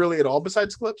anime really at all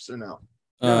besides clips or no?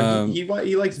 No, he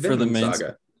likes Vinland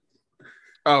Saga.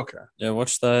 Oh, okay. Yeah,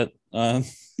 watch that.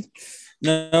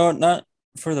 No, not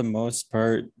for the most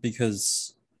part,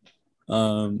 because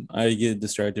I get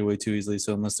distracted way too easily.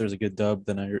 So unless there's a good dub,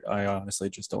 then I honestly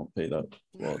just don't pay that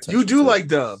well attention. You do like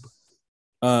dub.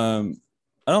 I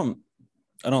don't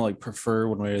like prefer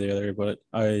one way or the other, but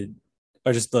I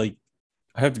just like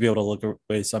I have to be able to look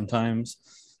away sometimes,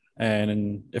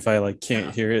 and if I like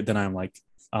can't hear it, then I'm like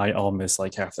I'll miss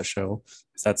like half the show.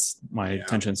 That's my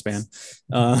attention span.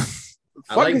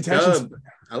 I like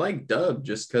dub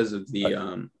just because of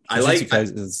the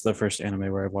it's the first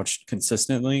anime where I've watched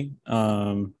consistently.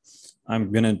 I'm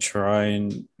gonna try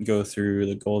and go through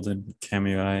the Golden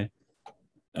Kamuy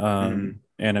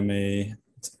anime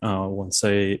once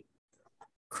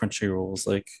Crunchyroll's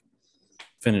like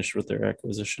finished with their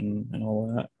acquisition and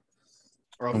all that.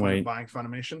 Or buying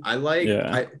Funimation.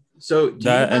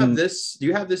 Do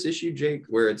you have this issue, Jake,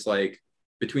 where it's like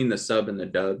between the sub and the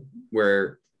dub,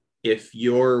 where if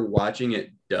you're watching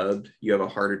it dubbed, you have a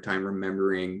harder time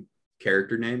remembering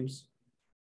character names?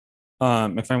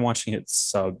 If I'm watching it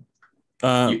sub,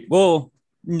 You- well,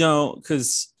 no,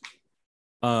 because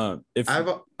if I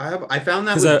found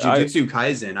that 'cause with I Jujutsu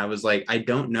Kaisen. I was like, I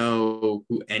don't know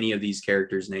who any of these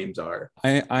characters' names are. I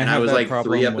And I had was that like three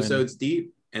problem when episodes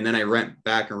deep. And then I went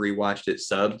back and rewatched it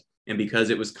subbed. And because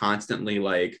it was constantly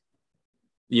like,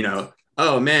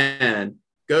 oh man,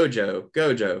 Gojo,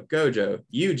 Yuji,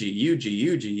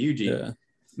 yeah,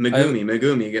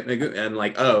 Megumi. And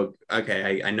like, oh,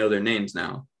 okay, I know their names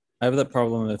now. I have that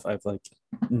problem if I've like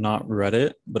not read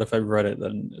it, but if I've read it,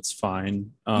 then it's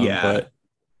fine. Yeah. But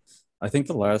I think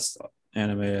the last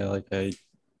anime I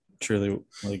truly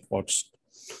like watched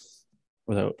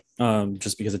without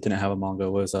just because it didn't have a manga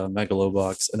was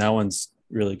Megalobox, and that one's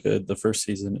really good. The first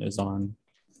season is on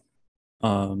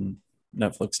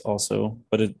Netflix also,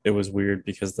 but it was weird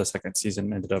because the second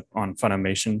season ended up on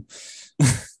Funimation,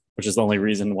 which is the only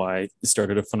reason why I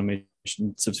started a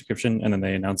Funimation subscription, and then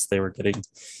they announced they were getting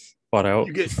bought out.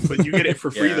 You get it for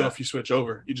free Yeah. though if you switch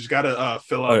over. You just gotta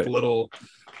fill out the little.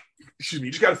 Excuse me.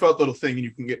 You just gotta fill out the little thing, and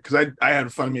you can get. Because I had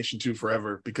Funimation too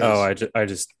forever because. I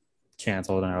just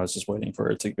canceled, and I was just waiting for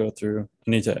it to go through.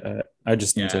 I need to. I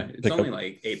just need to. It's pick only up.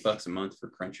 like $8 a month for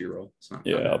Crunchyroll. It's not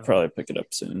Yeah, bad. I'll probably pick it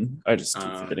up soon. I just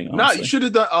keep forgetting. No, Honestly. you should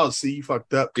have done. Oh, see, you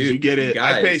fucked up. Dude, You get it.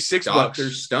 guys, I pay $6. Dr.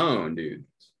 Stone, dude.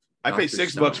 I pay Dr.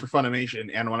 $6 for Stone.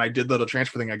 Funimation, and when I did the little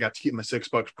transfer thing, I got to keep my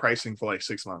 $6 pricing for like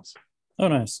 6 months. Oh,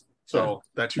 nice. So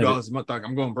that $2 a month, like,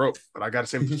 I'm going broke, but I got to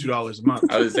save the $2 a month.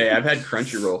 I would say I've had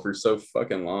Crunchyroll for so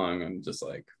fucking long. I'm just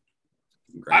like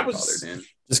I was- grandfathered in.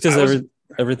 Just because I was-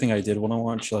 everything I did want to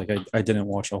watch, I didn't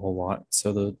watch a whole lot.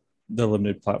 So the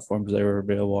limited platforms they were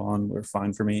available on were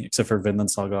fine for me, except for Vinland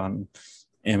Saga on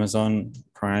Amazon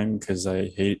Prime because I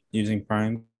hate using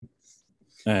Prime.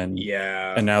 And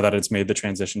Yeah. and now that it's made the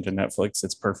transition to Netflix,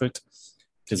 it's perfect.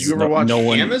 Because You ever watch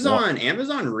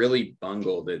Amazon really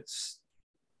bungled its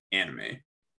anime.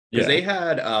 Because they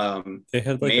had they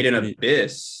had like Made in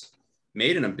Abyss.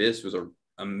 Made in Abyss was an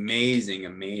amazing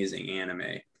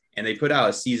anime. And they put out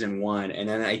a season 1. And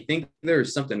then I think there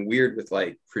was something weird with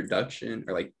like production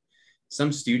or like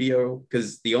some studio.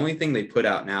 Because the only thing they put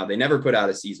out now, they never put out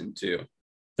a season 2.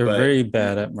 they're but- very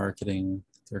bad at marketing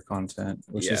their content,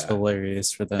 which is Yeah.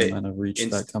 hilarious for them They- and a reach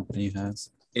it's- that company has.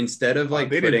 Instead of like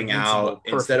they did putting Invincible out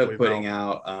instead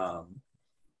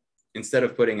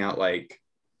of putting out like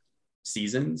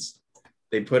seasons,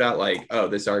 they put out like, oh,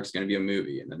 this arc's going to be a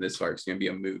movie, and then this arc's going to be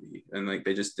a movie, and like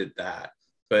they just did that.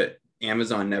 But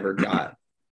Amazon never got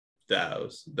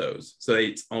those, so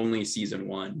it's only season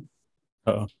 1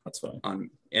 Oh, that's fine. on,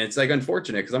 and it's like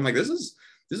unfortunate because I'm like, this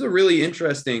is a really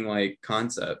interesting like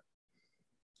concept,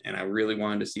 and I really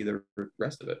wanted to see the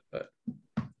rest of it, but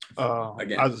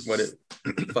again,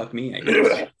 fuck me, I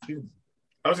guess.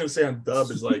 I was gonna say on dub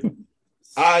is like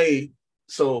I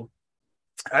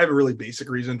have a really basic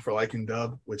reason for liking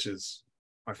dub, which is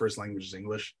my first language is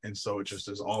English, and so it just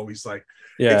is always like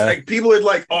Yeah, it's like people are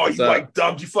like, oh, What's you up? like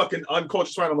dubbed, you fucking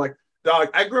uncultured swine. I'm like, dog,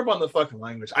 I grew up on the fucking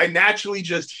language. I naturally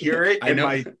just hear it, I and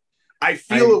know. I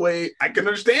feel a way I can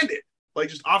understand it, like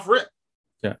just off rip.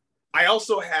 Yeah. I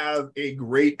also have a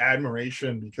great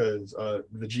admiration because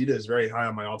Vegeta is very high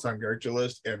on my all-time character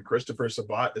list, and Christopher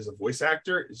Sabat as a voice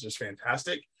actor is just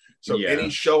fantastic. So Yeah. any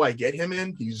show I get him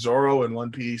in, he's Zoro in One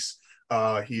Piece.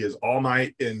 He is All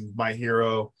Might in My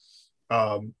Hero.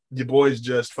 Your boy's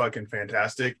just fucking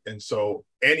fantastic, and so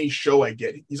any show I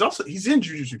get, he's in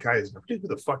Jujutsu Kaisen. I forget who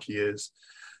the fuck he is,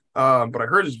 but I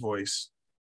heard his voice.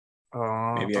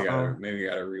 Maybe I gotta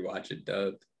rewatch it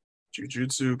dubbed.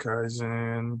 Jujutsu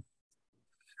Kaisen.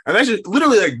 And that's just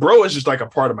literally like, bro is just like a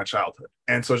part of my childhood.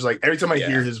 And so it's like every time I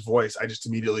hear his voice, I just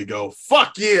immediately go,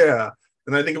 fuck yeah.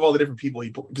 And I think of all the different people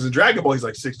because in Dragon Ball, he's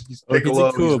like 60s. He's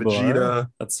Piccolo, he's Vegeta.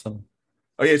 That's fun.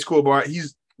 Oh, yeah, it's cool, bar.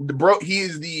 He's the bro, he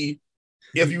is the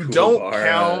if you don't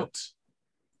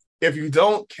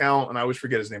count, and I always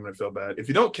forget his name and I feel bad. If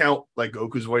you don't count like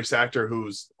Goku's voice actor,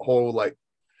 who's whole like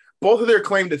both of their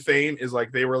claim to fame is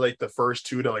like they were like the first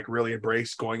two to like really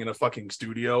embrace going in a fucking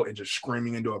studio and just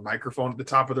screaming into a microphone at the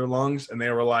top of their lungs. And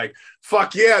they were like,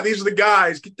 fuck yeah, these are the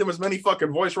guys, get them as many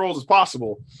fucking voice roles as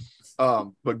possible.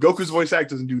 But Goku's voice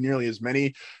act doesn't do nearly as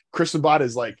many. Chris Sabat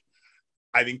is like,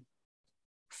 I think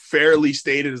fairly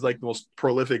stated as like the most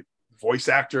prolific voice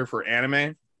actor for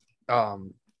anime.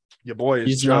 Your boy is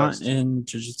He's not in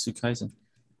Jujutsu Kaisen.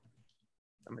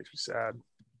 That makes me sad.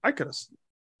 I could have.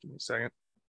 Give me a second.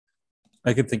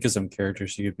 I could think of some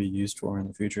characters he could be used for in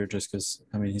the future, just because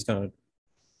I mean he's got an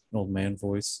old man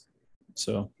voice,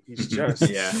 so He's just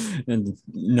Yeah. and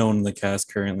no one in the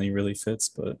cast currently really fits,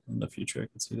 but in the future I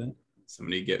could see that.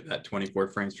 Somebody get that 24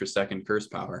 frames per second curse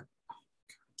power.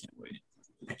 Can't wait.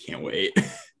 I can't wait.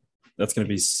 that's gonna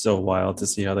be so wild to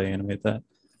see how they animate that.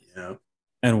 Yeah.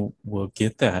 And we'll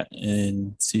get that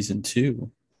in season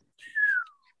 2.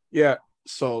 Yeah.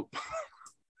 So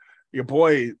your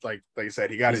boy, like I said,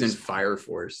 he got He's his. in Fire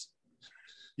Force.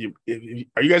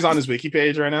 Are you guys on his wiki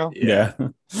page right now? Yeah.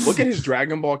 Look at his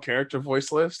Dragon Ball character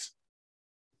voice list.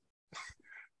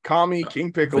 Kami,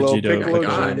 King Piccolo, Vegito, Piccolo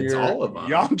God, Jr., it's all of them.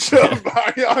 Yamcha,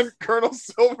 Baryon, Colonel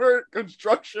Silver,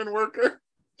 construction worker.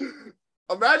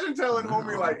 Imagine telling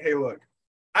homie like, "Hey, look,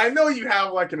 I know you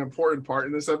have like an important part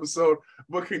in this episode,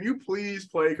 but can you please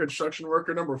play construction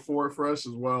worker number 4 for us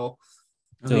as well?"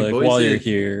 So like while you're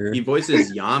here, He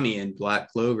voices Yami in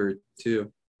Black Clover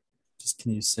too. just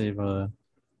can you save Oh,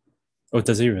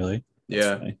 does he really? That's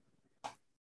Yeah. funny.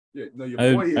 Yeah, no, your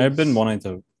boy I've been wanting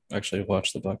to actually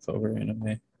watch the Black Clover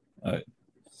anime. If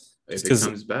it 'cause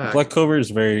comes back. Black Clover is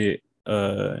very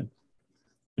it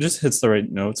just hits the right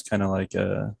notes, kind of like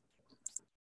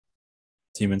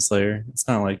Demon Slayer. It's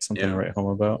not like something to write home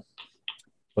about, I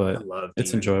but love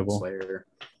it's Demon enjoyable. Slayer.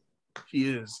 he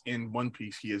is in One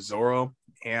Piece. He is Zoro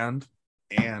and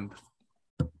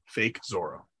fake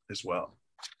Zoro as well.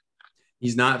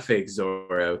 He's not fake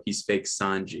Zoro. He's fake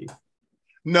Sanji.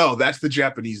 No, that's the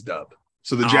Japanese dub.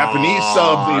 So the Aw, Japanese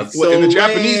sub, so in the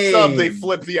Japanese sub, they lame.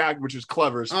 flip the act, which is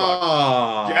clever as fuck.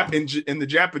 Oh, In the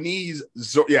Japanese,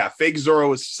 fake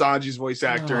Zoro is Sanji's voice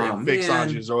actor, Aw, and fake man.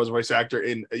 Sanji is Zoro's voice actor.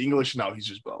 In English, no, he's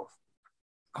just both.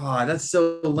 that's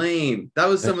so lame. That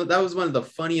was one of the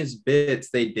funniest bits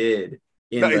they did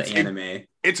in the anime.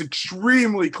 It's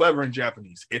extremely clever in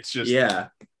Japanese. It's just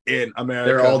in America,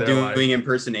 they're all doing doing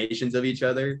impersonations of each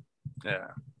other. Yeah.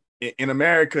 In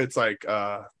America, it's like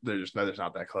there's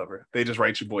not that clever. They just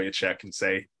write your boy a check and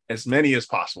say as many as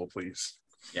possible, please.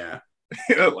 Yeah.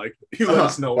 Like you let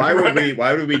us know. Why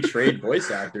would we trade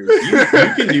voice actors? You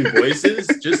can do voices.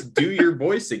 Just do your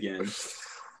voice again.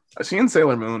 Is he in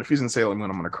Sailor Moon? If he's in Sailor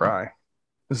Moon, I'm gonna cry.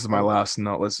 This is my last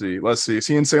note. Let's see. Is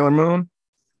he in Sailor Moon?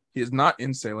 He is not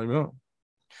in Sailor Moon.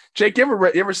 Jake,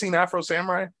 you ever seen Afro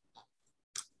Samurai?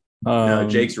 No,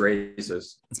 Jake's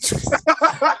racist.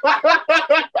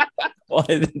 Why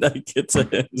did I get to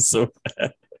him so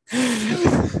bad?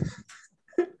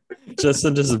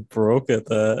 Justin just broke at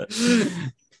that.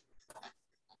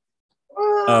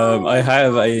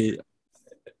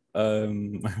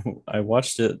 I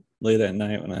watched it late at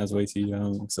night when I was way too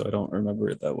young, so I don't remember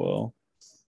it that well.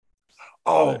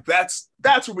 Oh, that's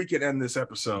where we can end this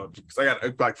episode because I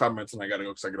got like 5 minutes and I gotta go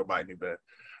because I gotta buy a new bed.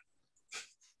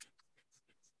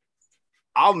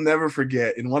 I'll never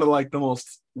forget in one of like the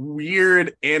most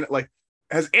weird and like,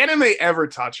 has anime ever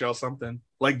taught y'all something?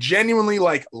 Like genuinely,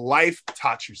 like life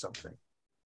taught you something?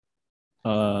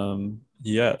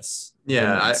 Yes.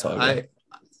 Yeah,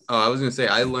 I was gonna say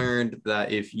I learned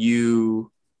that if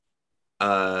you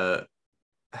watch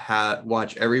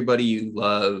everybody you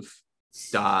love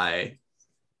die,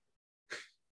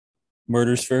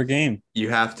 Murder's fair game. you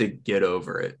have to get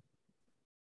over it.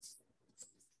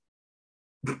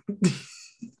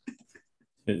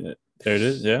 There it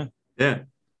is. Yeah. Yeah.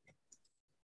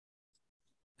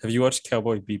 Have you watched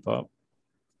Cowboy Bebop,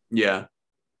 Yeah.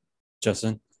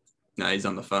 Justin? No, he's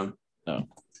on the phone. Oh,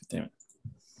 damn it.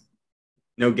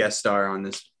 No guest star on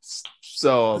this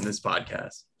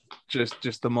podcast.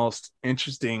 Just the most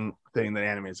interesting thing that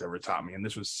anime has ever taught me. And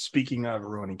this was speaking of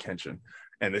Rurouni Kenshin.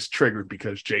 And this triggered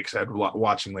because Jake said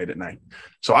watching late at night.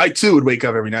 So I too would wake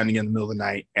up every now and again in the middle of the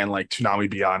night and like Toonami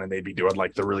would be on and they'd be doing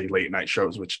like the really late night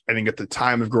shows, which I think at the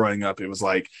time of growing up, it was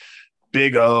like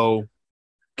Big O,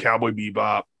 Cowboy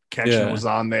Bebop, Kenshin was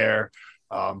on there.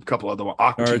 A couple other ones,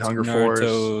 Aqua Teen Hunger Force.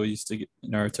 Naruto used to get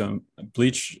Naruto.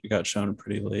 Bleach got shown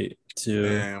pretty late too.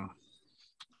 Damn.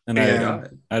 And I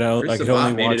could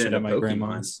only watch it at my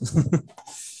grandma's.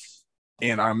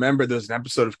 And I remember there's an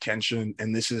episode of Kenshin,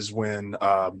 and this is when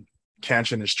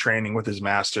Kenshin is training with his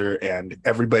master, and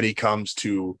everybody comes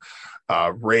to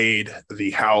raid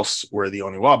the house where the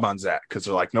Oniwaban's at because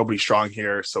they're like, nobody's strong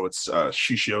here. So it's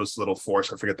Shishio's little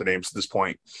force. I forget the names at this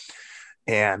point.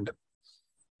 And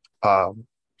so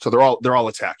they're all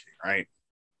attacking, right?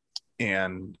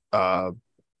 And why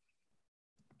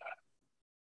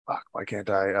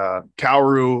can't I?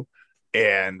 Kaoru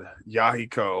and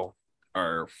Yahiko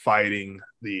are fighting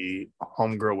the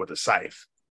homegirl with a scythe.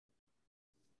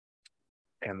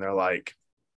 And they're like,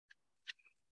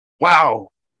 wow,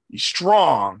 he's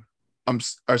strong.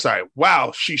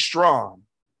 Wow, she's strong.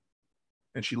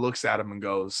 And she looks at him and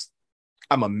goes,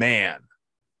 I'm a man.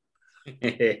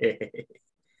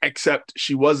 Except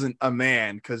she wasn't a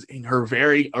man because in her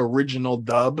very original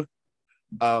dub,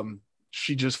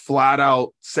 she just flat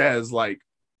out says like,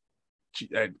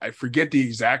 I forget the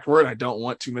exact word. I don't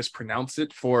want to mispronounce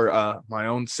it for my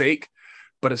own sake,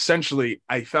 but essentially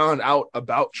I found out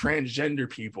about transgender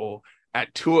people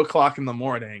at 2:00 in the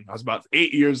morning. I was about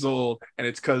 8 years old, and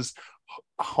it's because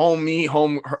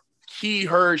he,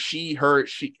 her, she, her,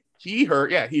 he, her,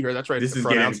 yeah, he, her. That's right. This is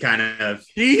pronouns. getting kind of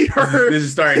he, her. This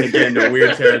is starting to get into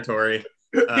weird territory.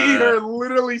 He, her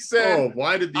literally said, "Oh,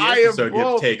 why did the I am episode get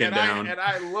both, taken and down?"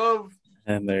 I love,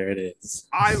 And there it is.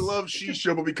 I love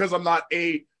Shisha, but because I'm not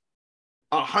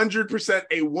 100%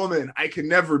 a woman, I can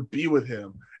never be with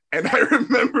him. And I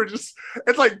remember it's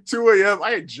like 2 a.m.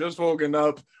 I had just woken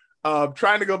up,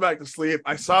 trying to go back to sleep.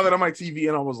 I saw that on my TV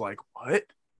and I was like, what?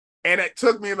 And it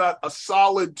took me about a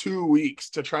solid 2 weeks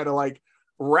to try to like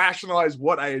rationalize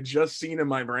what I had just seen in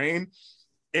my brain.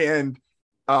 And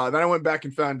then I went back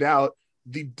and found out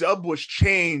the dub was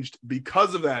changed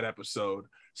because of that episode.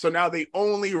 So now they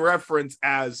only reference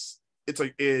as it's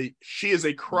like he is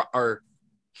a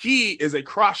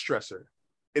cross-dresser.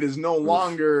 It is no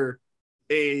longer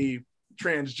a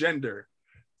transgender.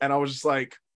 And I was just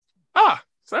like,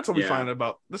 so that's what we find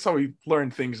about. That's how we learn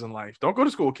things in life. Don't go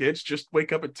to school, kids. Just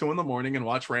wake up at 2 a.m. and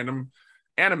watch random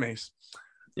animes.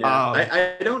 Yeah,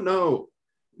 I don't know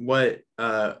what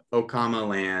Okama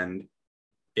Land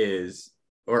is,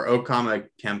 or Okama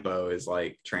Kempo is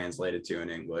like translated to in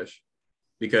English,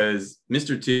 because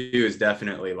Mr. 2 is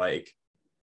definitely like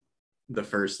the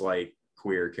first like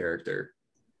queer character.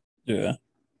 Yeah.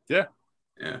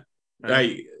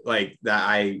 I like that.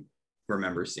 I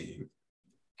remember seeing.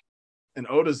 And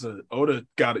Oda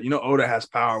got it. You know, Oda has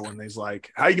power when he's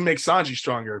like, how you can make Sanji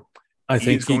stronger? I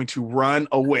think he's going to run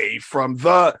away from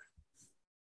the.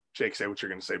 Jake, say what you're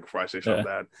going to say before I say something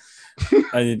bad.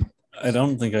 I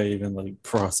don't think I even like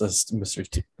processed Mr.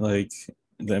 T, like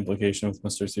the implication with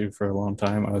Mr. 2 for a long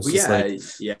time. I was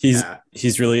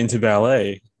he's really into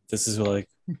ballet. This is like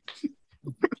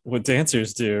what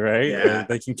dancers do, right? Yeah,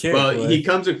 they can kick. Well, he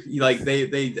comes with like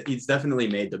he's definitely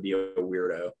made to be a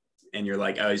weirdo, and you're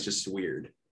like, oh, he's just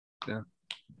weird. Yeah.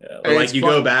 But like you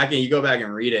go back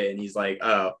and read it, and he's like,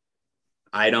 oh,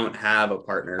 I don't have a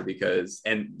partner because,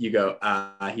 and you go,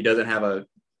 he doesn't have a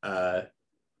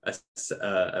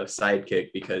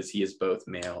sidekick because he is both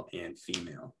male and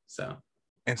female. So,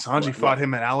 and Sanji fought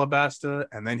him at Alabasta,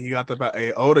 and then he got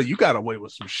hey, Oda, you got away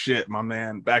with some shit, my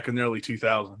man, back in the early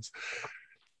 2000s.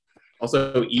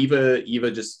 Also,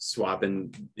 Eva just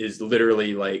swapping is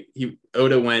literally like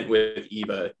Oda went with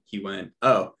Eva. He went,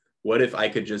 oh, what if I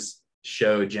could just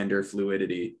show gender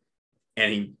fluidity?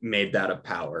 And he made that a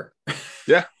power.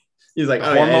 Yeah. He's like,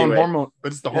 hormone,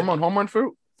 but it's the hormone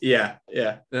fruit. Yeah.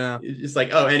 It's like,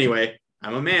 oh, anyway,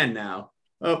 I'm a man now.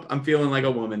 Oh, I'm feeling like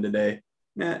a woman today.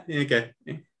 Yeah, okay.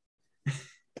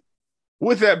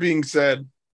 With that being said,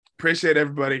 appreciate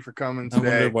everybody for coming today.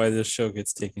 I wonder why this show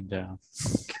gets taken down.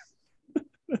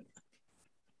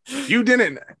 You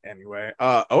didn't anyway.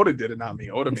 Oda did it, not me.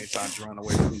 Oda made Sanji run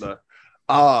away from the.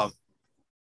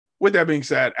 With that being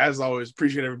said, as always,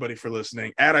 appreciate everybody for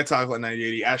listening. At I Talk Like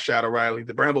 9080, at Shadow Riley,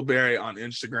 the Brambleberry on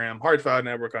Instagram, Hardfile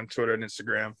Network on Twitter and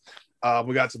Instagram.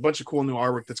 We got a bunch of cool new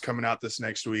artwork that's coming out this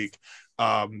next week.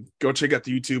 Go check out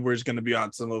the YouTubers going to be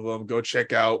on some of them. Go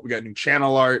check out. We got new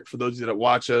channel art for those of you that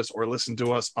watch us or listen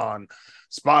to us on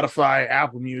Spotify,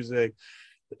 Apple Music,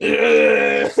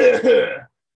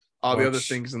 all the other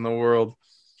things in the world.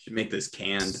 Should make this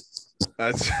canned.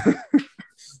 That's.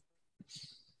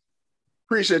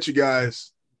 Appreciate you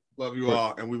guys. Love you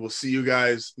all. And we will see you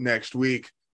guys next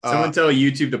week. Someone tell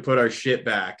YouTube to put our shit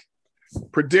back.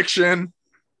 Prediction.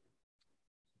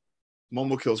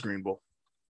 Momo kills Green Bull.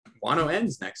 Wano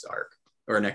ends next arc or next